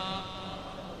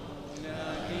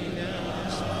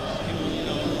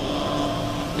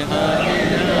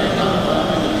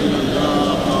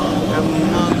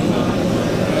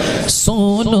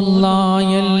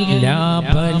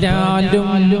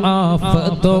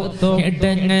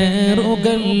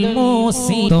ഇടങ്ങേറുകൾ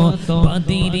മോസിതോ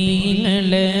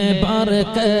പതിരീങ്ങളെ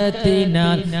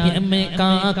ബർക്കത്തിനാൽ യമെ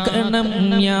കാക്കണം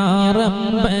യാ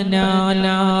റബ്ബനാ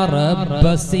ലാ റബ്ബ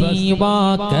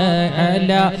സിവാക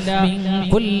അലാ മിൻ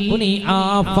കുല്ലി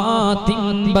ആഫാത്തിൻ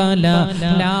ബലാ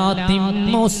ലാത്തിൻ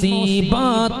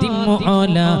മുസീബാത്തിൻ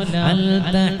മുഅലാ അൽ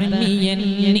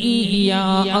തഹ്നിയനി യാ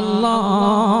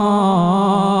അല്ലാഹ്.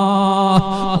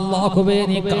 അല്ലാഹുവേ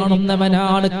നീ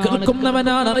കാണുന്നവനാണ്,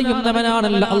 കേൾക്കുന്നവനാണ്,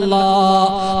 അറിയുന്നവനാണല്ലോ അല്ലാഹ്.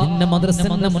 നിന്റെ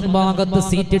മദ്രസന്റെ മുൻഭാഗത്ത്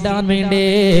സീറ്റ് ഇടാൻ വേണ്ടി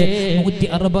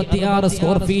 166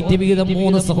 സ്ക്വയർ ഫീറ്റ് വീതം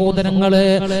 3 സഹോദരങ്ങള്,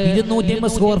 250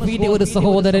 സ്ക്വയർ ഫീറ്റ് ഒരു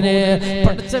സഹോദരന്.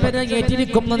 പഠിച്ചവനെ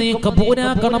ഏറ്റിരിക്കുന്ന നീ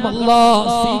കബൂലാക്കണം അല്ലാഹ്,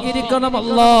 സ്വീകരിക്കണം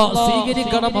അല്ലാഹ്,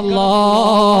 സ്വീകരിക്കണം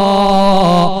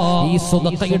അല്ലാഹ്. ഈ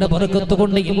സ്വതക്കയുടെ ബർക്കത്ത്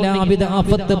കൊണ്ട് എല്ലാവിധ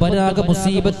ആഫത്ത് ബലാഗ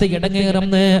മുസീബത്ത്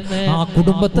ഇടങ്ങേറുന്ന് ആ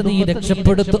കുടുംബത്തെ നീ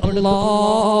രക്ഷപ്പെടുത്തും അല്ലാഹ്.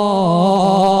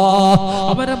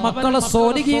 അവരെ മക്കളെ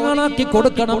സ്വാലിഹീങ്ങളാക്കി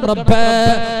കൊടുക്കണം റബ്ബേ.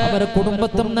 അവരെ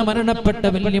കുടുംബത്തിൽ നിന്ന് മരണപ്പെട്ട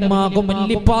വല്യമ്മാകും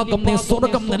വല്യപ്പാകും നീ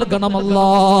സ്വർഗ്ഗം നൽകണം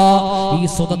അല്ലാഹ്. ഈ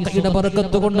സ്വതക്കയുടെ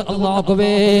ബർക്കത്ത് കൊണ്ട്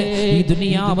അല്ലാഹുവേ ഈ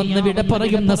ദുനിയാവെന്ന് വിട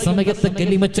പറയുന്ന സമയത്ത്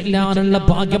കലിമ ചൊല്ലാനുള്ള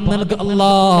ഭാഗ്യം നൽകുക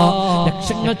അല്ലാഹ്.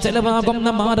 ലക്ഷങ്ങൾ ചെലവാകുന്ന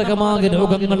മാരകമായ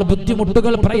രോഗങ്ങൾ,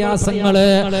 ബുദ്ധിമുട്ടുകൾ, പ്രയാസങ്ങള്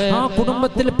ആ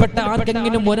കുടുംബത്തിൽപ്പെട്ട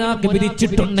ആർക്കെങ്കിലും ഒരാൾക്ക്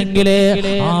വിധിച്ചിട്ടുണ്ടെങ്കിൽ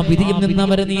ആ വിധിയിൽ നിന്ന്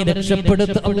അവരെ നീ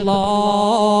രക്ഷപ്പെടുത്തുക അല്ലാഹ്.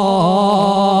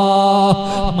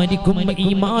 മരിക്കും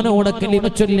ഈമാനോടെ കലിമ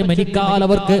ചൊല്ലി മരിക്കാൻ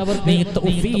അവർക്ക് നീ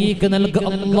തൗഫീഖ് നൽകുക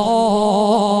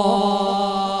അല്ലാഹ്.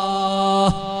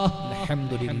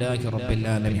 അൽഹംദുലില്ലാഹി റബ്ബിൽ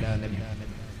ആലമീൻ.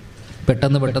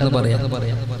 പെട്ടെന്ന് പറയാം.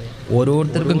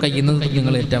 ഓരോരുത്തർക്കും കഴിയുന്നത്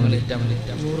നിങ്ങൾ ഏറ്റവും വലിയ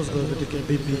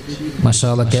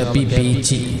മഷാല KP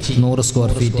പീച്ചി 100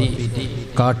 സ്ക്വയർ ഫീറ്റ്,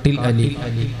 കാട്ടിൽ Ali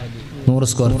 100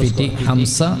 square feet,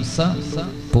 Hamza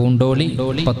Poondoli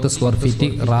 10 square feet,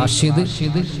 Rashid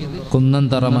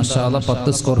കുന്നന്തറ മഷാല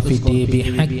 10 square feet.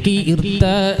 ബിഹഖി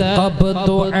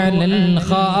ഇർതഖബ്തു അലൽ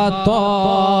ഖാതാ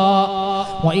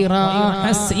വൈറാ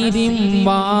ഹസ്ഇദിൻ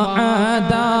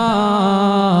വഅദാ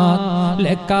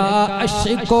ലക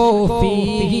അശ്കു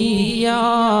ഫീഹി യാ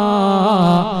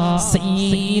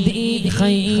സയ്യിദി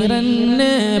ഖൈറൻ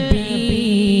നബി.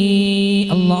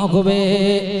 അല്ലാഹുവേ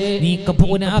നീ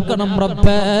കബൂലാക്കണം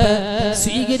റബ്ബേ,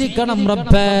 സ്വീകരിക്കണം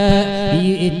റബ്ബേ. ഈ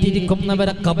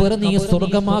ഏറ്റിരിക്കുന്നവരെ ഖബർ നീ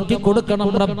സ്വർഗ്ഗമാക്കി കൊടുക്കണം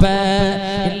റബ്ബേ.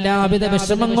 എല്ലാവിധ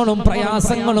വിഷമങ്ങളും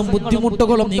പ്രയാസങ്ങളും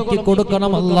ബുദ്ധിമുട്ടുകളും നീക്കി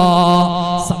കൊടുക്കണം അല്ലാഹ്.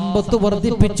 സമ്പത്ത്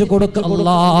വർദ്ധിപ്പിച്ചു കൊടുക്ക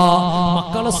അല്ലാഹ്.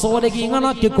 മക്കളെ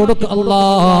സ്വാലിഹീങ്ങളാക്കി കൊടുക്ക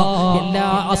അല്ലാഹ്. എല്ലാ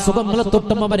അസുഖങ്ങളും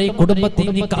തൊട്ടും അവരെ കുടുംബത്തെ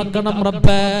നീ കാക്കണം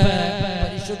റബ്ബേ.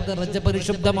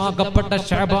 പരിശുദ്ധമാക്കപ്പെട്ട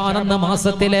ശഅബാൻ എന്ന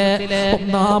മാസത്തിലെ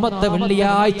 1ാമത്തെ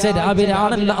വെള്ളിയാഴ്ച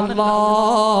രാവിലാണല്ലോ അല്ലാഹ്.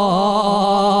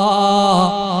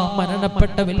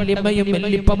 മരണപ്പെട്ട വല്യമ്മയും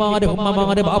വല്യപ്പമാര്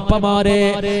ഉമ്മമാര് ബാപ്പമാരെ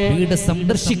വീട്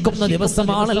സന്ദർശിക്കുന്ന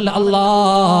ദിവസമാണല്ലോ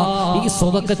അല്ലാഹ്. ഈ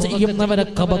സ്വതക്ക ചെയ്യുന്നവരെ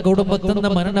കുടുംബത്തിൽ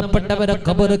നിന്ന് മരണപ്പെട്ടവരെ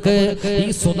ഖബർക്ക് ഈ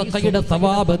സ്വതക്കയുടെ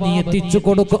സവാബ് നീ എത്തിച്ചു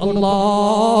കൊടുക്കും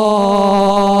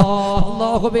അല്ലാഹ്.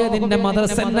 അല്ലാഹുവേ നിന്റെ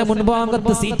മദ്രസന്റെ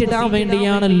മുൻഭാഗത്ത് സീറ്റിടാൻ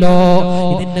വേണ്ടിയാണല്ലോ.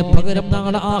 ഇതിന് പകരം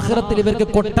നാളെ ആഖിറത്തിൽ ഇവർക്ക്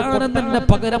കൊട്ടാരം തന്നെ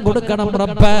പകരം കൊടുക്കണം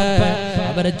റബ്ബേ.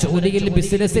 അവരെ ജോലിയിൽ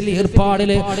ബിസിനസ്സിൽ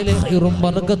ഏർപ്പാടില് ഖൈറും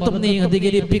ബർക്കത്തും നീ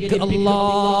അധികരിപ്പിക്കുക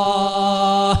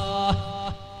അല്ലാഹ്.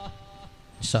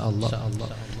 ഇൻഷാ അല്ലാഹ്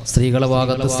സ്ത്രീകളുടെ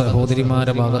ഭാഗത്ത്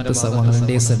സഹോദരിമാരുടെ ഭാഗത്ത്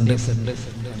വളണ്ടിയേഴ്സ് ഉണ്ട്.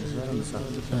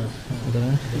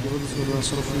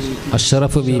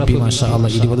 അഷ്റഫ് VP മാഷാ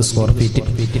അല്ലാഹ് 20 സ്ക്വയർ ഫീറ്റ്.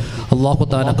 അല്ലാഹു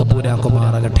തആല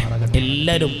കബൂലാക്കുമാറാകട്ടെ.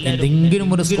 എല്ലാവരും എന്തെങ്കിലും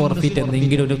ഒരു സ്ക്വയർ ഫീറ്റ്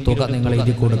എന്തെങ്കിലും ഒരു തുക നിങ്ങൾ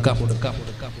എഴുതി കൊടുക്കാം.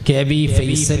 KV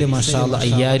ഫൈസൽ മാഷാ അല്ലാഹ്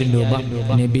 5000 രൂപ,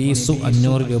 നബീസു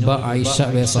 500 രൂപ, ആയിഷ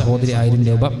സഹോദരി 1000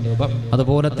 രൂപ.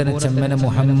 അതുപോലെ തന്നെ ചെമ്മന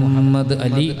മുഹമ്മദ്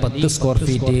അലി 10 സ്ക്വയർ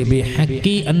ഫീറ്റ്.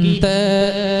 ബിഹഖി അൻത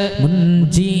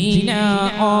മുൻജീനാ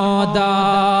ആദാ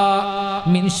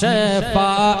മിൻ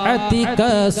ശഫാഅതിക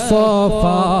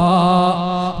സഫാ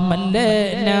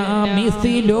മല്ലനാ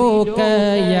മിസ്ലുക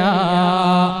യാ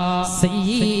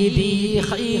സയ്യിദി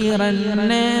ഖൈറൻ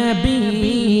നബി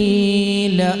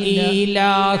ലാ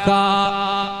ഇലാഹ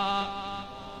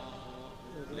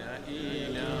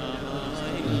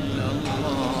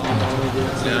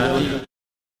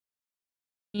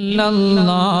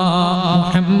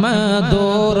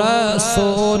മുഹമ്മദുർ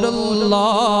റസൂലുള്ളാഹ്.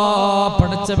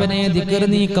 പഠിച്ചവനെ ദിക്ർ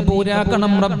നീ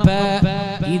കബൂലാക്കണം റബ്ബേ.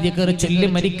 ഈ ദിക്ർ ചൊല്ലി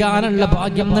മരിക്കാനുള്ള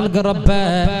ഭാഗ്യം നൽക റബ്ബേ.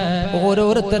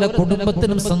 ഓരോരുത്തരുടെ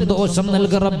കുടുംബത്തിനും സന്തോഷം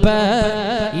നൽക റബ്ബേ.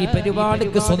 ഈ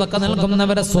പരിപാടിക്ക് സ്വതക്ക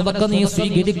നൽകുന്നവരെ സ്വതക്ക നീ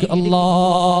സ്വീകരിക്കുക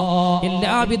അല്ലാഹ്.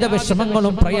 എല്ലാവിധ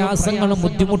വിഷമങ്ങളും പ്രയാസങ്ങളും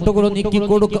ബുദ്ധിമുട്ടുകളും നീക്കി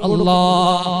കൊടുക്കുക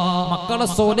അല്ലാഹ്. മക്കളെ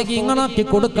സ്വാലിഹീങ്ങളാക്കി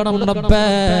കൊടുക്കണം റബ്ബേ.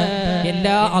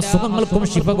 എല്ലാ അസുഖങ്ങൾക്കും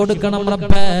ശിഫ കൊടുക്കണം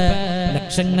റബ്ബേ.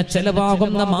 ലക്ഷങ്ങൾ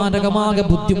ചെലവാകുന്ന മാരകമായ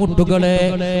ബുദ്ധിമുട്ടുകളെ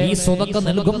ഈ സ്വതക്ക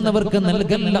നൽകുന്നവർക്ക്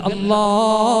നൽകല്ല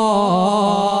അല്ലാഹ്.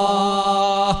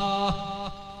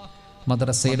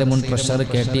 മദ്രസയുടെ മുൻ ട്രഷറർ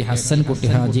KT ഹസൻ കുട്ടി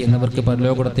ഹാജി എന്നിവർക്ക്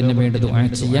പരലോകത്തിന് വേണ്ടി ദുആ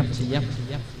ചെയ്യാം.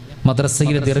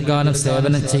 മദ്രസയിൽ ദീർഘകാലം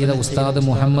സേവനം ചെയ്ത ഉസ്താദ്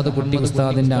മുഹമ്മദ് കുട്ടി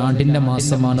ഉസ്താദിന്റെ ആണ്ടിന്റെ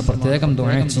മാസമാണ്. പ്രത്യേകം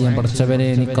ദുആ ചെയ്യാൻ. പഠിച്ചവരെ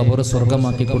നീ ഖബർ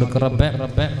സ്വർഗ്ഗമാക്കി കൊടുക്ക റബ്ബേ.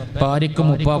 പാരിക്കും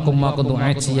ഉപ്പാക്കും ഉമ്മാക്കും ദുആ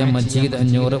ചെയ്യാൻ. മജീദ്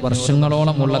 500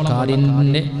 വർഷങ്ങളോളമുള്ള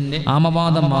കാലിന്റെ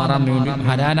ആമവാദം മാറാൻ വേണ്ടി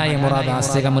ഹലാലായ മുറാദ്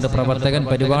ആസ്തികം ഒരു പ്രവർത്തകൻ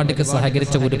പരിപാടിക്ക്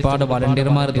സഹകരിച്ച ഒരുപാട്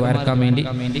വളണ്ടിയർമാർ ദ്വാരക്കാൻ വേണ്ടി.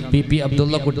 PP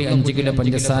അബ്ദുള്ള കുട്ടി 5 കിലോ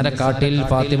പഞ്ചസാര. കാട്ടിൽ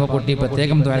ഫാത്തിമ കുട്ടി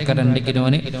പ്രത്യേകം ദ്വാരക്കാൻ 2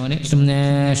 കിലോന്.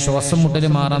 ശ്വാസം മുട്ടൽ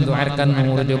മാറാൻ ദ്വാരക്കാൻ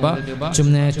 100 രൂപ.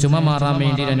 ചുമ മാറാൻ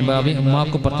വേണ്ടി അനുഭാവി.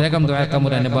 ഉമ്മാക്കും പ്രത്യേകം ദ്വാരക്കാൻ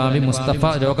ഒരു അനുഭാവി. മുസ്തഫ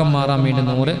രോഗം മാറാൻ വേണ്ടി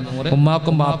 100.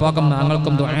 ഉമ്മാക്കും ബാപ്പാക്കും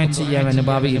നാങ്ങൾക്കും ദ്വാ ചെയ്യാൻ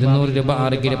അനുഭാവി 200 രൂപ.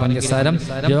 6 കിലോ പഞ്ചസാര.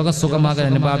 രോഗം സുഖമാകാൻ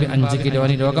അനുഭാവി 5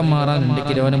 കിലോന്. രോഗം മാറാൻ 2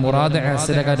 കിലോന്. മുറാദ്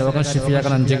ആസിലാകാൻ രോഗം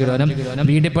ഷിഫിയാക്കാൻ 5 കിലോനും.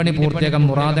 വീടിപ്പണി പൂർത്തിയാക്കാൻ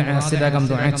മുറാദ് ആസിലാകാൻ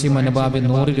ദ്വാ ചെയ്യും അനുഭാവി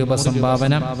 100 രൂപ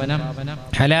സംഭാവന.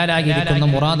 ഹലാലായിരിക്കുന്ന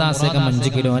മുറാദ് ആസിലാകാൻ 5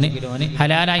 കിലോന്.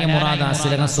 ഹലാലായ മുറാദ്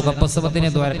ആസിലാകാൻ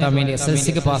സുഖപ്രസവത്തിന് ദ്വാരക്കാൻ വേണ്ടി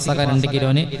SSLCക്ക് പാസ്സാക്കാൻ 2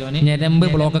 കിലോന്. ഞരമ്പ്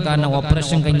ബ്ലോക്ക് കാരണം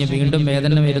ഓപ്പറേഷൻ കഴിഞ്ഞ കഴിഞ്ഞ് വീണ്ടും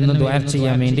വേദന വരുന്നു ദുആ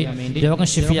ചെയ്യാൻ വേണ്ടി, രോഗം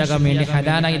ശിഫിയാകാൻ വേണ്ടി,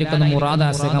 ഹലാലായിരിക്കുന്ന മുറാദ്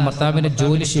ആസകം, ഭർത്താവിന്റെ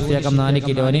ജോലി ശിഫിയാകാം 4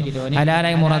 കിലോന്,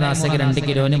 ഹലാലായ മുറാദ് ആസക 2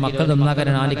 കിലോന്, മക്കൾ നന്നാക്കാൻ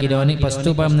 4 കിലോന്,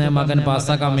 +2 മകൻ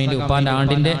പാസ്സാക്കാൻ വേണ്ടി, ഉപ്പാന്റെ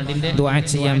ആണ്ടിന്റെ ദുആ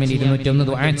ചെയ്യാൻ വേണ്ടി 201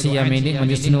 ദുആ ചെയ്യാൻ വേണ്ടി,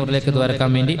 മജ്ലിസിനൂറിലേക്ക്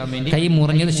ദ്വാരക്കാൻ വേണ്ടി, കൈ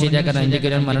മുറിഞ്ഞത് ശരിയാക്കാൻ 5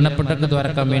 കിലോ, മരണപ്പെട്ടവർക്ക്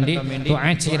ദ്വാരക്കാൻ വേണ്ടി ദുആ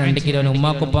ചെയ്യാൻ 2 കിലോന്,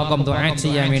 ഉമ്മാക്കുപ്പാക്കും ദുആ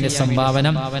ചെയ്യാൻ വേണ്ടി സംഭാവന,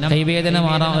 കൈവേദന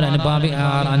മാറാൻ ഒരു അനുഭാവി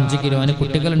 5 കിലോന്,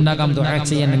 കുട്ടികൾ ഉണ്ടാക്കാൻ ദുആ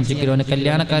ചെയ്യാൻ 5 കിലോന്,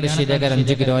 കല്യാണക്കാർ ശരിയാക്കാൻ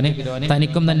 5 കിലോന്,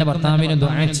 തനിക്കും തന്റെ ഭർത്താവിനും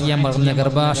ദുആ ചെയ്യാൻ പറഞ്ഞ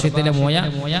ഗർഭാശയത്തിലെ മോയ,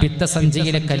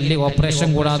 പിത്തസഞ്ചിയിലെ കല്ല് ഓപ്പറേഷൻ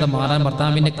കൂടാതെ മാറാൻ,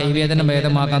 ഭർത്താവിന്റെ കൈവേദന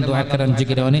ഭേദമാക്കാൻ ദുആക്കാൻ 5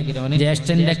 കിലോന്,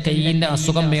 ജ്യേഷ്ഠന്റെ കൈയിന്റെ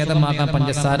അസുഖം ഭേദമാക്കാൻ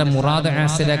പഞ്ചസാര, മുറാദ്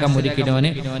ആസിലാക്കാൻ 1 കിലോന്,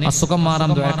 അസുഖം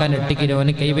മാറാൻ ദുആക്കാൻ 8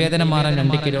 കിലോന്, കൈവേദന മാറാൻ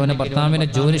 2 കിലോന്, ഭർത്താവിന്റെ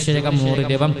ജോലി ശരിയാക്കാൻ 100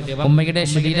 രൂപ, ഉമ്മയുടെ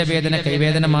ശരീരവേദന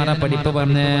കൈവേദന മാറാൻ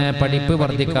പഠിപ്പ്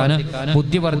വർദ്ധിക്കാനും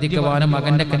ബുദ്ധി വർദ്ധിക്കുവാനും,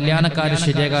 മകന്റെ കല്യാണക്കാര്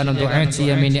ശരിയാകാനും ദുആ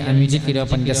ചെയ്യാൻ വേണ്ടി 5 കിലോ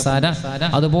പഞ്ചസാര.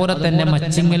 അതുപോലെ തന്നെ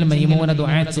മച്ചിങ്ങൽ മൈമൂന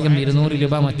ദുആ ചെയ്യാൻ 200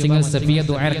 രൂപ, മച്ചിങ്ങൽ സഫിയ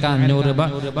ദുആക്കാൻ 500 രൂപ,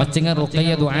 മച്ചിങ്ങൽ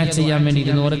റുഖയ്യ ദുആ ചെയ്യാൻ വേണ്ടി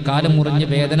 200, കാല് മുറിഞ്ഞ്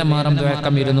വേദന മാറാൻ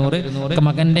ദുആക്കാൻ 200,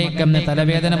 മകന്റെ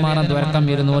തലവേദന മാറാൻ ദുആക്കാൻ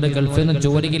 200, ഗൾഫിൽ നിന്ന്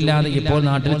ജോലിയില്ലാതെ ഇപ്പോൾ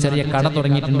നാട്ടിൽ ചെറിയ കട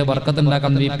തുടങ്ങിയിട്ടുണ്ട്, ബർക്കത്ത്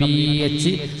ഉണ്ടാക്കാൻ VPH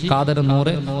ഖാദർ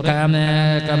 100,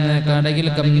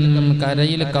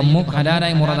 കരയിൽ കമ്മു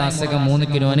ഹലാലായ മുറാദ് ആസകം 3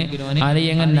 കിലോന്,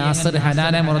 അലിയങ്ങൻ നാസർ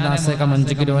ഹലാലായ മുറാദ് ആസകം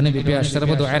 5 കിലോന്, VP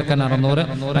അഷ്റഫ് ദുആക്കാൻ 600,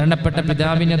 മരണപ്പെട്ട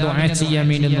പിതാവിനെ ദുആ ചെയ്യാൻ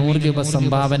വേണ്ടി 100 രൂപ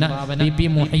സംഭാവന, VP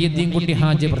മുഹയ്യിദ്ദീൻ കുട്ടി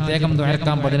ഹാജി പ്രത്യേകം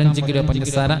ദുആക്കാൻ 15 കിലോ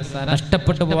പഞ്ചസാര,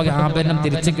 നഷ്ടപ്പെട്ടു പോയ ആഭരണം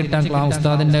തിരിച്ചു കിട്ടാൻ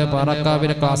ഉസ്താദിന്റെ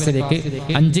പാറക്കാവിലെ ക്ലാസ്സിലേക്ക്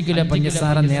 5 കിലോ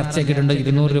പഞ്ചസാര നേർച്ചയാക്കിയിട്ടുണ്ട്,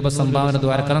 200 രൂപ സംഭാവന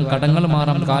ദുആക്കണം, കടങ്ങൾ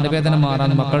മാറാം, കാലുവേദന മാറാൻ,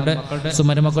 മക്കളുടെ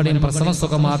സുമരുമക്കളുടെയും പ്രസവം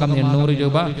സുഖമാകാം 800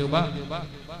 രൂപ,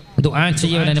 ദുആ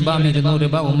ചെയ്യാൻ അനുഭവം 200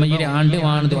 രൂപ, ഉമ്മയുടെ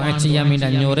ആണ്ടുമാണ് ദുആ ചെയ്യാൻ വേണ്ടി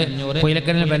 500,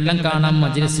 പുയലക്കലിൽ വെള്ളം കാണാൻ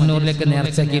മജ്ലിസിനൂറിലേക്ക്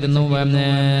നേർച്ചയാക്കിയിരുന്നു,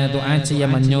 ദുആ ചെയ്യാൻ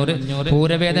 500,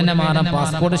 പൂരവേദന മാറാൻ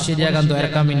പാസ്പോർട്ട് ശരിയാകാൻ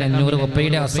ദുആക്കാൻ വേണ്ടി 500,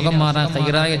 ഉപ്പയുടെ അസുഖം മാറാൻ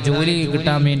ഖൈറായ ജോലി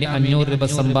കിട്ടാൻ വേണ്ടി 500 രൂപ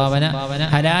സംഭാവന,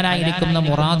 ഹലാലായിരിക്കുന്ന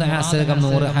മുറാദ് ആസകം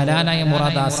 100, ഹലാലായ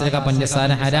മുറാദ് ആസക പഞ്ചസാര,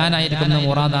 ഹലാലായിരിക്കുന്ന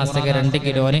മുറാദ് ആസക 2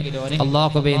 കിലോന്,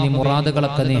 അല്ലാഹുവേ നീ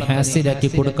മുറാദുകളൊക്കെ നീ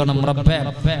ഹാസിലാക്കി കൊടുക്കണം റബ്ബേ,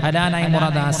 ഹലാലായ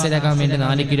മുറാദ് ആസലാക്കാൻ വേണ്ടി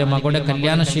 4 കിലോ, മകളുടെ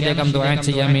കല്യാണ ദുആ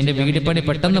ചെയ്യാൻ വേണ്ടി, വീട് പണി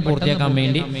പെട്ടെന്ന് പൂർത്തിയാക്കാൻ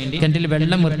വേണ്ടി, കിണറ്റിൽ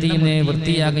വെള്ളം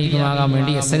വൃത്തിയാകാൻ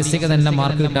വേണ്ടി, SLCക്ക് തന്നെ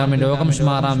മാർക്ക് കിട്ടാൻ വേണ്ടി, രോഗം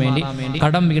മാറാൻ വേണ്ടി,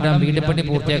 കടം വീടാൻ വീട് പണി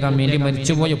പൂർത്തിയാക്കാൻ വേണ്ടി,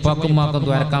 മരിച്ചുപോയ ഉപ്പാക്കുമാക്കും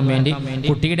ദ്വാരക്കാൻ വേണ്ടി,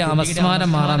 കുട്ടിയുടെ അവസ്മാരം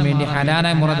മാറാൻ വേണ്ടി,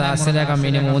 ഹലാലായ മുറാദ് ആസലാക്കാൻ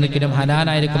വേണ്ടി 3 കിലോ,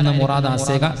 ഹലാലായിരിക്കുന്ന മുറാദ്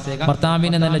ആസക,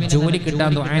 ഭർത്താവിന് നല്ല ജോലി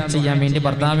കിട്ടാൻ ദുആ ചെയ്യാൻ വേണ്ടി,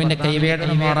 ഭർത്താവിന്റെ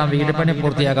കൈവേദന മാറാൻ വീട് പണി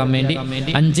പൂർത്തിയാക്കാൻ വേണ്ടി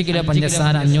 5 കിലോ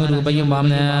പഞ്ചസാര 500 രൂപയും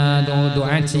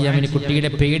ദുആ ചെയ്യാൻ വേണ്ടി,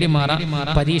 കുട്ടിയുടെ പേടി മാറാൻ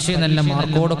പരീക്ഷ നല്ല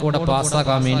മാർക്കോട് കൂടെ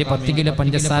പാസ്സാക്കാൻ വേണ്ടി 10 കിലോ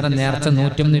പഞ്ചസാര നേർച്ച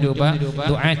 101 രൂപ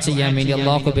ദുആ ചെയ്യാൻ വേണ്ടി,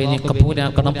 അല്ലാഹുവേ നീ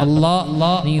കബൂലാക്കണം അല്ലാഹ്,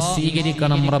 നീ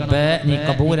സ്വീകരിക്കണം റബ്ബേ, നീ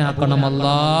കബൂലാക്കണം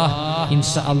അല്ലാഹ്.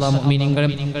 ഇൻഷാ അല്ലാഹ്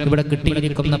മുഅ്മിനീങ്ങളും ഇവിടെ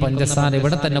കിട്ടിയിരിക്കുന്ന പഞ്ചസാര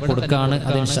ഇവിടെ തന്നെ കൊടുക്കാണ്,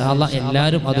 അത് ഇൻഷാ അല്ലാഹ്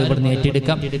എല്ലാവരും അത് ഇവിടെ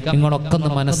ഏറ്റെടുക്കാം. നിങ്ങളൊക്കെ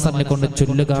ഒന്ന് മനസ്സറിഞ്ഞുകൊണ്ട്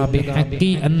ചൊല്ലുക,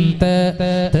 ബിഹഖി അൻത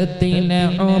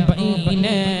തതിലഉ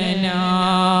ബൈനനാ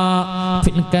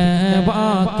ഫിൽ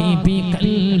കവാകിബി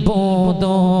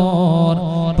കൽബുദൂർ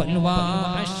ബൽവാ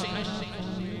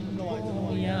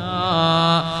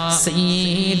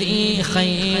سيدي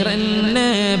خير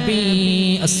النبي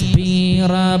أسبي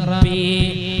ربي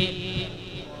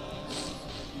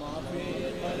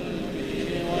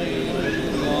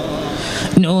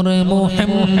نور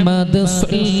محمد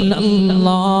صلى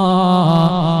الله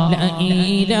لا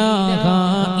إله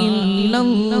إلا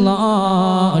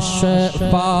الله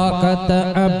شفاعة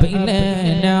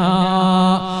أبلنا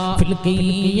في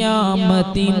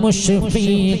القيامة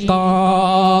مشفقا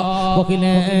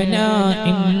وكلنا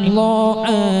الله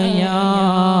يا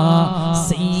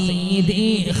سيدي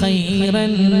خير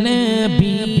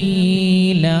النبي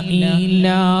لا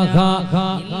إله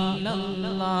إلا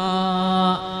الله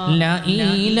لا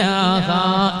إله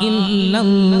إلا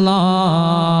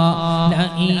الله لا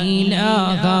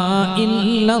إله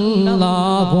إلا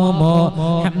الله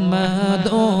محمد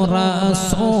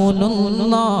رسول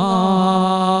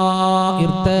الله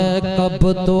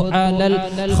ارتكبت على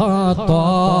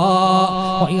الخطا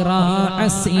غير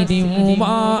عسير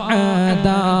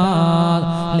وعداد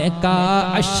لك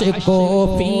أشكو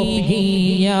فيه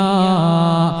يا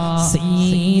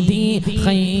سيدي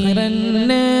خير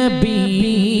النبي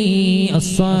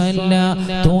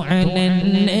الصلاة على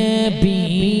النبي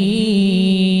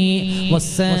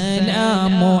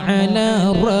والسلام على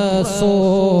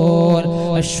الرسول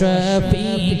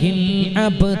الشفيع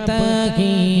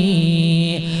الأبتغي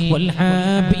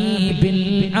والحبيب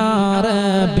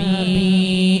العربي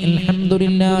الحمد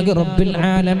لله رب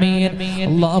العالمين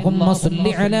اللهم صل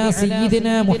على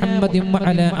سيدنا محمد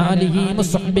وعلى آله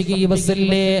وصحبه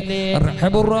وسلم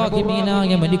أرحم الراحمين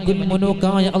يا ملك الملوك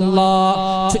يا الله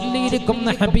ചൊല്ലിയിരിക്കുന്ന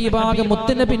ഹബീബായ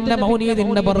മുത്തനബിന്റെ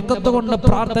മൗലിദിന്റെ ബർക്കത്ത് കൊണ്ട്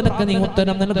പ്രാർത്ഥനക്ക് നീ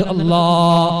ഉത്തരം നൽകുക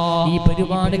അല്ലാഹ്. ഈ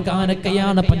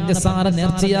പരിപാടിക്കാരൊക്കെയാണ് പഞ്ചസാര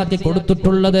നേർച്ചയാക്കി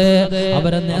കൊടുത്തിട്ടുള്ളത്,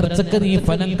 അവരെ നേർച്ചക്ക് നീ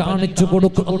ഫലം കാണിച്ചു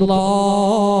കൊടുക്കുക അല്ലാഹ്.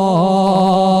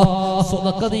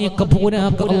 സ്വതക്ക നീ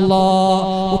കബൂലാക്കുക അല്ലാഹ്.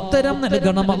 ഉത്തരം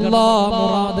നൽകണം അല്ലാഹ്.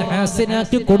 മുറാദ്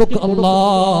ഹാസിനാക്കി കൊടുക്കുക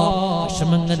അല്ലാഹ്.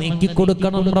 വിഷമങ്ങൾ നീക്കി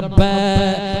കൊടുക്കണം റബ്ബേ.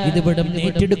 ഇതിവിടെ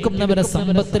ഏറ്റെടുക്കുന്നവരെ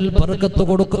സമ്പത്തിൽ ബർക്കത്ത്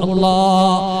കൊടുക്കുക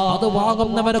അല്ലാഹ്. അത്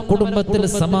വാങ്ങുന്നവരെ കുടുംബത്തിൽ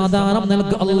സമാധാനം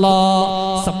നൽകുക അല്ലാഹ്.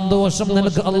 സന്തോഷം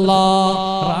നൽകുക അല്ലാഹ്.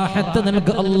 റാഹത്ത്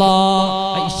നൽകുക അല്ലാഹ്.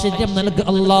 ഐശ്വര്യം നൽകുക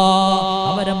അല്ലാഹ്.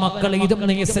 അവരെ മക്കളെ ഇതും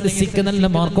എസ്എൽസിക്ക് നല്ല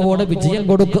മാർക്കോടെ വിജയം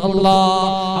കൊടുക്കുക അല്ലാഹ്.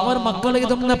 അവർ മക്കളെ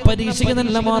ഇതും പരീക്ഷയ്ക്ക്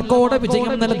നല്ല മാർക്കോടെ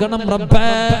വിജയം നൽകണം റബ്ബേ.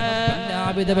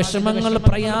 എല്ലാവിധ വിഷമങ്ങൾ,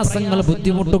 പ്രയാസങ്ങൾ,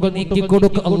 ബുദ്ധിമുട്ടുകൾ നീക്കി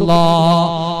കൊടുക്കുക അല്ലാഹ്.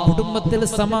 കുടുംബത്തിൽ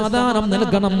സമാധാനം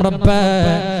നൽകണം റബ്ബേ.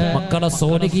 മക്കളെ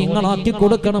സ്വാലിഹീങ്ങളാക്കി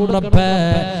കൊടുക്കണം റബ്ബേ.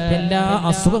 എല്ലാ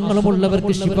അസുഖങ്ങളും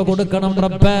ഉള്ളവർക്ക് ശിഫ കൊടുക്കണം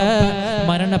റബ്ബേ.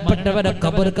 മരണപ്പെട്ടവരെ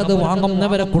ഖബർക്കത്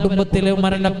വാങ്ങുന്നവരെ കുടുംബത്തിൽ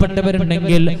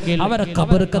മരണപ്പെട്ടവരുണ്ടെങ്കിൽ അവരെ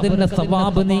ഖബർക്കതിന്റെ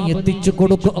സവാബ് നീ എത്തിച്ചു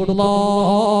കൊടുക്കുക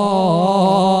അല്ലാഹ്.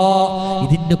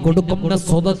 ഇതിന് കൊടുക്കുന്ന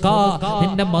സ്വതക്ക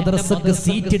നിന്റെ മദ്രസക്ക്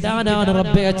സീറ്റ് ഇടാനാണ്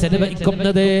റബ്ബേ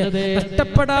ചെലവഴിക്കുന്നത്.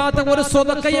 നഷ്ടപ്പെടാത്ത ഒരു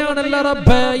സ്വതക്കയാണല്ലോ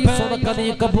റബ്ബേ. ഈ സ്വതക്ക നീ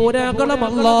കബൂലാക്കണം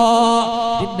അല്ലാഹ്.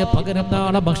 ഇതിന് പകരം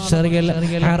നാളെ മഹ്ശറിൽ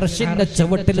അർശിന്റെ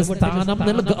ചുവട്ടിൽ സ്ഥാനം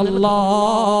നൽകുക അല്ലാഹ്.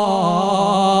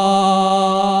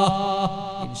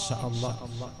 ഇൻഷാ അല്ലാഹ്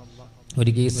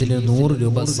ഒരു കേസിൽ 100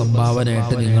 രൂപ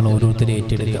സംഭാവനയായിട്ട് നിങ്ങൾ ഓരോരുത്തരും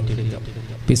ഏറ്റെടുക്കാം.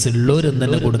 പിസുള്ളവരും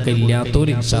തന്നെ കൊടുക്കുക,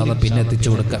 ഇല്ലാത്തവരും ഇൻഷാ അല്ലാഹ് പിന്നെ എത്തിച്ചു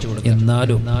കൊടുക്കാം.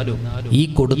 എന്നാലും ഈ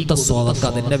കൊടുത്ത സ്വതക്ക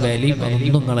അതിന്റെ വിലയും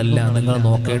ഒന്നും നിങ്ങളല്ല നിങ്ങൾ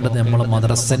നോക്കേണ്ടത് നമ്മളെ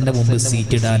മദ്രസന്റെ മുമ്പ്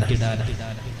സീറ്റ് ഇടാനാണ്.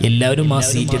 എല്ലാവരും ആ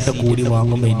സീറ്റിട്ട കൂലി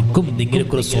വാങ്ങുമ്പോൾ എനിക്കും എന്തെങ്കിലും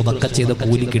ഒരു സ്വതക്ക ചെയ്ത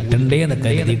കൂലി കിട്ടണ്ടേ എന്ന്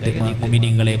കരുതിയിട്ട്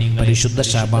മുഅ്മിനീങ്ങളെ പരിശുദ്ധ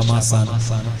ശഅബാൻ മാസാണ്.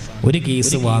 ഒരു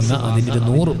കേസ് വാങ്ങുക, അതിന്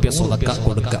 100 റുപ്യ സ്വതക്ക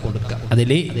കൊടുക്കുക.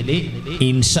 അതില്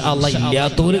ഇൻഷാ അല്ലാഹ്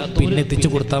ഇല്ലാത്തവര് പിന്നെ എത്തിച്ചു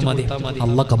കൊടുത്താൽ മതി.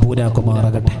 അല്ലാഹ്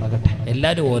കബൂലാക്കുമാറാകട്ടെ.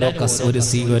 എല്ലാവരും ഓരോ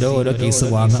കേസ്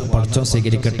വാങ്ങുക. പഠിച്ചോ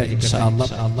സ്വീകരിക്കട്ടെ. ഇൻഷാ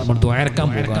അല്ലാഹ് നമ്മൾ ദുആ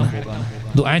പോകാണ്,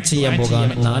 ദുആ ചെയ്യാൻ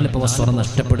പോകാണ്. 4 പവൻ സ്വർണ്ണം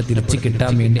നഷ്ടപ്പെട്ട് തിരിച്ചു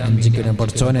കിട്ടാൻ വേണ്ടി 5 കിലോ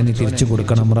പഠിച്ചോനെ നീ തിരിച്ചു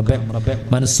കൊടുക്കണം റബ്ബേ.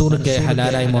 മൻസൂർ കെ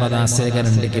ഹലാലായി മുറാദ് ആസേകൻ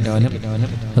 2 കിലോനും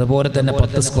അതുപോലെ തന്നെ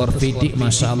 10 സ്ക്വയർ ഫീറ്റ്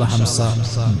മാഷാ അല്ലാഹ് ഹംസ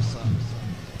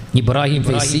ഇബ്രാഹിം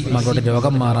ഫൈസി മകളുടെ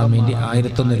രോഗം മാറാൻ വേണ്ടി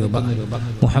 1001 രൂപ.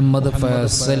 മുഹമ്മദ്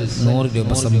ഫസൽ 100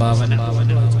 രൂപ സംഭാവന.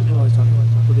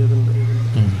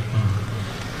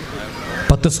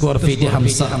 10 square feet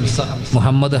Hamza.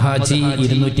 Muhammad Haji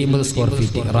 250 square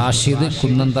feet. Rashid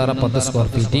കുന്നന്താറ 10 square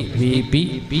feet. VP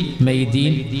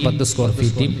Maideen 10 square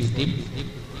feet.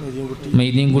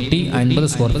 Mydeenkutty 50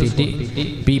 square feet.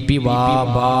 PP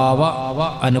ബാവ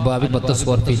അനുഭാവി 10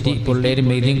 സ്ക്വയർ ഫീറ്റ്. പുള്ളേര്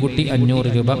മൈദീൻകുട്ടി 500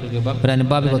 രൂപ. ഒരു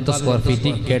അനുഭാവി 10 square feet.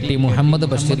 KT Muhammad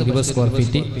Basheer 20 square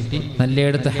feet.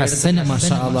 നല്ലയിടത്ത് Hasan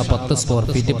മാഷാ അല്ലാഹ് 10 സ്ക്വയർ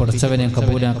ഫീറ്റ്. പഠിച്ചവനെ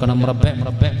കബൂലാക്കണം റബ്ബേ.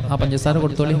 ആ പഞ്ചസാര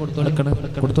കൊടുത്തോളി.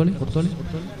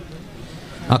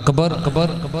 Akbar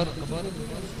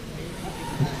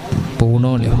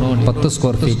പൂണോളി 10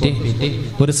 square feet.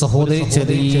 ഒരു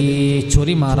സഹോദരി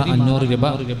ചൊരിമാറ 500 രൂപ.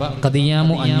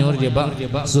 ഖദിയാമു 500 രൂപ.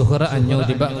 സുഹറ 500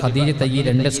 രൂപ. Khadija തയ്യി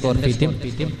 2 square feet.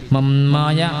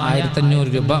 മമ്മായ 1500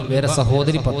 രൂപ. വേറെ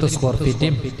സഹോദരി 10 square feet.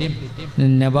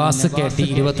 Nawaz KT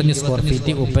 25 square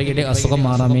feet. ഉപ്പയുടെ അസുഖം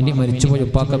മാറാൻ വേണ്ടി മരിച്ചുപോയ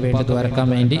ഉപ്പാക്ക് വേണ്ടി ദ്വാരക്കാൻ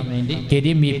വേണ്ടി.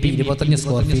 Kareem VP 25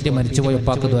 square feet. മരിച്ചുപോയ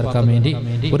ഉപ്പാക്ക് ദ്വാരക്കാൻ വേണ്ടി.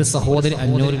 ഒരു സഹോദരി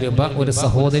 500 രൂപ. ഒരു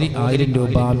സഹോദരി 1000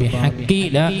 രൂപ. ബിഹഖി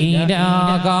ലാ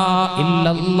ഇലാഹ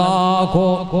ഇല്ലല്ലാഹു.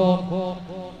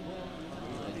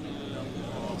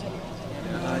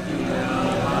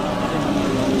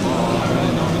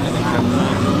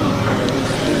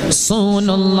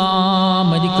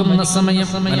 മരിക്കുന്ന സമയം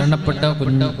മരണപ്പെട്ട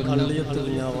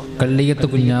കള്ളിയത്ത്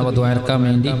കുഞ്ഞാവ ദ്വാരക്കാൻ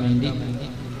വേണ്ടി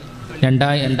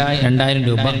 2000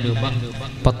 രൂപ.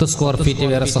 10 സ്ക്വയർ ഫീറ്റ്.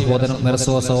 വേറെ സഹോദരൻ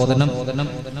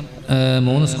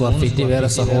 3 സ്ക്വയർ ഫീറ്റ്. വേറെ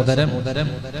സഹോദരൻ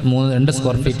 2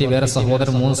 സ്ക്വയർ ഫീറ്റ്. വേറെ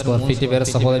സഹോദരൻ 3 സ്ക്വയർ ഫീറ്റ്. വേറെ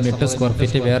സഹോദരൻ 8 സ്ക്വയർ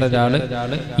ഫീറ്റ്. വേറൊരാൾ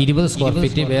 20 സ്ക്വയർ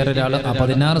ഫീറ്റ്. വേറൊരാൾ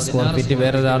 16 സ്ക്വയർ ഫീറ്റ്.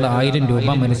 വേറൊരാൾ 1000 രൂപ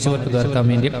മരിച്ചവർക്ക് ദ്വാരക്കാൻ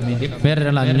വേണ്ടി.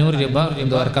 വേറൊരാൾ 500 രൂപ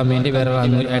ദ്വാരക്കാൻ വേണ്ടി. വേറെ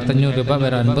 1500 രൂപ.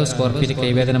 വേറെ 50 സ്ക്വയർ ഫീറ്റ്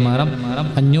കൈവേദന മാറാം.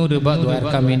 500 രൂപ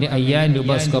ദ്വാരക്കാൻ വേണ്ടി. 5000 രൂപ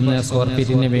സ്ക്വയർ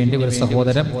ഫീറ്റിന് വേണ്ടി. ഒരു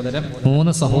സഹോദരൻ.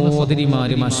 3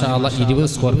 സഹോദരിമാര് മാഷാ അല്ലാഹ് 20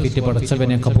 സ്ക്വയർ ഫീറ്റ്.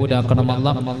 പഠിച്ചവനെ കബൂലാക്കണം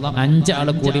അല്ലാഹ്. 5 ആൾ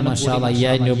കൂടി മാഷാ അല്ലാഹ്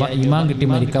 5000 രൂപ. ഈമാൻ കിട്ടി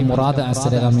മരിക്കാൻ മുറാദ്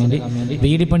ആശ്രയാൻ വേണ്ടി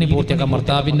വീടിപ്പണി പൂർത്തിയാക്കാൻ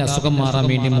ഭർത്താവിന്റെ അസുഖം മാറാൻ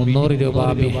വേണ്ടി 300 രൂപ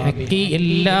ബിഹക്കി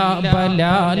എല്ലാ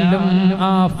ബലാലും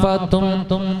ആഫത്തും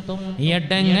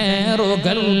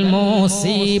എടങ്ങേറുകൾ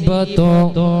മുസീബത്തോ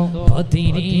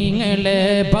ബദിരീങ്ങളെ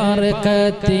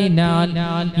ബർക്കത്തിനാൽ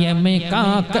യമെ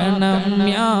കാക്കണം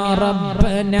യാ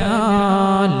റബ്ബനാ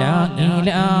ലാ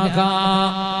ഇലാഹ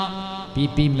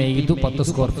പി മെയ്തു 10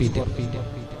 സ്ക്വയർ ഫീറ്റ്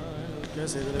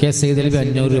कैसे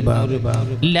 500 രൂപ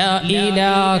ലാ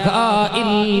ഇലാഹ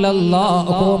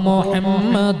ഇല്ലല്ലാഹു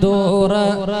മുഹമ്മദുർ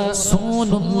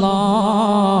റസൂലുള്ളാഹ്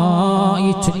ഈ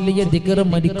ചൊല്ലിയ ദിക്ർ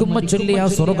മരിക്കുമ്പോൾ ചൊല്ലിയ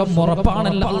സ്വർഗ്ഗം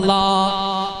ഉറപ്പാണല്ലോ അല്ലാഹ്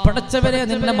പടച്ചവരെ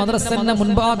നിന്റെ മദ്രസന്റെ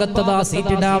മുൻഭാഗത്തതാ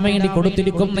സീറ്റിടാൻ വേണ്ടി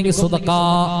കൊടുത്തിരിക്കുന്നെങ്കിൽ സദഖ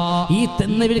ഈ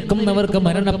തെന്ന് വിൽക്കുന്നവർക്ക്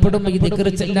മരണപ്പെടുമ്പോൾ ഈ ദിക്ർ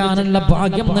ചൊല്ലാനുള്ള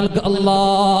ഭാഗ്യം നൽകുക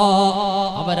അല്ലാഹ്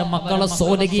അവരെ മക്കളെ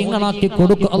സ്വാലിഹീങ്ങളാക്കി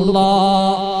കൊടുക്കുക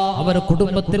അല്ലാഹ് അവരുടെ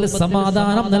കുടുംബത്തിൽ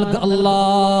സമാധാനം നൽകുക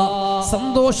അല്ലാഹ്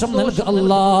സന്തോഷം നൽകുക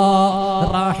അല്ലാഹ്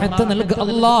റാഹത്ത് നൽകുക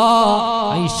അല്ലാഹ്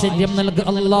ഐശ്വര്യം നൽകുക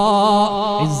അല്ലാഹ്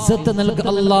ഇസ്സത്ത് നൽകുക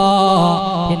അല്ലാഹ്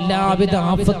എല്ലാവിധ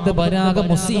ആഫത്ത് ബലാഗ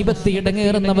മുസീബത്ത്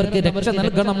ഇടങ്ങേറുന്നവർക്ക് രക്ഷ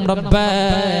നൽകണം റബ്ബേ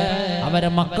അവരെ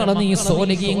മക്കളെ നീ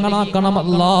സ്വാലിഹീങ്ങളാക്കണം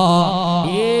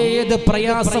അല്ലാഹ് ഏത്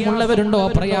പ്രയാസമുള്ളവരുണ്ടോ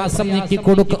പ്രയാസം നീക്കി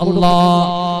കൊടുക്കുക അല്ലാഹ്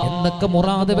എന്തൊക്കെ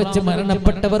മുറാദ് വെച്ച്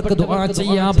മരണപ്പെട്ടവർക്ക് ദുആ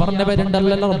ചെയ്യാൻ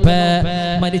പറഞ്ഞവരുണ്ടല്ലോ റബ്ബേ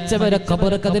മരിച്ചവരെ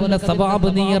ഖബർക്ക് അതിന്റെ സവാബ്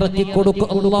നീ ഇറക്കി കൊടുക്കുക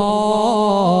അല്ലാഹ്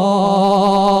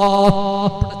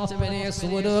പടച്ചവനെ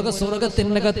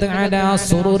സ്വർഗ്ഗത്തിന്റെ അകത്ത് അലാ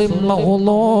സുറുറിൻ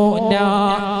മൗളൂന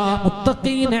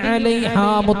മുത്തഖീന അലൈഹാ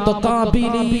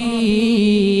മുത്തഖാബിലീ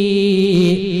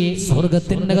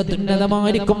സ്വർഗ്ഗത്തിന്റെ അകത്ത്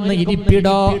ഉന്നതമായിരിക്കുന്ന ഇരിപ്പിട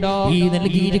ഈ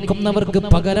നൽകിയിരിക്കുന്നവർക്ക്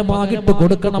പകരമായിട്ട്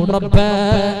കൊടുക്കണം റബ്ബേ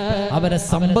അവരെ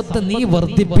സമ്പത്ത് നീ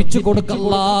വർദ്ധിപ്പിച്ചു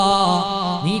കൊടുക്കല്ലാ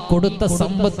നീ കൊടുത്ത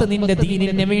സമ്പത്ത് നിന്റെ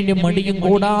ദീനിന് വേണ്ടി മടിയും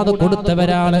കൂടാതെ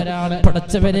കൊടുത്തവരാണ്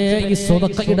പടച്ചവരെ ഈ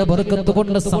സ്വതക്കയുടെ ബർക്കത്ത്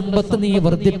കൊണ്ട് സമ്പത്ത് നീ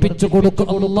വർദ്ധിപ്പിച്ചു കൊടുക്കുക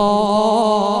അല്ലാഹ്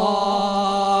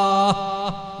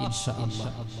ഇൻഷാ അല്ലാഹ്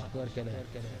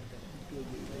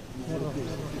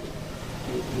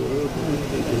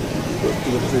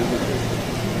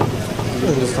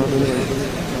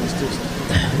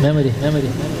memory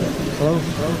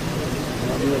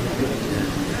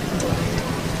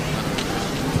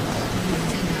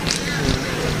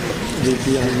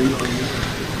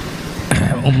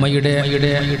ഉമ്മയുടെ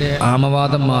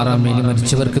ആമവാദം മാറാൻ വേണ്ടി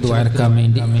മരിച്ചവർക്ക് ദ്വാരക്കാൻ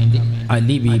വേണ്ടി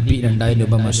അലി BP 2000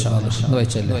 രൂപ മാഷാ അല്ലാഹ്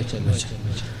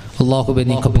അല്ലാഹുവേ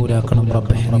നീ കബൂലാക്കണം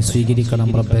റബ്ബേ നീ സ്വീകരിക്കണം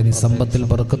റബ്ബേ നീ സമ്പത്തിൽ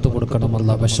ബർക്കത്ത് കൊടുക്കണം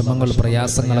അല്ലാഹ് വിഷമങ്ങൾ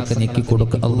പ്രയാസങ്ങളൊക്കെ നീക്കി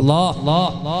കൊടുക്കുക അല്ലാഹ്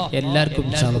എല്ലാവർക്കും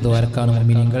ഇൻഷാ അല്ലാഹ് ദ്വാരക്കാനും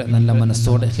മുഅ്മിനീങ്ങൾ നല്ല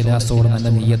മനസ്സോടെ ഇഖ്ലാസോടെ നല്ല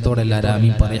നിയ്യത്തോടെ എല്ലാവരും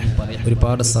ആമീൻ പറയാം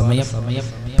ഒരുപാട് സമയം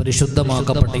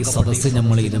പരിശുദ്ധമാക്കപ്പെട്ട ഈ സദസ്സ്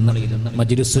നമ്മൾ ഇരുന്ന്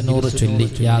മജ്ലിസുൻ നൂർ ചൊല്ലി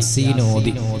യാസീൻ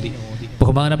ഓതി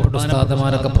ബഹുമാനപ്പെട്ട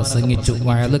ഉസ്താദമാരൊക്കെ പ്രസംഗിച്ചു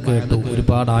വയല് കേട്ടു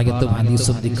ഒരുപാട് ആയത്തും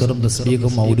ഹദീസും ദിക്റും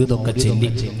തസ്ബീഹും മൗലൂദൊക്കെ ചൊല്ലി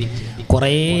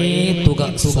കുറേ തുക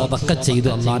സ്വതക്ക ചെയ്തു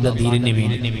അല്ലാഹുവിന്റെ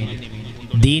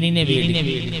ദീനിന് വേണ്ടി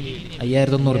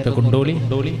 5100 രൂപ കൊണ്ടോളി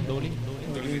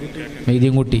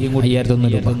മെയ്തിൻകുട്ടി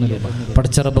 5100 രൂപ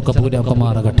പടച്ചറബൊക്കെ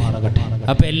പൂരാക്കമാറാകട്ടെ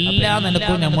അപ്പൊ എല്ലാ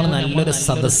നിലക്കും നമ്മൾ നല്ലൊരു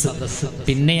സദസ്സ്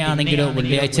പിന്നെയാണെങ്കിലോ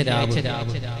വെള്ളിയാഴ്ച രാവ്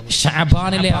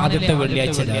ഷഅബാനിലെ ആദ്യത്തെ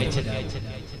വെള്ളിയാഴ്ച രാവ്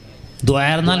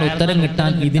ദ്വാരന്നാൽ ഉത്തരം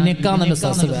കിട്ടാൻ ഇതിനേക്കാൾ നല്ല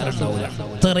സദസ്സ് വേറെ ഉണ്ടാവില്ല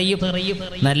ഇത്രയും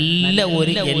നല്ല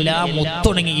ഒരു എല്ലാം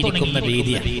ഒത്തുണങ്ങിയിരിക്കുന്ന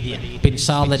വേദിയാണ്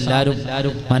ഇൻഷാ അല്ലാഹ് എല്ലാവരും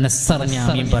മനസ്സറിഞ്ഞ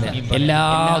ആമീൻ പറയാം എല്ലാ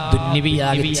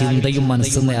ദുന്യവിയായ ചിന്തയും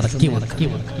മനസ്സിൽ നിന്ന് ഇറക്കി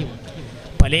വെക്കുക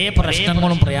പല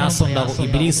പ്രശ്നങ്ങളും പ്രയാസം ഉണ്ടാകും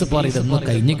ഇബ്ലീസ് ഇതൊന്ന്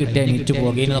കഴിഞ്ഞ് കിട്ടിയാൽ എനിക്ക്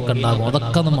പോകുന്നതൊക്കെ ഉണ്ടാകും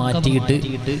അതൊക്കെ ഒന്ന് മാറ്റിയിട്ട്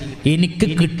എനിക്ക്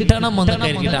കിട്ടണമെന്ന്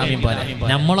കരുതിയിട്ട് ആമീൻ പറയാം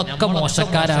നമ്മളൊക്കെ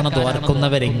മോശക്കാരാണ്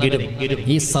ദ്വാരക്കുന്നവരെങ്കിലും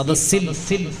ഈ സദസ്സിൽ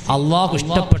അള്ളാഹു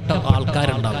ഇഷ്ടപ്പെട്ട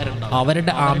ആൾക്കാരുണ്ടാകും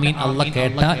അവരുടെ ആമീൻ അള്ളാഹ്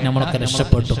കേട്ടാൽ നമ്മളൊക്കെ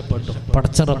രക്ഷപ്പെട്ടു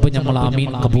പടച്ച റബ്ബ് നമ്മൾ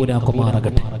ആമീൻ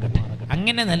കബൂലാക്കുമാറാകട്ടെ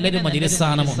അങ്ങനെ നല്ലൊരു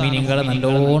മജ്ലിസാണ് മുഅ്മിനീങ്ങൾ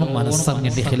നല്ലോണം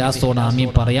മനസ്സറിഞ്ഞിട്ട് ഇഖ്ലാസോടെ ആമീൻ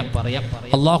പറയാം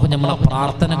അല്ലാഹു നമ്മളെ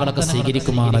പ്രാർത്ഥനകളൊക്കെ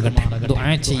സ്വീകരിക്കുമാറാകട്ടെ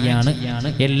ദുആ ചെയ്യാണ്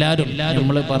എല്ലാവരും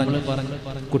നമ്മൾ പറഞ്ഞു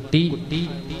കുട്ടി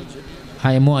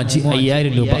ഹൈമോജി 5000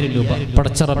 രൂപ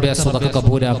പടച്ച റബ്ബേ സ്വതക്ക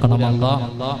കബൂലാക്കണം അല്ലാഹ്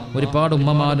ഒരുപാട്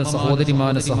ഉമ്മമാരും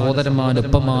സഹോദരിമാരും സഹോദരന്മാരും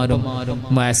ഉപ്പമാരും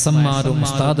വയസ്സന്മാരും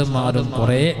ഉസ്താദന്മാരും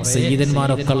കുറേ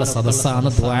സയ്യിദന്മാരൊക്കെ ഉള്ള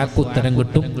സദസ്സാണ് ദുആക്ക് ഉത്തരം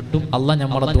കിട്ടും അല്ലാഹ്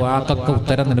നമ്മളെ ദുആക്കൊക്കെ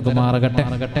ഉത്തരം നൽകുമാറാകട്ടെ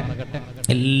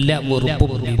എല്ലാ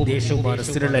വെറുപ്പും വിദ്വേഷവും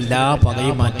മനസ്സിലുള്ള എല്ലാ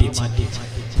പകയും മാറ്റി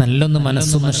നല്ലൊന്ന്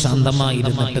മനസ്സൊന്ന്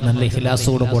ശാന്തമായിരുന്നിട്ട് നല്ല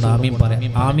ഇഖ്ലാസോട് കൂടെ ആമീൻ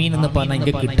പറയാം ആമീൻ എന്ന് പറഞ്ഞാൽ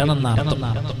എനിക്ക് കിട്ടണം എന്നർത്ഥം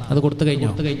അത് കൊടുത്തു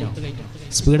കഴിഞ്ഞോ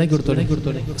സ്പീഡാക്കി കൊടുത്തോളെ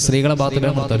സ്ത്രീകളെ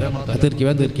ഭാഗത്ത്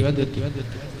തീർക്കുക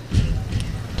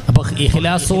അപ്പൊ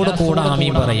ഇഖ്ലാസോട് കൂടെ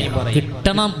ആമീൻ പറയാം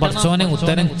കിട്ടണം പടച്ചോനെ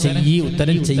ഉത്തരം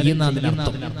ചെയ്യുന്ന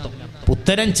അതിനർത്ഥം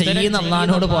ഉത്തരം ചെയ്യുന്ന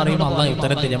അള്ളാഹിനോട് പറയുമ്പോൾ അള്ളാഹ്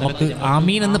ഉത്തരത്തിൽ നമുക്ക്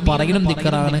ആമീൻ എന്ന് പറയലും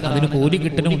ദിക്റാണ്, അതിന് കൂലി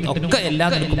കിട്ടലും ഒക്കെ എല്ലാ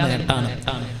നിലക്കും നേട്ടാണ്.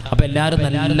 അപ്പൊ എല്ലാവരും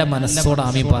നല്ല മനസ്സോടെ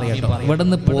ആമീൻ പറയട്ടോ. ഇവിടെ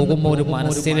നിന്ന് പോകുമ്പോൾ ഒരു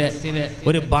മനസ്സിലെ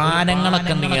ഒരു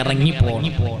ഭാരങ്ങളൊക്കെ ഇറങ്ങി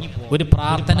പോകണം. ഒരു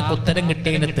പ്രാർത്ഥനക്ക് ഉത്തരം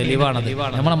കിട്ടിയതിന്റെ തെളിവാണത്.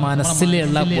 നമ്മളെ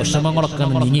മനസ്സിലുള്ള വിഷമങ്ങളൊക്കെ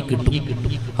നീങ്ങി കിട്ടും.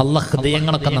 അള്ളാഹ്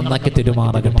ഹൃദയങ്ങളൊക്കെ നന്നാക്കി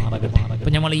തെരുമാറകട്ടെ. അപ്പൊ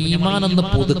നമ്മൾ ഈമാൻ ഒന്ന്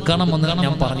പുതുക്കണമെന്ന്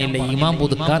ഞാൻ പറഞ്ഞില്ല. ഈമാൻ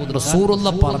പുതുക്കാൻ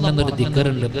റസൂലുള്ളാഹി പറഞ്ഞൊരു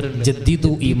ദിക്റുണ്ട്,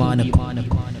 ജദ്ദിദു ഈമാനക്കും.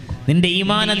 നിന്റെ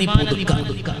ഈമാന നീ പുതുക്കുക.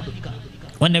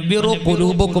 വനവ്വിറു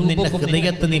ഖുലൂബക്കും, നിന്റെ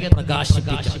ഹൃദയത്തെ നീ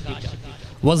പ്രകാശിപ്പിക്കുക.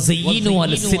 വസയ്യിനു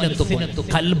അൽസിനതുക്കും,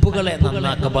 ഖൽബുകളെ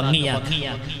നന്നാക്കുക, ഭംഗിയാക്കുക,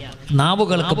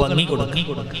 നാവുകൾക്ക് ഭംഗി കൊടുക്കുക.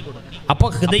 അപ്പൊ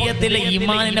ഹൃദയത്തിലെ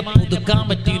ഈമാനിനെ പുതുക്കാൻ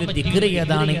പറ്റിയൊരു ദിക്ർ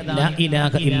ഏതാണ്? ലാ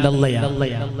ഇലാഹ ഇല്ലല്ലാഹ്.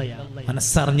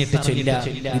 മനസ്സറിഞ്ഞിട്ട് ചൊല്ലുക.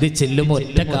 ഇത് ചെല്ലുമ്പോൾ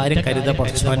ഒറ്റ കാര്യം കരുത,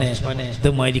 പടച്ചോനെ ഇത്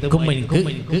മരിക്കുമ്പോൾ എനിക്ക്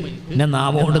എന്നെ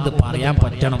നാവുകൊണ്ട് ഇത് പറയാൻ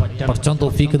പറ്റണം. പടച്ചോൻ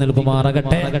തൗഫീഖ്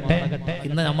നൽകുമാറാകട്ടെ.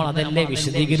 ഇന്ന് നമ്മൾ അതല്ലേ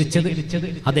വിശദീകരിച്ചത്,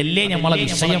 അതല്ലേ നമ്മളെ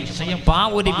വിഷയം. അപ്പൊ ആ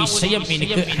ഒരു വിഷയം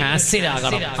എനിക്ക്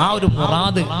ഹാസിലാകണം. ആ ഒരു മുറാദ്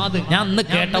ഞാൻ ഇന്ന്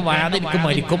കേട്ട വയത് എനിക്ക്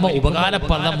മരിക്കുമ്പോൾ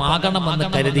ഉപകാരപ്രദമാകണമെന്ന്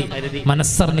കരുതി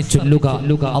മനസ്സറിഞ്ഞ് ചൊല്ലുക.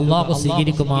 അല്ലാഹു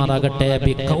സ്വീകരിക്കുമാറാകട്ടെ.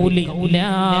 ബിഖൗലി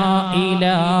ലാ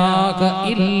ഇലാഹ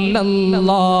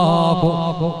ഇല്ലല്ലാഹു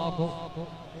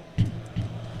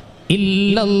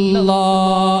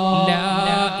ഇല്ലല്ലാഹ് ലാ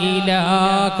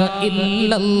ഇലാഹ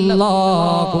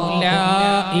ഇല്ലല്ലാഹു ലാ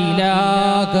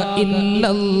ഇലാഹ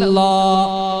ഇല്ലല്ലാഹ്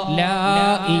ലാ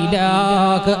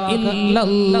ഇലാഹ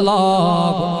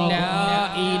ഇല്ലല്ലാഹു ലാ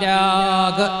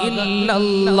ഇലാഹ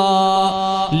ഇല്ലല്ലാഹ്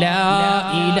ലാ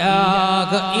ഇലാഹ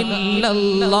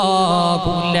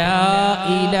ഇല്ലല്ലാഹു ലാ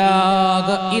ഇലാഹ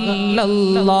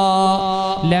ഇല്ലല്ലാഹ്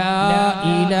ലാ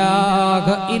ഇലാഹ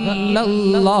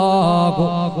ഇല്ലല്ലാഹു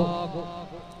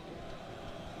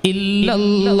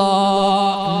ഇല്ലല്ലാഹ്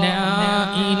ലാ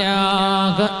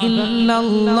ഇലാഹ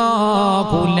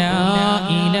ഇല്ലല്ലാഹു ലാ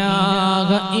ഇലാഹ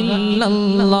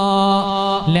ഇല്ലല്ലാഹ്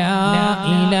ലാ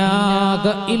ഇലാഹ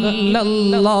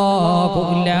ഇല്ലല്ലാഹു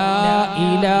ലാ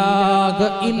ഇലാഹ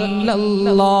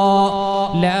ഇല്ലല്ലാഹ്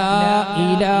ലാ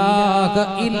ഇലാഹ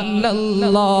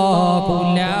ഇല്ലല്ലാഹു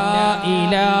ലാ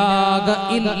ഇലാഹ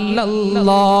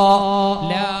ഇല്ലല്ലാഹ്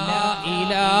ലാ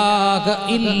ഇലാഹ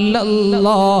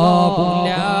ഇല്ലല്ലാഹു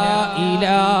ലാ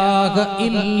ഇലാഹ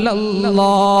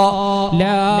ഇല്ലല്ലാഹ്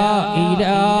ലാ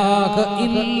ഇലാഹ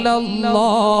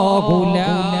ഇല്ലല്ലാഹു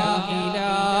ലാ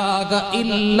ഇലാഹ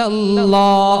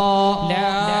ഇല്ലല്ലാഹ് ലാ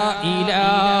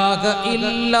ഇലാഹ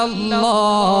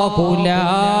ഇല്ലല്ലാഹു ലാ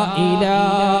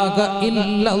ഇലാഹ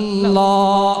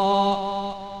ഇല്ലല്ലാഹ്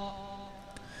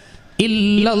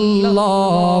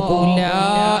ഇല്ലല്ലാഹു ലാ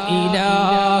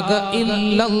ഇലാഹ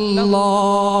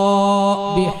ഇല്ലല്ലാഹ്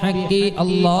ബിഹഖി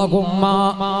അല്ലാഹുമ്മ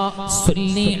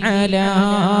സ്വല്ലി അലാ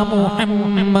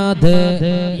മുഹമ്മദ്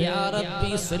യാ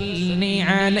റബ്ബി സ്വല്ലി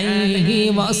അലൈഹി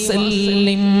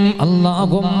വസല്ലിം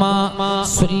അല്ലാഹുമ്മ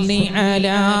സ്വല്ലി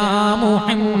അലാ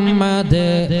മുഹമ്മദ്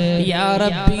യാ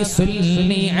റബ്ബി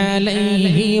സ്വല്ലി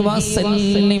അലൈഹി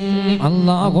വസല്ലിം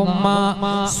അല്ലാഹുമ്മ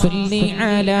സ്വല്ലി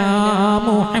അലാ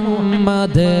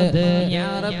മുഹമ്മദ് യാ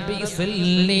റബ്ബി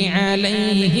സ്വല്ലി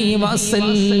അലൈഹി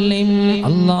വസല്ലിം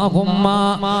അല്ലാഹുമ്മ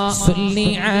സ്വല്ലി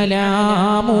അലാ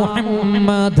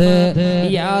മുഹമ്മദ്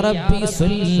യാ റബ്ബി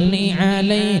സ്വല്ലി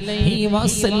അലൈഹി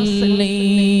വസല്ലി.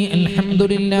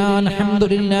 അൽഹംദുലില്ലാഹ്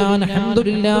അൽഹംദുലില്ലാഹ്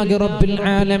അൽഹംദുലില്ലാഹി റബ്ബിൽ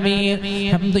ആലമീൻ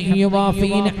ഹംദൻ യുവാഫി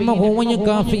നിഅമഹു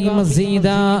വയുകാഫി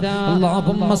മസീദാ.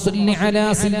 അല്ലാഹുമ്മ സ്വല്ലി അലാ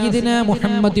സയ്യിദിനാ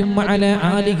മുഹമ്മദിൻ വഅലാ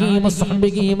ആലിഹി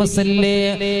വസ്ഹബിഹി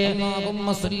വസല്ലം. അല്ലാഹുമ്മ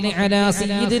സ്വല്ലി അലാ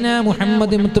സയ്യിദിനാ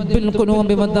മുഹമ്മദിൻ തുബ്ബിൽ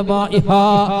ഖുലൂബി വദവാഇഹാ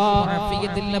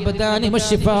വഅഫിയത്തിൽ അബ്ദാനി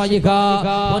വശിഫായിഹാ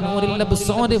വനൂറിൽ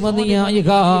അബ്സാരി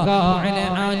വദിയായിഹാ വഅലാ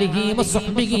ആലിഹി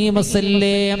വസ്ഹബിഹി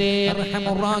വസല്ലം.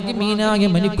 അർഹമുർ റഹീമീനായ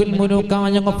മലിക്കുൽ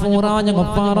മുലൂകായ ഗഫൂറായ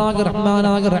ഗഫാറായ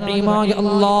റഹ്മാനായ റഹീമായ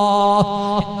അല്ലാഹ്,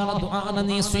 ഞങ്ങളുടെ ദുആ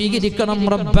നീ സ്വീകരിക്കണം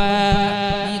റബ്ബേ,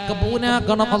 നീ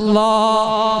കബൂലാക്കണം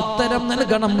അല്ലാഹ്, ഉത്തരം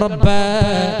നൽകണം റബ്ബേ.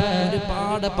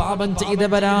 ഒരുപാട് പാപം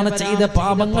ചെയ്തവരാണ്, ചെയ്ത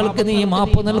പാപങ്ങൾക്ക് നീ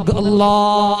മാപ്പ് നൽകുക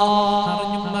അല്ലാഹ്.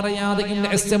 അറിഞ്ഞും അറിയാതെയും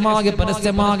രഹസ്യമാകെ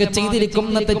പരസ്യമാകെ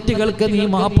ചെയ്തിരിക്കുന്ന തെറ്റുകൾക്ക് നീ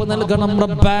മാപ്പ് നൽകണം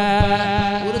റബ്ബേ.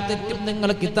 ഒരു തെറ്റും നിങ്ങൾ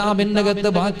കിതാബിന്റെ അകത്ത്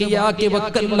ബാക്കിയാക്കി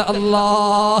വെക്കല്ല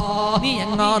അല്ലാഹ്. നീ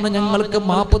എങ്ങാണ് ഞങ്ങൾക്ക്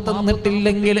മാപ്പ്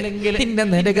തന്നിട്ടില്ലെങ്കിൽ നിന്റെ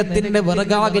നരകത്തിന്റെ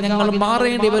വിറകാകെ ഞങ്ങൾ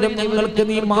മാറേണ്ടി വരും. ഞങ്ങൾക്ക്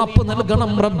നീ മാപ്പ്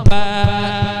നൽകണം റബ്ബേ.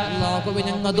 അല്ലാഹുവേ,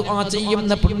 ഞങ്ങൾ ദുആ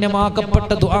ചെയ്യുന്ന പുണ്യമാക്കപ്പെട്ട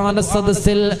ദുആന്റെ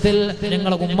സദസ്സിൽ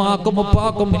ഞങ്ങളെ ഉമ്മാക്കും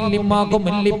ഉപ്പാക്കും വല്ലിമ്മാക്കും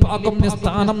വല്ലിപ്പാക്കും നീ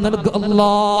സ്ഥാനം നൽകുക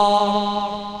അല്ലാഹ്.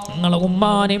 ഞങ്ങളെ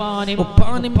ഉമ്മാനും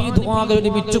ഉപ്പാനും ഈ ദുആകൾ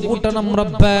ഒരുമിച്ച് കൂട്ടണം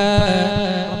റബ്ബേ.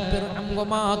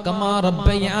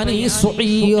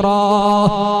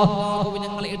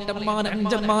 ഞങ്ങൾ ഇട്ട ഏട്ടന്മാര്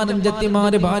അഞ്ചന്മാര്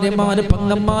അഞ്ചത്തിമാര് ഭാര്യമാര്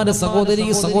പെങ്ങന്മാര് സഹോദരി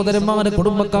സഹോദരന്മാര്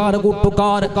കുടുംബക്കാര്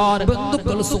കൂട്ടുകാര്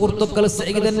ബന്ധുക്കൾ സുഹൃത്തുക്കൾ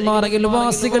സ്നേഹിതന്മാർ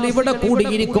അയൽവാസികൾ ഇവിടെ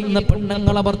കൂടിയിരിക്കുന്ന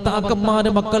പെണ്ണുങ്ങളെ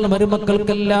ഭർത്താക്കന്മാര് മക്കൾ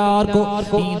മരുമക്കൾക്ക് എല്ലാവർക്കും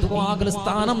ഈ ദുആകൾ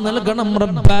സ്ഥാനം നൽകണം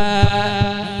റബ്ബേ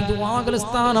ഈ ദുആകൾ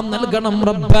സ്ഥാനം നൽകണം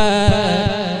റബ്ബേ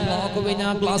അല്ലാഹുവേ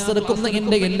ഞാൻ ക്ലാസ് എടുക്കുന്ന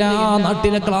എന്റെ എല്ലാ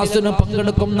നാട്ടിലെ ക്ലാസ്സിനും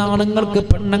പങ്കെടുക്കുന്ന ആണുങ്ങൾക്ക്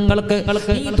പെണ്ണുങ്ങൾക്ക്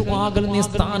ഈ ദുആകൾ നീ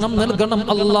സ്ഥാനം നൽകണം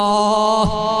അല്ലാഹ്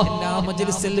എല്ലാ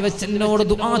മജ്ലിസിൽ വെച്ച് എന്നോട്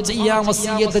ദുആ ചെയ്യാൻ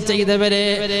വസിയത്ത് ചെയ്തവരെ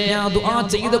ഞാൻ ദുആ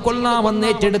ചെയ്തു കൊള്ളാമെന്ന്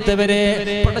ഏറ്റെടുത്തവരെ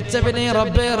പടച്ചവനെ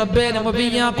റബ്ബേ റബ്ബേ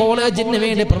നബവിയ കോളേജിന്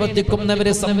വേണ്ടി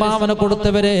പ്രവർത്തിക്കുന്നവരെ സംഭാവന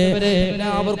കൊടുത്തവരെ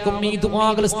എല്ലാവർക്കും ഈ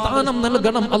ദുആകൾ സ്ഥാനം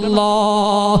നൽകണം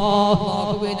അല്ലാഹ്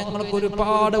അല്ലാഹുവേ ഞങ്ങൾക്ക്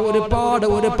ഒരുപാട് ഒരുപാട്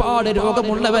ഒരുപാട്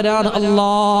രോഗമുള്ളവരാണ്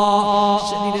അല്ലാഹ്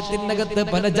ശരീരത്തിനകത്ത്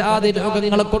പല ജാതി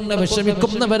രോഗങ്ങളെ കൊണ്ട്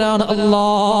വിഷമിക്കുന്നവരാണ്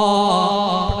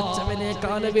അല്ലാഹ് പടച്ചവനെ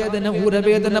കാലവേദന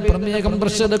ഊരവേദന പ്രമേഹം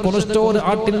പ്രഷർ കൊളസ്ട്രോൾ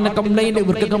ആട്ടിന്റെ കംപ്ലൈന്റ്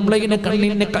ഇവർക്ക് കംപ്ലൈന്റ്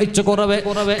കണ്ണിന്റെ കാഴ്ച കുറവ്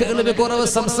കേൾവി കുറവ്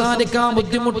സംസാരിക്കാൻ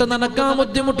ബുദ്ധിമുട്ട് നടക്കാൻ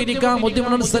ബുദ്ധിമുട്ടിരിക്കാൻ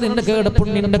ബുദ്ധിമുട്ട് കേട്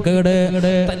പുണ്ണിന്റെ കേട്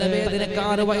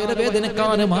തലവേദനക്കാര്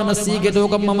വയറുവേദനക്കാര് മാനസിക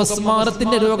രോഗം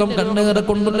അപസ്മാരത്തിന്റെ രോഗം കണ്ണേറ്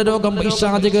കൊണ്ടുള്ള രോഗം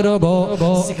പൈശാചിക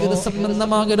രോഗം സിഹർ സംബന്ധമായ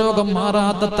രോഗം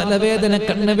മാറാത്ത തലവേദന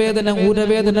കണ്ണുവേദന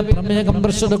ഊരവേദന പ്രമേഹം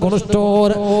പ്രഷർ കൊളസ്ട്രോൾ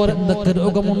എന്തൊക്കെ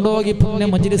രോഗമുണ്ടോ ഈ പുണ്യ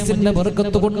മജ്ലിസിന്റെ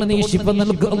ബർക്കത്ത് കൊണ്ട് നീ ശിഫ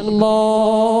നൽകുക അല്ലാഹ്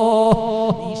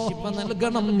നീ ശിഫ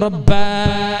നൽകണം റബ്ബേ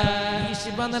നീ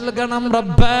ശിഫ നൽകണം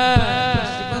റബ്ബേ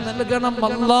ശിഫ നൽകണം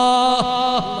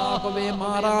അല്ലാഹ് അല്ലാഹുവേ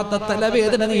മാറാത്ത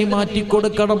തലവേദന നീ മാറ്റി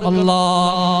കൊടുക്കണം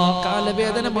അല്ലാഹ്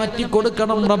കാലവേദന മാറ്റി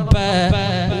കൊടുക്കണം റബ്ബേ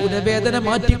ഊരവേദന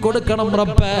മാറ്റി കൊടുക്കണം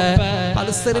റബ്ബേ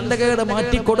അൾസറിന്റെ കേട്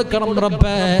മാറ്റി കൊടുക്കണം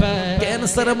റബ്ബേ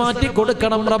ക്യാൻസർ മാറ്റി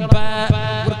കൊടുക്കണം റബ്ബേ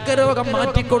വൃക്കരോഗം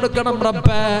മാറ്റി കൊടുക്കണം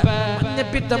റബ്ബേ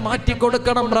മഞ്ഞപ്പിത്തം മാറ്റി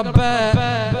കൊടുക്കണം റബ്ബേ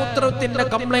മൂത്രത്തിന്റെ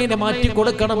കംപ്ലൈന്റ് മാറ്റി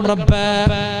കൊടുക്കണം റബ്ബേ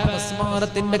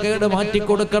അപസ്മാരത്തിന്റെ കേട് മാറ്റി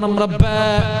കൊടുക്കണം റബ്ബേ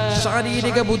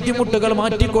ശാരീരിക ബുദ്ധിമുട്ടുകൾ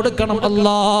മാറ്റി കൊടുക്കണം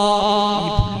അല്ലാഹ്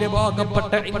ഈ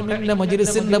പുണ്യഭാഗപ്പെട്ട ഇൽമിന്റെ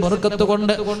മജ്ലിസിന്റെ ബർക്കത്ത്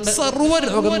കൊണ്ട് സർവ്വ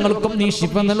രോഗങ്ങൾക്കും നീ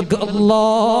ശിഫ നൽകുക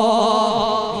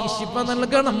അല്ലാഹ് നീ ശിഫ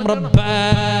നൽകണം റബ്ബേ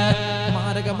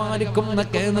മാരകമായിരിക്കുന്ന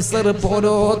ക്യാൻസർ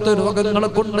പോലത്തെ രോഗങ്ങളെ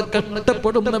കൊണ്ട്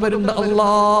കഷ്ടപ്പെടുന്നവരുണ്ട്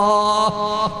അല്ലാഹ്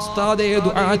ഉസ്താദേ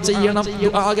ദുആ ചെയ്യണം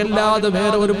ദുആകല്ലാതെ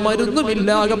വേറെ ഒരു മരുന്നുമില്ല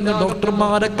എന്ന്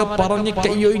ഡോക്ടർമാരൊക്കെ പറഞ്ഞ്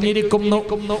കൈയൊഴിഞ്ഞിരിക്കുന്നു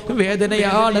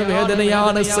വേദനയാണ്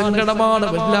വേദനയാണ് സങ്കടമാണ്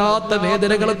വല്ലാത്ത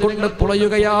വേദനകളെ കൊണ്ട്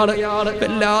പുളയുകയാണ്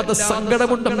വല്ലാത്ത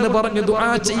സങ്കടമുണ്ടെന്ന് പറഞ്ഞു ദുആ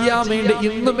ചെയ്യാൻ വേണ്ടി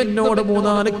ഇന്നും എന്നോട്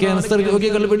 3-4 ക്യാൻസർ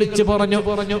രോഗികൾ വിളിച്ചു പറഞ്ഞു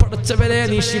പടച്ചവനെ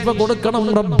നീ ശിഫ കൊടുക്കണം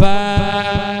റബ്ബേ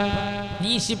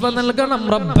നീ ശിഫ നൽകണം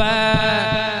റബ്ബേ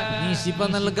നീ ശിഫ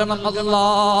നൽകണം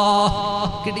അല്ലാഹ്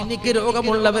കിഡ്നിക്ക്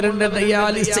രോഗമുള്ളവരുണ്ട്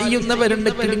ഡയാലിസിസ് ചെയ്യുന്നവരുണ്ട്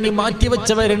കിഡ്നി മാറ്റി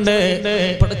വെച്ചവരുണ്ട്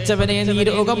പടച്ചവനെ നീ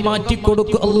രോഗം മാറ്റി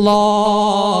കൊടുക്കുക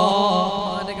അല്ലാഹ്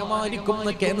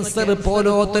ക്യാൻസർ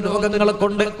പോലത്തെ രോഗങ്ങളെ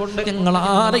കൊണ്ട് ഞങ്ങൾ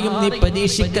ആരെയും നീ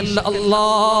പരീക്ഷിക്കല്ല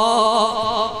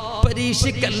അല്ലാഹ്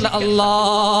പരീക്ഷിക്കല്ല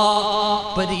അല്ലാഹ്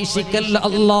പരീക്ഷിക്കല്ല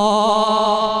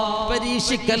അല്ലാഹ്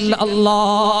പരീക്ഷിക്കല്ല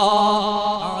അല്ലാഹ്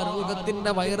ആ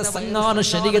രോഗത്തിന്റെ വൈറസ് അങ്ങാണ്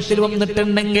ശരീരത്തിൽ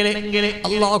വന്നിട്ടുണ്ടെങ്കിൽ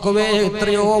അല്ലാഹുവേ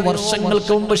എത്രയോ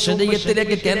വർഷങ്ങൾക്ക് മുമ്പ്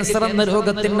ശരീരത്തിലേക്ക് ക്യാൻസർ എന്ന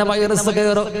രോഗത്തിന്റെ വൈറസ്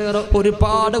കയറും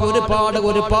ഒരുപാട് ഒരുപാട്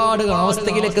ഒരുപാട്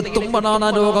അവസ്ഥയിലേക്ക് എത്തുമ്പോഴാണ്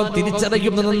ആ രോഗം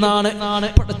തിരിച്ചറിയുന്നതെന്നാണ്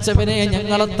പടച്ചവനെ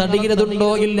ഞങ്ങളെ തടയുന്നതുണ്ടോ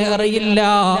ഇല്ല അറിയില്ല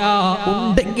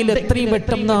ഉണ്ടെങ്കിൽ എത്രയും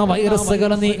പെട്ടെന്ന് ആ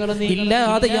വൈറസുകൾ നീ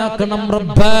ഇല്ലാതെയാക്കണം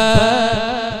റബ്ബേ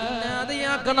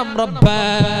ഇല്ലാതെയാക്കണം റബ്ബേ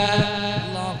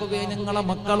അല്ലാഹുവേ ഞങ്ങളെ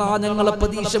മക്കളാ ഞങ്ങളെ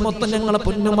പ്രതീക്ഷ മൊത്തം ഞങ്ങളെ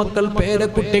പൊന്നുമക്കൾ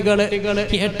പേരക്കുട്ടികള്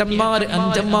ഏട്ടന്മാര്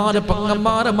അഞ്ചന്മാര്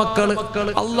പങ്ങന്മാരെ മക്കള്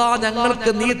അല്ലാഹ്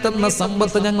ഞങ്ങൾക്ക് നീ തന്ന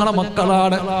സമ്പത്ത് ഞങ്ങളെ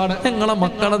മക്കളാണ് ഞങ്ങളെ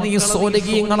മക്കളെ നീ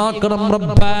സ്വാലിഹീങ്ങളാക്കണം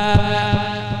റബ്ബേ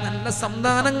നല്ല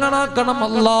സന്താനങ്ങളാക്കണം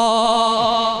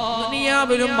അല്ലാഹ്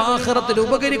ദുനിയാവിലും ആഖിറത്തിലും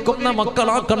ഉപകരിക്കുന്ന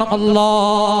മക്കളാക്കണം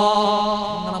അല്ലാഹ്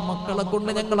ഞങ്ങളെ മക്കളെ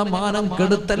കൊണ്ട് ഞങ്ങളെ മാനം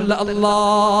കെടുത്തല്ല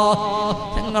അല്ലാഹ്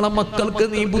ഞങ്ങളെ മക്കൾക്ക്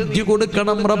നീ ബുദ്ധി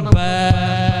കൊടുക്കണം റബ്ബേ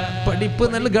പഠിപ്പ്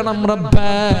നൽകണം റബ്ബേ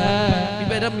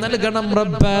വിവരം നൽകണം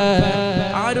റബ്ബേ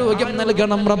ആരോഗ്യം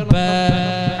നൽകണം റബ്ബേ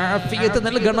ആഫിയത്ത്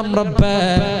നൽകണം റബ്ബേ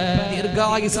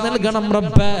ദീർഘായുസ് നൽകണം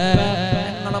റബ്ബേ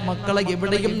ഞങ്ങളെ മക്കളെ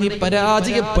എവിടെയും നീ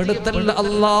പരാജയപ്പെടുത്തല്ല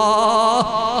അല്ലാഹ്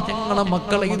ഞങ്ങളെ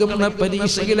മക്കളെ ഇതും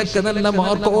പരീക്ഷയിലൊക്കെ നല്ല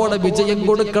മാർക്കോടെ വിജയം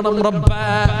കൊടുക്കണം റബ്ബേ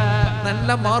നല്ല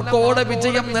മാർക്കോടെ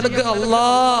വിജയം നൽകുക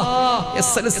അല്ലാഹ്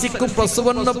എസ്എൽസിക്കും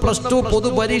 +1 +2 പൊതു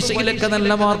പരീക്ഷയിലൊക്കെ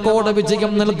നല്ല മാർക്കോടെ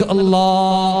വിജയം നൽകുക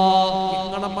അല്ലാഹ്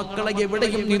ഞങ്ങളുടെ മക്കളെ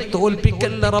എവിടെയും നീ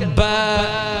തോൽപ്പിക്കല്ല റബ്ബേ.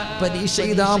 പരീക്ഷ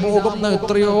ഇതാ പോകുന്ന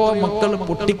എത്രയോ മക്കൾ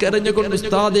പൊട്ടിക്കരഞ്ഞുകൊണ്ട്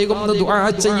ഉസ്താദേകുന്ന ദുആ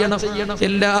ചെയ്യണം.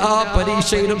 എല്ലാ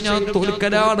പരീക്ഷയിലും ഞാൻ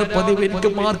തോൽക്കലാണ് പതിവ്, എനിക്ക്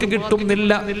മാർക്ക്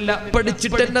കിട്ടുന്നില്ല,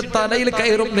 പഠിച്ചിട്ട് എന്റെ തലയിൽ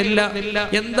കയറുന്നില്ല,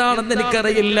 എന്താണെന്ന്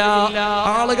എനിക്കറിയില്ല,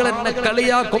 ആളുകൾ എന്നെ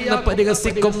കളിയാക്കുന്ന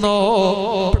പരിഹസിക്കുന്നു.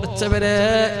 പഠിച്ചവരെ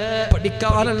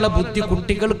പഠിക്കാനുള്ള ബുദ്ധി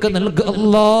കുട്ടികൾക്ക് നൽകുക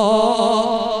അല്ലാഹ്.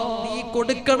 നീ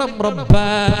കൊടുക്കണം റബ്ബേ,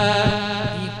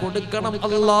 നീ കൊടുക്കണം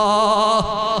അല്ലാഹ്.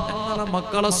 ഞങ്ങളുടെ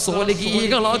മക്കളെ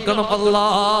സ്വാലിഹീകളാക്കണം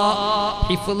അല്ലാഹ്.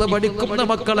 ഹിഫ്ള് പഠിക്കുന്ന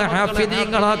മക്കളെ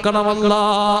ഹാഫിദീങ്ങളാക്കണം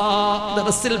അല്ലാഹ്.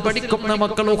 ദർസിൽ പഠിക്കുന്ന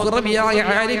മക്കളെ ഖുർആനിയായ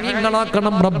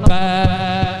ആലിമീങ്ങളാക്കണം റബ്ബേ,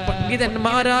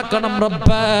 പണ്ഡിതന്മാരാക്കണം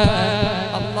റബ്ബേ.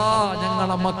 അല്ലാഹ്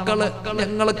ഞങ്ങളുടെ മക്കള്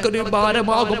ഞങ്ങൾക്കൊരു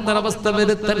ഭാരമാകുന്ന അവസ്ഥ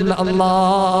വരുത്തല്ല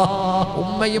അല്ലാഹ്.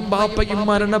 ഉമ്മയും ബാപ്പയും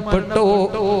മരണപ്പെട്ടു,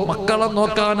 മക്കളെ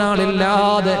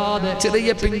നോക്കാനാളില്ലാതെ ചെറിയ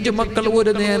പിഞ്ചു മക്കൾ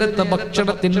ഒരു നേരത്തെ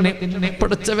ഭക്ഷണത്തിന്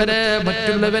പഠിച്ചവരെ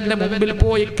മറ്റുള്ളവന്റെ മുമ്പിൽ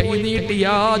പോയി കൈനീട്ടി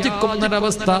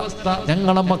യാചിക്കുന്നൊരവസ്ഥ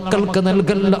ഞങ്ങളെ മക്കൾക്ക്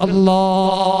നൽകല്ല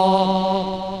അല്ലാഹ്.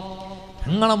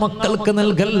 ഞങ്ങളെ മക്കൾക്ക്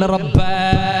നൽകല്ല റബ്ബേ.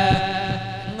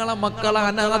 ഞങ്ങളെ മക്കളെ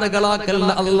അനാഥകളാക്കല്ല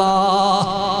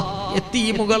അല്ലാഹ്,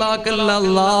 യതീമുകളാക്കല്ല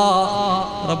അല്ലാഹ്.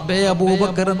 റബ്ബേ,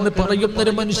 അബൂബക്കർ എന്ന്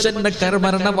പറയുന്നൊരു മനുഷ്യന്റെ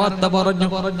മരണ വാർത്ത പറഞ്ഞു.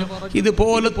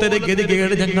 ഇതുപോലത്തെ ഒരു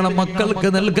ഗതികേട് ഞങ്ങളെ മക്കൾക്ക്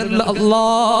നൽകല്ല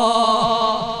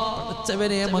അല്ലാഹ്.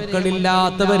 പഠിച്ചവനെ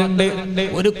മക്കളില്ലാത്തവരുണ്ട്,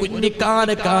 ഒരു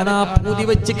കുഞ്ഞിക്കാനെ കാണാ പൂതി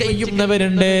വെച്ച്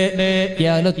കഴിയുന്നവരുണ്ട്.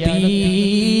 യാ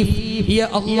ലത്തീഫ് യാ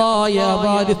അല്ലാഹ് യാ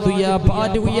വാരിഥു യാ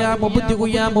ബാദിഉ യാ മുബ്ദിഉ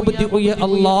യാ മുബ്ദിഉ യാ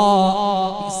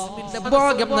അല്ലാഹ്.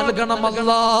 ഭാഗ്യം നൽകണം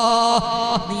അല്ലാഹ്.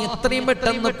 നീ എത്രയും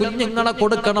പെട്ടെന്ന് കുഞ്ഞുങ്ങളെ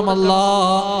കൊടുക്കണം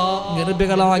അല്ലാഹ്.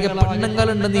 ഗർഭികളായ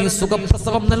പെണ്ണുങ്ങളുണ്ട്, നീ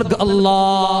സുഖപ്രസവം നൽകുക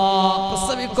അല്ലാഹ്.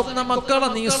 പ്രസവിക്കുന്ന മക്കളെ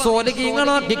നീ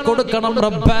സ്വാലിഹീങ്ങളാക്കി കൊടുക്കണം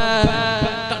റബ്ബേ.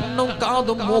 കണ്ണും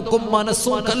കാതും മൂക്കും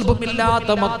മനസ്സും കൽബുമില്ലാത്ത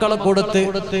മക്കളെ കൊടുത്ത്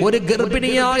ഒരു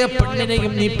ഗർഭിണിയായ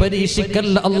പെണ്ണിനെയും നീ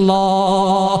പരീക്ഷിക്കല്ല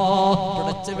അല്ലാഹ്.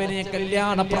 പഠിച്ചവനെ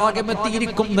കല്യാണ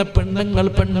പ്രായമെത്തിയിരിക്കുന്ന പെണ്ണുങ്ങൾ,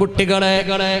 പെൺകുട്ടികളെ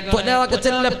ത്വലാഖ്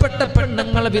ചെല്ലപ്പെട്ട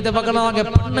പെണ്ണുങ്ങൾ, വിധവകളായ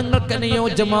പെണ്ണുങ്ങൾക്ക്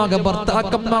അനുയോജ്യമായ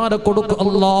ഭർത്താക്കന്മാരെ കൊടുക്കുക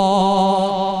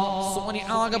അല്ലാഹ്.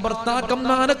 സോനിയായ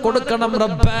ഭർത്താക്കന്മാരെ കൊടുക്കണം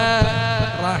റബ്ബേ.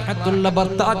 റാഹത്തുള്ള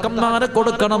ഭർത്താക്കന്മാരെ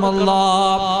കൊടുക്കണം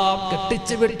അല്ലാഹ്.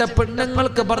 കെട്ടിച്ചു വിട്ട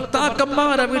പെണ്ണുങ്ങൾക്ക്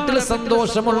ഭർത്താക്കന്മാരെ വീട്ടിൽ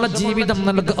സന്തോഷമുള്ള ജീവിതം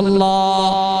നൽകുക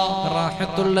അല്ലാഹ്.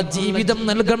 റാഹത്തുള്ള ജീവിതം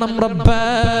നൽകണം റബ്ബേ.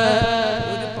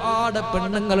 ഒരുപാട്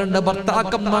പെണ്ണുങ്ങളുണ്ട്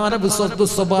ഭർത്താക്കന്മാരെ വിശ്വസ്ത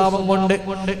സ്വഭാവം കൊണ്ട്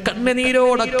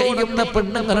കണ്ണുനീരോടെ കഴിയുന്ന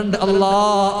പെണ്ണുങ്ങളുണ്ട്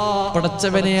അല്ലാഹ്.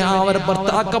 പഠിച്ചവനെ അവർ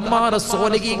ഭർത്താക്കന്മാരെ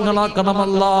സ്വാലിഹീങ്ങളാക്കണം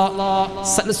അല്ലാഹ്,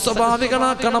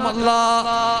 സൽസ്വഭാവികളാക്കണം അല്ലാഹ്,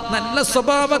 നല്ല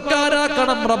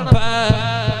സ്വഭാവക്കാരാക്കണം റബ്ബേ.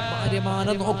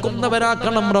 ഭാര്യമാരെ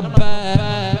നോക്കുന്നവരാക്കണം റബ്ബേ.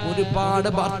 ഒരുപാട്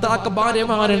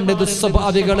ഭാര്യമാരുണ്ട്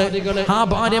ദുസ്വഭാവികള്, ആ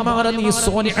ഭാര്യമാരെ നീ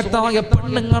സ്വാലിഹത്തായ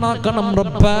പെണ്ണുങ്ങളാക്കണം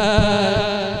റബ്ബേ.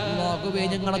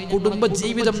 ഞങ്ങളെ കുടുംബ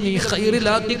ജീവിതം നീ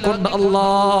ഖൈറിലാക്കിക്കൊണ്ട്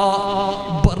അല്ലാഹ്,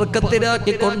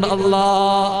 ബർക്കത്തിലാക്കിക്കൊണ്ട്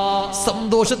അല്ലാഹ്,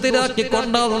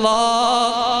 സന്തോഷത്തിലാക്കിക്കൊണ്ട്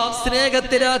അല്ലാഹ്,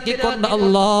 സ്നേഹത്തിലാക്കിക്കൊണ്ട്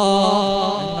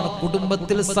അല്ലാഹ്. ഞങ്ങളുടെ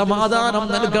കുടുംബത്തിൽ സമാധാനം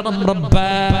നൽകണം റബ്ബേ,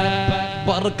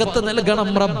 ബർക്കത്ത്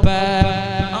നൽകണം റബ്ബേ.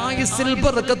 ആയുസ്സിൽ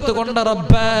ബർക്കത്ത് കൊണ്ട്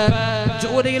റബ്ബേ,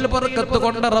 ജോലിയിൽ ബർക്കത്ത്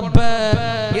കൊണ്ട് റബ്ബേ,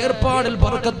 ഏർപ്പാടിൽ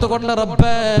ബർക്കത്ത് കൊണ്ട്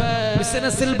റബ്ബേ,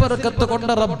 ബിസിനസ്സിൽ ബർക്കത്ത്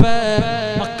കൊണ്ട് റബ്ബേ,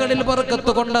 മക്കളിൽ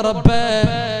ബർക്കത്ത് കൊണ്ട് റബ്ബേ,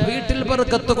 വീട്ടിൽ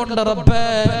ബർക്കത്ത് കൊണ്ട് റബ്ബേ,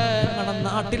 ഞങ്ങളുടെ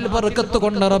നാട്ടിൽ ബർക്കത്ത്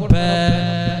കൊണ്ട് റബ്ബേ.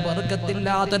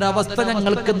 ബർക്കത്തില്ലാത്തൊരവസ്ഥ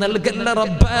ഞങ്ങൾക്ക് നൽകല്ല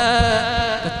റബ്ബേ.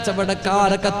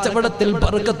 കച്ചവടക്കാരെ കച്ചവടത്തിൽ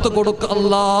ബർക്കത്ത് കൊടുക്കുക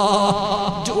അല്ലാഹ്.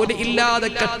 ജോലി ഇല്ലാതെ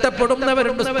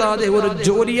കഷ്ടപ്പെടുന്നവരുണ്ട് ഉസ്താദേ, ഒരു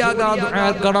ജോലിയാകാതെ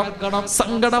ആക്കണം.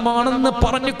 സങ്കടമാണെന്ന്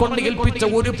പറഞ്ഞുകൊണ്ട് ഏൽപ്പിച്ച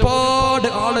ഒരുപാട്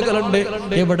ആളുകളുണ്ട്.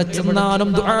 എവിടെ ചെന്നാലും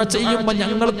ദുആ ചെയ്യുമ്പോൾ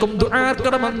ഞങ്ങൾക്കും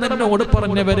ദുആക്കണമെന്ന് എന്നോട്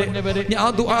പറഞ്ഞവരെ, ഞാൻ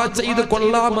ദുആ ചെയ്ത്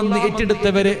കൊള്ളാമെന്ന്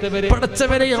ഏറ്റെടുത്തവരെ,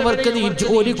 പഠിച്ചവരെ അവർക്ക് നീ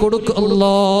ജോലി കൊടുക്കുക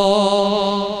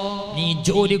അല്ലാഹ്, നീ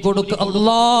ജോലി കൊടുക്കുക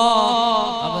അല്ലാഹ്.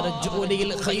 അവരുടെ ജോലിയിൽ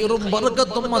ഖൈറും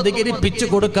ബർക്കത്തും അധികരിപ്പിച്ചു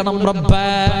കൊടുക്കണം റബ്ബേ.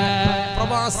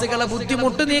 പ്രവാസികളെ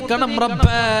ബുദ്ധിമുട്ട് നീക്കണം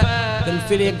റബ്ബേ.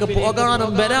 ഗൾഫിലേക്ക്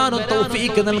പോകാനും വരാനും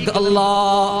തൗഫീഖ് നൽകുക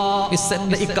അല്ലാഹ്.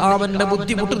 വിസന്റെ ഇഖാമന്റെ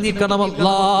ബുദ്ധിമുട്ട് നീക്കണം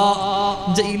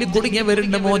അല്ലാഹ്. ജയിലിൽ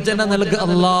കുടുങ്ങിയവരുടെ മോചനം നൽകുക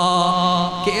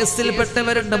അല്ലാഹ്.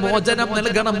 കേസിൽപ്പെട്ടവരുടെ മോചനം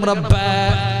നൽകണം റബ്ബേ.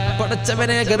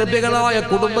 പഠിച്ചവനെ ഗർഭികളായ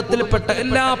കുടുംബത്തിൽപ്പെട്ട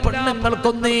എല്ലാ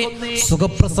പെണ്ണുങ്ങൾക്കും നീ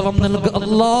സുഖപ്രസവം നൽകുക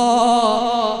അല്ലാഹ്.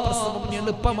 പ്രസവം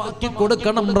എളുപ്പമാക്കി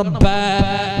കൊടുക്കണം റബ്ബേ.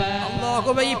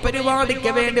 അല്ലാഹുവേ, ഈ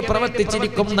പരിപാടിക്ക് വേണ്ടി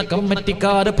പ്രവർത്തിച്ചിരിക്കുന്ന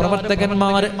കമ്മിറ്റിക്കാര്,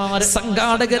 പ്രവർത്തകന്മാര്,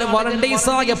 സംഘാടകര്,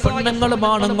 വളണ്ടീസായ പെണ്ണുങ്ങളും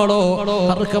ആണുങ്ങളോ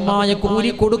അർഹമായ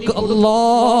കൂലി കൊടുക്കുക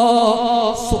അല്ലാഹ്.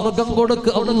 സ്വർഗം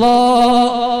കൊടുക്ക് അല്ലാ,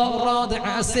 മുറാദ്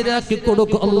ആസിരാക്കി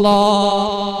കൊടുക്ക് അല്ലാ,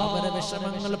 അവരെ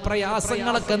വിഷമങ്ങൾ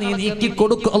പ്രയാസങ്ങളൊക്കെ നീ നീക്കി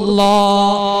കൊടുക്ക് അല്ലാ.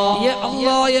 യാ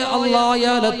അല്ലാ യാ അല്ലാ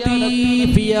യാ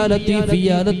ലത്തീഫ് യാ ലത്തീഫ്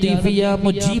യാ ലത്തീഫ് യാ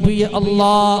മുജീബ് യാ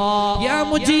അല്ലാ, യാ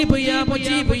മുജീബ് യാ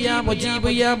മുജീബ് യാ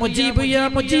മുജീബ് യാ മുജീബ് യാ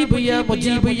മുജീബ് യാ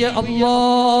മുജീബ് യാ അല്ലാ.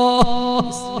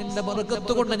 ഇസ്മിന്റെ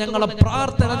ബർക്കത്ത് കൊണ്ട് ഞങ്ങളെ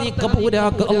പ്രാർത്ഥന നീ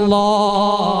കബൂലാക്ക് അല്ലാ.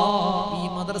 ഈ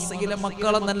മദ്രസയിലെ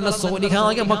മക്കളെ നല്ല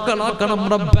സോലിഹായ മക്കളാക്കണം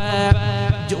റബ്ബേ.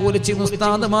 ജോലി ചെയ്യുന്ന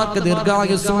ഉസ്താദുമാർക്ക്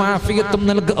ദീർഘായുസ്സും ആഫിയത്തും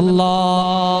നൽകുക അല്ലാ.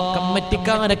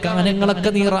 കമ്മിറ്റിക്കാരെ കാര്യങ്ങളൊക്കെ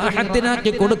നീ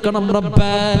റാഹത്തിനാക്കി കൊടുക്കണം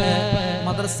റബ്ബേ.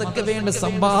 മദ്രസക്ക് വേണ്ടി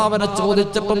സംഭാവന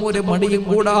ചോദിച്ചപ്പം ഒരു മടിയും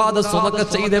കൂടാതെ സ്വതക്ക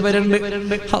ചെയ്തവരുണ്ട്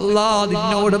അല്ലാ.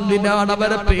 നിന്നോടും നിന്നാണ്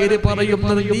അവരെ പേര്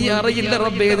പറയുന്നത് നീ അറിയില്ല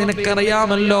റബ്ബേ,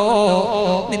 നിനക്കറിയാമല്ലോ.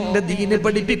 നിന്റെ ദീന്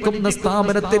പഠിപ്പിക്കുന്ന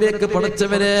സ്ഥാപനത്തിലേക്ക്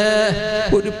പഠിച്ചവരെ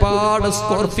ഒരുപാട്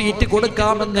സ്ക്വയർ ഫീറ്റ്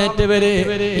കൊടുക്കാമെന്നേറ്റവരെ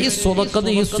ഈ സ്വതക്ക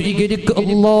നീ സ്വീകരിക്കുക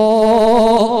അല്ലാ,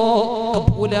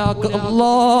 കബൂലാക്കുക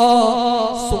അല്ലാ,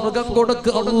 സ്വർഗം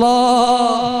കൊടുക്കുക അല്ലാ.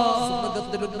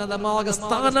 ഉന്നതമായ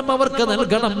സ്ഥാനം അവർക്ക്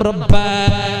നൽകണം റബ്ബേ.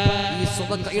 ഈ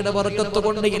സ്വതക്കയുടെ ബർക്കത്ത്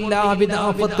കൊണ്ട് എല്ലാവിധ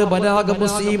ആഫത്ത് ബലാഗ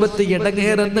മുസീബത്ത്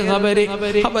ഇടങ്ങേറുന്ന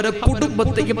അവരെ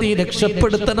കുടുംബത്തെയും നീ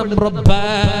രക്ഷപ്പെടുത്തണം റബ്ബേ.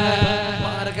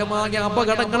 മാരകമായ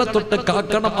അപകടങ്ങളെ തൊട്ട്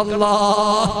കാക്കണം അല്ലാ.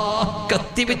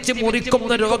 കത്തിവെച്ച്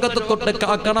മുറിക്കുന്ന രോഗത്തെ തൊട്ട്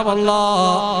കാക്കണം അല്ലാ.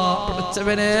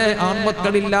 പഠിച്ചവനെ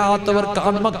ആൺമക്കളില്ലാത്തവർക്ക്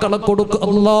ആൺമക്കളെ കൊടുക്കുക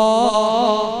അല്ലാ,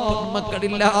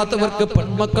 പെൺമക്കളില്ലാത്തവർക്ക്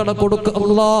പെൺമക്കളെ കൊടുക്കുക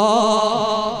അല്ലാ.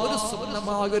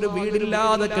 ഒരു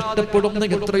വീടില്ലാതെ കഷ്ടപ്പെടുന്ന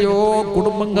എത്രയോ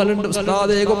കുടുംബങ്ങളുണ്ട്.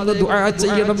 ഉസ്താദേകൊന്ന് ദുആ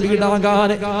ചെയ്യണം വീടാകാൻ.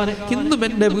 ഇന്നും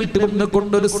എന്റെ വീട്ടിൽ വന്ന്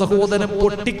കൊണ്ടൊരു സഹോദരൻ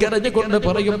പൊട്ടിക്കരഞ്ഞുകൊണ്ട്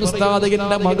പറയുന്നു, ഉസ്താദ്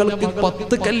എന്റെ മകൾക്ക്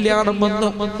 10 കല്യാണം വന്നു,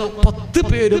 10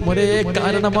 പേരും ഒരേ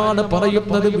കാരണമാണ്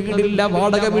പറയുന്നത്, വീടില്ല,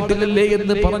 വാടക വീട്ടിലല്ലേ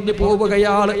എന്ന് പറഞ്ഞു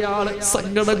പോവുകയാണ്.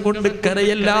 സങ്കടം കൊണ്ട്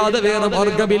കരയല്ലാതെ വേറെ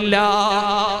മാർഗമില്ല.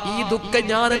 ഈ ദുഃഖം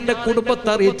ഞാൻ എന്റെ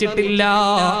കുടുംബത്തെ അറിയിച്ചിട്ടില്ല.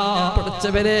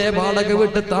 പഠിച്ചവരെ വാടക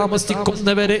വീട്ടിൽ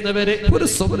താമസിക്കുന്നവരെ ഒരു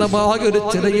സ്വന്തമായ ഒരു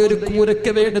ചെറിയൊരു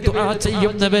കൂരയ്ക്ക് വേണ്ടി ദുആ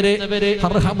ചെയ്യുന്നവരെ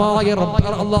അർഹമായ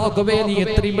റബ്ബ് അല്ലാഹുവേ നീ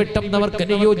എത്രയും പെട്ടെന്ന് അവർക്ക്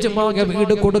അനുയോജ്യമായ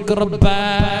വീട് കൊടുക്ക് റബ്ബേ.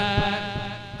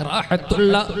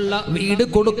 റാഹത്തുള്ള വീട്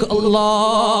കൊടുക്ക് അല്ലാ.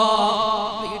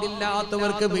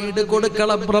 വീടില്ലാത്തവർക്ക് വീട്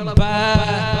കൊടുക്കണം റബ്ബേ.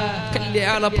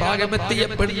 കല്യാണ പ്രായമെത്തിയ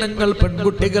പെണ്ണുങ്ങൾ,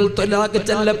 പെൺകുട്ടികൾ, ത്വലാഖ്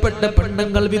ചൊല്ലപ്പെട്ട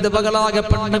പെണ്ണുങ്ങൾ, വിധവകളായ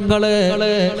പെണ്ണുങ്ങള്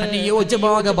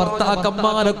അനുയോജ്യമായ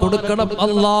ഭർത്താക്കന്മാരെ കൊടുക്കണം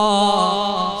അല്ലാ.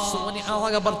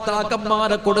 സോനിയായ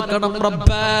ഭർത്താക്കന്മാരെ കൊടുക്കണം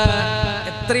റബ്ബേ.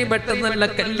 എത്രയും പെട്ടെന്ന് നല്ല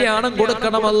കല്യാണം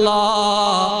കൊടുക്കണമല്ലാ.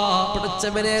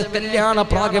 പഠിച്ചവരെ കല്യാണ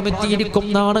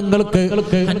പ്രായമെത്തിയിരിക്കുന്ന ആണുങ്ങൾക്ക്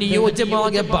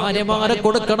അനുയോജ്യമായ ഭാര്യമാരെ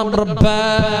കൊടുക്കണം റബ്ബേ.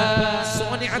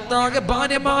 സോനിയത്തായ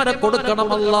ഭാര്യമാരെ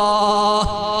കൊടുക്കണമല്ലാ.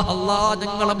 അല്ലാ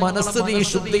ഞങ്ങളെ മനസ്സ് നീ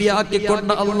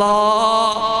ശുദ്ധിയാക്കിക്കൊണ്ട് അല്ലാ.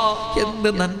 എന്ത്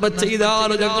നന്മ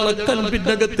ചെയ്താലും ഞങ്ങളെ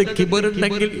കൽബിന്റെ അകത്ത്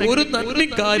കിബറുണ്ടെങ്കിൽ ഒരു നന്മ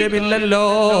കാര്യമില്ലല്ലോ.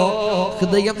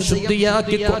 ഹൃദയം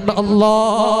ശുദ്ധിയാക്കിക്കൊണ്ട് അല്ലാ.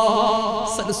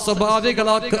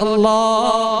 സൽസ്വഭാവികളാക്ക് അല്ലാ.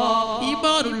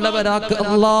 ഈമാനുള്ളവരാക്ക്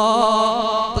അല്ലാ.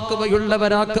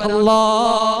 തഖ്വയുള്ളവരാക്ക് അല്ലാ.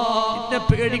 നിന്നെ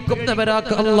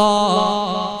പേടിക്കുന്നവരാക്ക് അല്ലാ.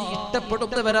 നീ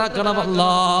ഇഷ്ടപ്പെടുന്നവരാക്കണം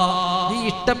അല്ലാ. നീ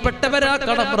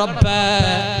ഇഷ്ടപ്പെട്ടവരാക്കണം റബ്ബേ.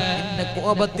 നിന്നെ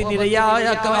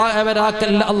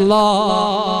കോപത്തിനിരയായവരാക്കല്ല അല്ലാ.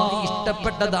 നീ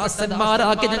ഇഷ്ടപ്പെട്ട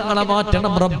ദാസന്മാരാക്കി ഞങ്ങളെ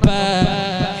മാറ്റണം റബ്ബേ.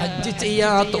 ഹജ്ജ്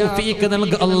ചെയ്യാ തൗഫീഖ്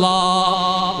നൽക അല്ലാ.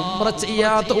 ഉംറ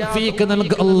ചെയ്യാ തൗഫീഖ്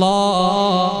നൽക അല്ലാ.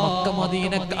 മക്ക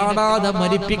മദീന കാണാതെ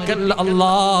മരിപ്പിക്കല്ല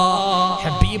അല്ലാ.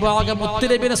 ഹബീബായ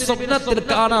മുത്തുനബിനെ സ്വപ്നത്തിൽ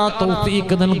കാണാ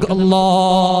തൗഫീഖ് നൽക അല്ലാ.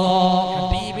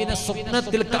 ഹബീബിനെ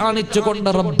സ്വപ്നത്തിൽ കാണിച്ചുകൊണ്ട്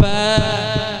റബ്ബേ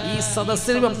ഈ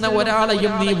സദസ്സിൽ വന്ന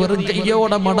ഒരാളെയും നീ വെറും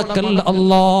കയ്യോടെ മടക്കല്ല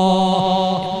അല്ലാ.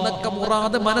 എന്നൊക്കെ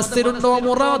മുറാദ് മനസ്സിലുണ്ടോ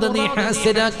മുറാദ് നീ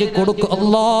ഹാസിലാക്കി കൊടുക്കുക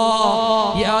അല്ലാ.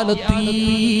 യാ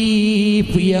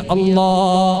ലത്തീഫ് യാ അല്ലാ.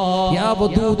 യാ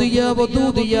വദൂദ് യാ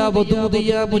വദൂദ് യാ വദൂദ്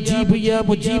യാ മുജീബ് യാ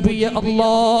മുജീബ് യാ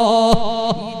അല്ലാ.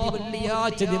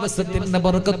 വെള്ളിയാഴ്ച ദിവസത്തിന്റെ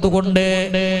ബർക്കത്ത് കൊണ്ട്,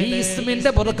 ഈ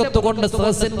ഇസ്മിന്റെ ബർക്കത്ത് കൊണ്ട്,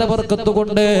 സദസ്സിന്റെ ബർക്കത്ത്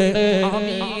കൊണ്ട്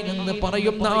ആമീൻ എന്ന്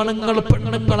പറയുന്ന ആണുങ്ങൾ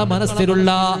പെണ്ണുങ്ങളെ മനസ്സിലുള്ള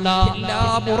എല്ലാ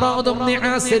മുറാദും നീ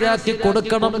ഹാസിലാക്കി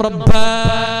കൊടുക്കണം റബ്ബേ.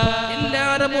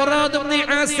 എല്ലാരെ മുറാദും നീ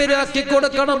ഹാസിലാക്കി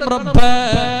കൊടുക്കണം റബ്ബേ.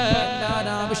 എല്ലാ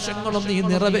ആവശ്യങ്ങളും നീ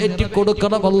നിറവേറ്റി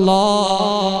കൊടുക്കണം അല്ലാ.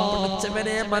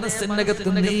 പഠിച്ചവനെ മനസ്സിന്റെ അകത്ത്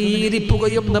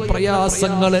നീരിപ്പുകയും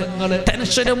പ്രയാസങ്ങള്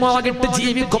ടെൻഷനുമായിട്ട്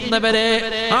ജീവിക്കുന്നവരെ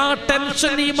ആ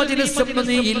ടെൻഷൻ ഈ മജ്‌ലിസിൽ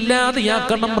നീ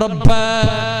ഇല്ലാതെയാക്കണം റബ്ബേ.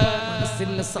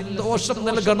 മനസ്സിൽ സന്തോഷം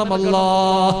നൽകണം അല്ലാ.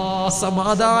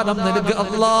 സമാധാനം നൽകുക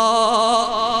അല്ലാ.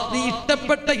 നീ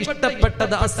ഇഷ്ടപ്പെട്ട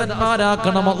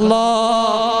ദാസന്മാരാക്കണം അല്ലാ.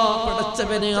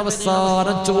 പഠിച്ചവനെ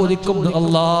അവസാനം ചോദിക്കുന്നു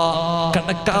അല്ലാ.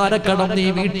 കടക്കാരെ കടം നീ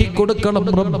വീട്ടി കൊടുക്കണം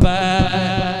റബ്ബേ.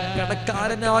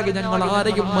 കടക്കാരനാകെ ഞങ്ങൾ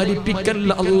ആരെയും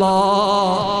മരിപ്പിക്കല്ല അല്ലാ.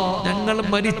 ഞങ്ങൾ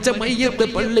മരിച്ച മയ്യത്ത്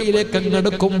പള്ളിയിലേക്ക്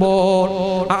അങ്ങെടുക്കുമ്പോൾ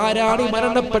ആരാണ്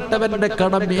മരണപ്പെട്ടവന്റെ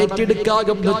കടം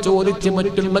ഏറ്റെടുക്കാമെന്ന് ചോദിച്ച്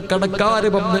മറ്റുള്ള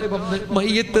കടക്കാര് വന്ന്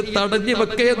മയ്യത്ത് തടഞ്ഞു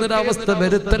വെക്കുന്നൊരവസ്ഥ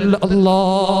വരുത്തല്ല അല്ലാ.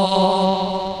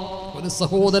 ഒരു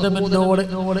സഹോദരൻ എന്നോട്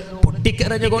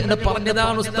പൊട്ടിക്കരഞ്ഞുകൊണ്ട്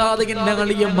പറഞ്ഞതാണ്, ഉസ്താദ് എന്റെ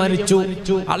അളിയൻ മരിച്ചു,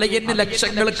 അളിയന്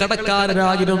ലക്ഷങ്ങൾ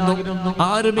കടക്കാരനായിരുന്നു,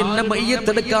 ആരുമില്ല,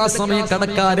 മയ്യത്തെടുക്കാൻ സമയം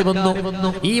കടക്കാര് വന്നു,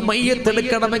 ഈ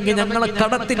മയ്യത്തെടുക്കണമെങ്കിൽ ഞങ്ങളെ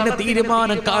കടത്തിന്റെ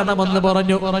തീരുമാനം കാണുമെന്ന്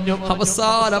പറഞ്ഞു.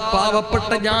 അവസാന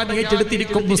പാവപ്പെട്ട ഞാൻ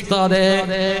ഏറ്റെടുത്തിരിക്കുന്നു ഉസ്താദേ,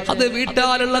 അത്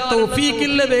വീട്ടാലുള്ള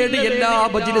തൗഫീഖിന് വേണ്ടി എല്ലാ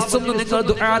മജ്‌ലിസും നിങ്ങൾ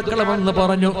ദുആക്കണമെന്ന്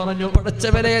പറഞ്ഞു.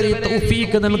 പടച്ചവനെ നീ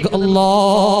തൗഫീഖ് നൽകുക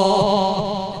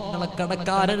അല്ലാഹ്,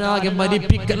 കടക്കാരനാകെ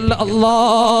മരിപ്പിക്കല്ല അല്ലാ.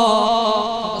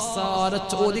 അവസാനം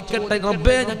ചോദിക്കട്ടെ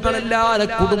റബ്ബേ, ഞങ്ങളെല്ലാരെ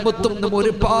കുടുംബത്തും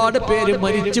ഒരുപാട് പേര്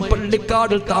മരിച്ച്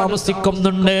പള്ളിക്കാടിൽ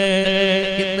താമസിക്കുന്നുണ്ട്.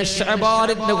 ഇന്ന്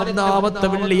ശഅബാനിന്റെ 1ാമത്തെ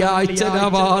വെള്ളിയാഴ്ച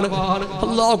രാവാണ്.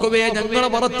 അല്ലാഹുവേ, ഞങ്ങളെ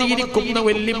വളർത്തിയിരിക്കുന്ന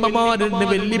വല്യമ്മമാരുണ്ട്,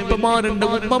 വല്യപ്പമാരുണ്ട്,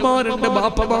 ഉമ്മമാരുണ്ട്,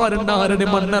 ബാപ്പമാരുണ്ട്, ആരുടെ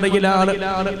മണ്ണറിയിലാണ്.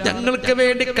 ഞങ്ങൾക്ക്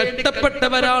വേണ്ടി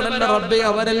കഷ്ടപ്പെട്ടവരാണല്ലോ റബ്ബേ,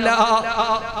 അവരെല്ലാം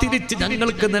തിരിച്ച്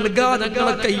ഞങ്ങൾക്ക് നൽകാൻ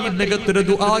ഞങ്ങളെ കയ്യിനകത്തൊരു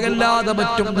ദുആഅല്ലാതെ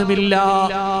മറ്റൊന്നുമില്ല.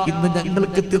 ഇന്ന്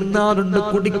ഞങ്ങൾക്ക് തിന്നാനുണ്ട്,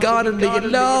 കുടിക്കാനുണ്ട്,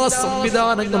 എല്ലാ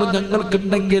സംവിധാനങ്ങളും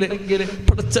ഞങ്ങൾക്കുണ്ടെങ്കിൽ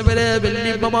പഠിച്ചവരെ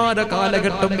വല്യമ്മമാരെ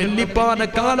കാലഘട്ടം, വല്യപ്പാന്റെ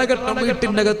കാലഘട്ടം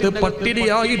വീട്ടിനകത്ത്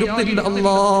പട്ടിണിയായിരുന്നില്ല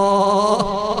അല്ലാ.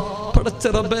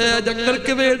 പടച്ചറബേ,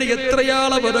 ഞങ്ങൾക്ക് വേണ്ടി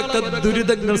എത്രയാളവരൊക്കെ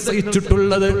ദുരിതങ്ങൾ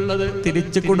സഹിച്ചിട്ടുള്ളത്.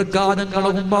 തിരിച്ചു കൊടുക്കാൻ ഞങ്ങളെ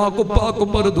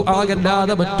ഉമ്മാക്കുപ്പാക്കും ഒരു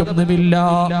ദുആഅല്ലാതെ മറ്റൊന്നുമില്ല.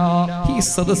 ഈ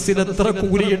സദസ്സിന് എത്ര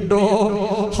കൂലിയുണ്ടോ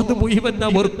അത് മുഴുവൻ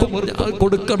അവർക്കും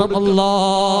കൊടുക്കണം അല്ലാ.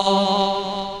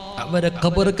 അവരെ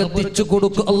ഖബർ കത്തിച്ചു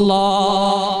കൊടുക്കുക അല്ലാ.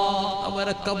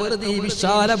 അവരെ ഖബർ നീ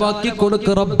വിശാലമാക്കി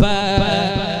കൊടുക്കുക റബ്ബേ.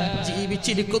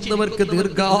 ജീവിച്ചിരിക്കുന്നവർക്ക്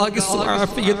ദീർഘായുസ്സും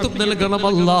ആഫിയത്തും നൽകണം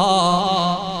അല്ലാ.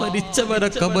 മരിച്ചവരെ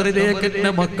ഖബറിലേക്ക്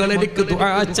എന്റെ മക്കൾ എനിക്ക്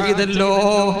ദുആ ചെയ്തല്ലോ,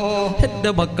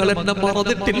 എന്റെ മക്കൾ എന്നെ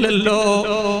മറന്നിട്ടില്ലല്ലോ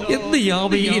എന്ന്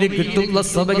യാമീന് കിട്ടുന്ന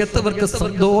സമയത്ത് അവർക്ക്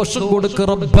സന്തോഷം കൊടുക്കുക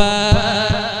റബ്ബേ.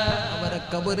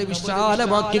 ഖബറ്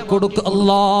വിശാലമാക്കി കൊടുക്കുക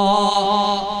അല്ലാ.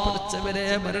 പഠിച്ചവരെ,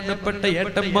 മരണപ്പെട്ട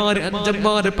ഏട്ടന്മാര്,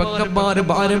 അഞ്ചന്മാര്, പെങ്ങന്മാര്,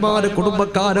 ഭാര്യമാര്,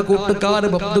 കുടുംബക്കാര്, കൂട്ടുകാര്,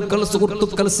 ബന്ധുക്കൾ,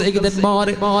 സുഹൃത്തുക്കൾ,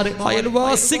 സ്നേഹിതന്മാര്,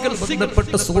 അയൽവാസികൾ,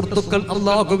 ബന്ധപ്പെട്ട സുഹൃത്തുക്കൾ,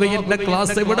 അല്ലാഹുവേ എന്റെ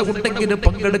ക്ലാസ് എവിടെ ഉണ്ടെങ്കിലും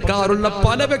പങ്കെടുക്കാറുള്ള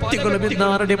പല വ്യക്തികളും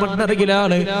ഇന്നാരുടെ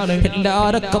മണ്ണറിയിലാണ്.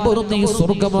 എല്ലാരെ ഖബറും നീ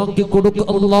സ്വർഗമാക്കി കൊടുക്കുക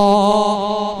അല്ലാ,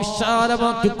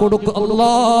 വിശാലമാക്കി കൊടുക്കുക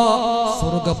അല്ലാ,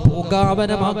 സ്വർഗ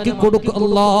പൂങ്കാവനമാക്കി കൊടുക്കുക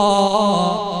അല്ലാ.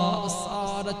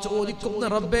 ചോദിക്കുന്ന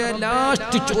റബ്ബേ,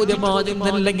 ലാസ്റ്റ്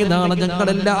ചോദ്യമാകുന്നല്ലെങ്കിൽ നാളെ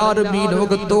ഞങ്ങളെല്ലാരും ഈ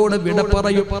ലോകത്തോട് വിട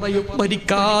പറയും.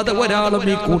 മരിക്കാതെ ഒരാളും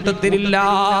ഈ കൂട്ടത്തിലില്ല.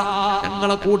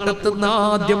 ഞങ്ങളെ കൂട്ടത്തിൽ നിന്ന്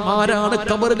ആദ്യം ആരാണ്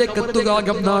ഖബറിലേക്ക് എത്തുക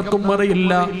എന്നാർക്കും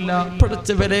അറിയില്ല.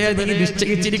 പഠിച്ചവരെ, നീ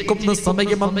നിശ്ചയിച്ചിരിക്കുന്ന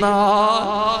സമയമെന്നാ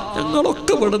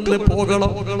ഞങ്ങളൊക്കെ ഇവിടുന്ന്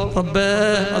പോകണം റബ്ബേ.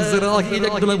 അസ്റാഹീൽ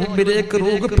ഞങ്ങളെ മുമ്പിലേക്ക്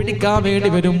റൂഹ് പിടിക്കാൻ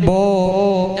വേണ്ടി വരുമ്പോ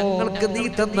ഞങ്ങൾക്ക് നീ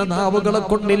തന്ന നാവുകളെ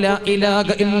കൊണ്ടില്ല ഇലാഹ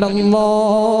ഇല്ലല്ലാഹ്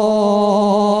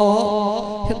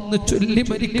എന്ന് ചൊല്ലി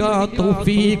മരിക്കാൻ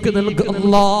തൗഫീഖ് നൽകുക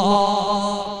അല്ലാ.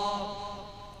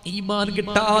 ഈമാൻ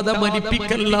കിട്ടാതെ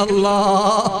മരിപ്പിക്കല്ല അല്ലാ.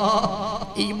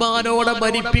 ഈമാനോടെ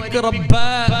മരിപ്പിക്ക് റബ്ബേ,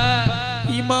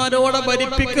 ഈമാനോടെ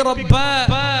മരിപ്പിക്ക് റബ്ബേ,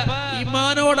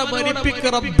 ഈമാനോടെ മരിപ്പിക്ക്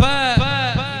റബ്ബേ.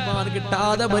 ഈമാൻ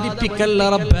കിട്ടാതെ മരിപ്പിക്കല്ല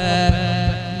റബ്ബേ.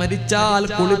 മരിച്ചാൽ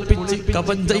കുളിപ്പിച്ച്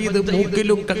കഫൻ ചെയ്ത്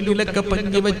മൂക്കിലും കണ്ണിലൊക്കെ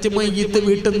പഞ്ഞി വെച്ച് മയ്യത്ത്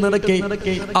വീട്ടിൽ നിറക്കി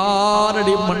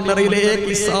ആറടി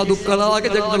മണ്ണറയിലേക്ക് സാധുക്കളാകെ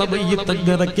ഞങ്ങളെ മയ്യത്ത്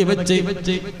ഇറക്കി വെച്ച്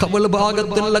കമൽ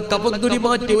ഭാഗത്തുള്ള കഫന്തുണി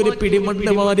മാറ്റി ഒരു പിടി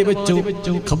മണ്ണ് മാറി വെച്ചു.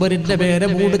 ഖബറിന്റെ മേലെ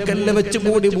 3 കല്ല് വെച്ച്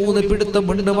മൂടി 3 പിടുത്തം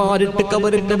മണ്ണ് മാറിട്ട്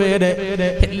ഖബറിന്റെ മേലെ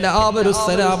എല്ലാവരും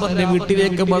സലാമന്റെ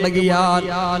വീട്ടിലേക്ക് മടങ്ങിയാൽ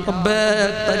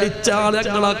തലിച്ചാൽ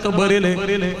ഞങ്ങളാ ഖബറില്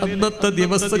അന്നത്തെ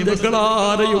ദിവസം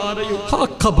ഞങ്ങളാരെയും ആ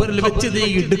ഖബറിൽ വെച്ച് നീ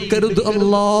എടുക്കരുത്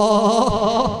അല്ലാ,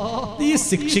 നീ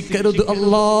ശിക്ഷിക്കരുത്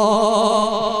അല്ലാ.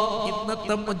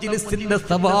 ഇന്നത്തെ മജ്‌ലിസിന്റെ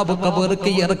സവാബ്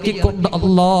ഖബർക്ക് ഇറക്കിക്കൊണ്ട്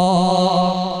അല്ലാ,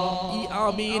 ഈ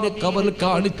ആമീന് ഖബർ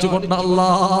കാണിച്ചുകൊണ്ട് അല്ലാ,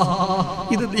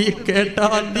 ഇത് നീ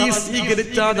കേട്ടാൽ നീ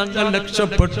സ്വീകരിച്ചാൽ ഞങ്ങൾ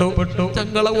രക്ഷപ്പെട്ടു.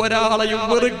 ഞങ്ങളെ ഒരാളെയും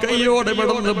ഒരു കൈയോടെ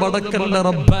വിടന്ന് മടക്കല്ല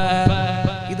റബ്ബേ.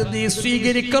 ഇത് നീ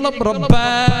സ്വീകരിക്കണം റബ്ബേ.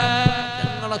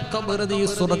 ഖബർ നീ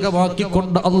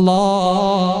സ്വർഗമാക്കിക്കൊണ്ട് അല്ലാ,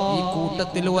 ഈ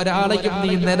കൂട്ടത്തിൽ ഒരാളെയും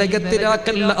നീ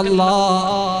നരകത്തിലാക്കല്ല അല്ലാ.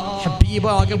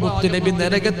 ഹബീബായ മുത്തുനബി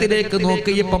നരകത്തിലേക്ക്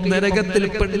നോക്കിയപ്പം നരകത്തിൽ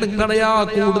പെണ്ണുങ്ങളെയാ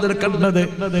കൂടുതൽ കണ്ടത്.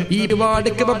 ഈ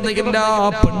പരിപാടിക്ക് വന്ന എല്ലാ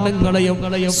പെണ്ണുങ്ങളെയും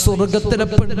സ്വർഗത്തിലെ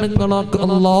പെണ്ണുങ്ങളാക്ക്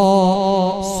അല്ലാ,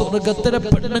 സ്വർഗത്തിലെ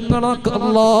പെണ്ണുങ്ങളാക്ക്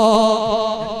അല്ലാ.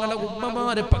 ഞങ്ങളെ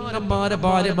ഉമ്മമാരെ, പെങ്ങന്മാരെ,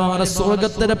 ഭാര്യമാരെ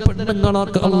സ്വർഗത്തിലെ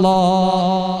പെണ്ണുങ്ങളാക്ക് അല്ലാ.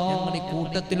 ഞങ്ങൾ ഈ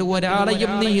കൂട്ടത്തിൽ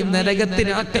ഒരാളെയും നീ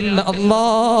നരകത്തിനാക്കല്ല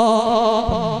അല്ലാഹ്.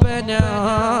 റബ്ബനാ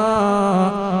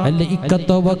അലൈക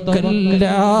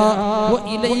തവക്കൽനാ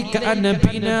വഇലൈക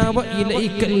അനബ്നാ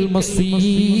വഇലൈകൽ മസീർ.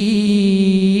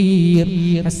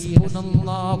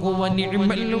 ഹസ്ബുനല്ലാഹു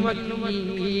വനിഅമൽ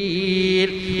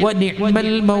വകീൽ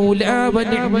വനിഅമൽ മൗലാ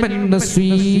വനിഅമൻ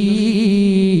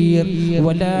നസീർ.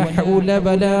 വലാ ഹൗല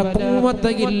വലാ ഖുവത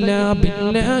ഇല്ലാ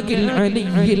ബില്ലാഹിൽ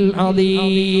അലിയ്യിൽ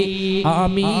അദീം.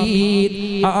 ആമീൻ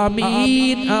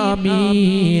ആമീൻ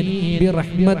ആമീൻ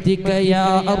ബിറഹ്മതിക യാ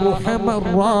അർഹമർ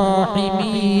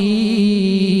റഹീമീൻ.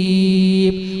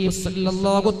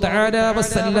 വസല്ലല്ലാഹു തആല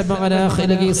വസല്ലമ അലാ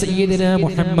ഖൽഖി സയ്യിദിനാ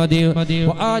മുഹമ്മദ്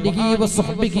വആലിഹി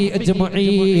വസ്വഹ്ബിഹി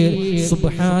അജ്മഈൻ.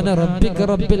 സുബ്ഹാന റബ്ബിക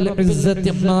റബ്ബിൽ ഇസ്സത്തി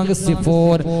അമ്മാ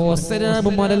യസിഫൂൻ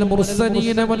വസ്സലാമു അലൽ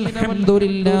മുർസലീൻ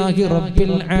വൽഹംദുലില്ലാഹി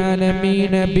റബ്ബിൽ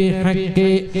ആലമീൻ.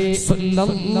 ബിഹഖി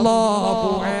സല്ലല്ലാഹു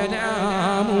അലാ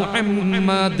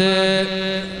മുഹമ്മദ്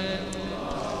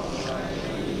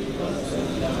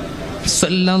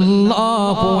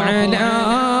സല്ലല്ലാഹു അലാ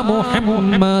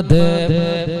മുഹമ്മദ്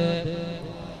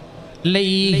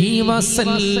അലൈഹി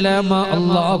വസല്ലമ.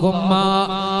 അല്ലാഹുമ്മ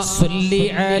സ്വല്ലി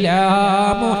അലാ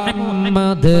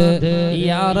മുഹമ്മദ്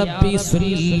യാ റബ്ബി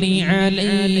സ്വല്ലി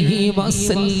അലൈഹി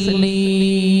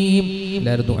വസല്ലം.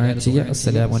 എല്ലാവരും ദുആ ചെയ്യുക.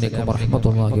 അസ്സലാമു അലൈക്കും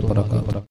വറഹ്മത്തുള്ളാഹി വബറകാതുഹു.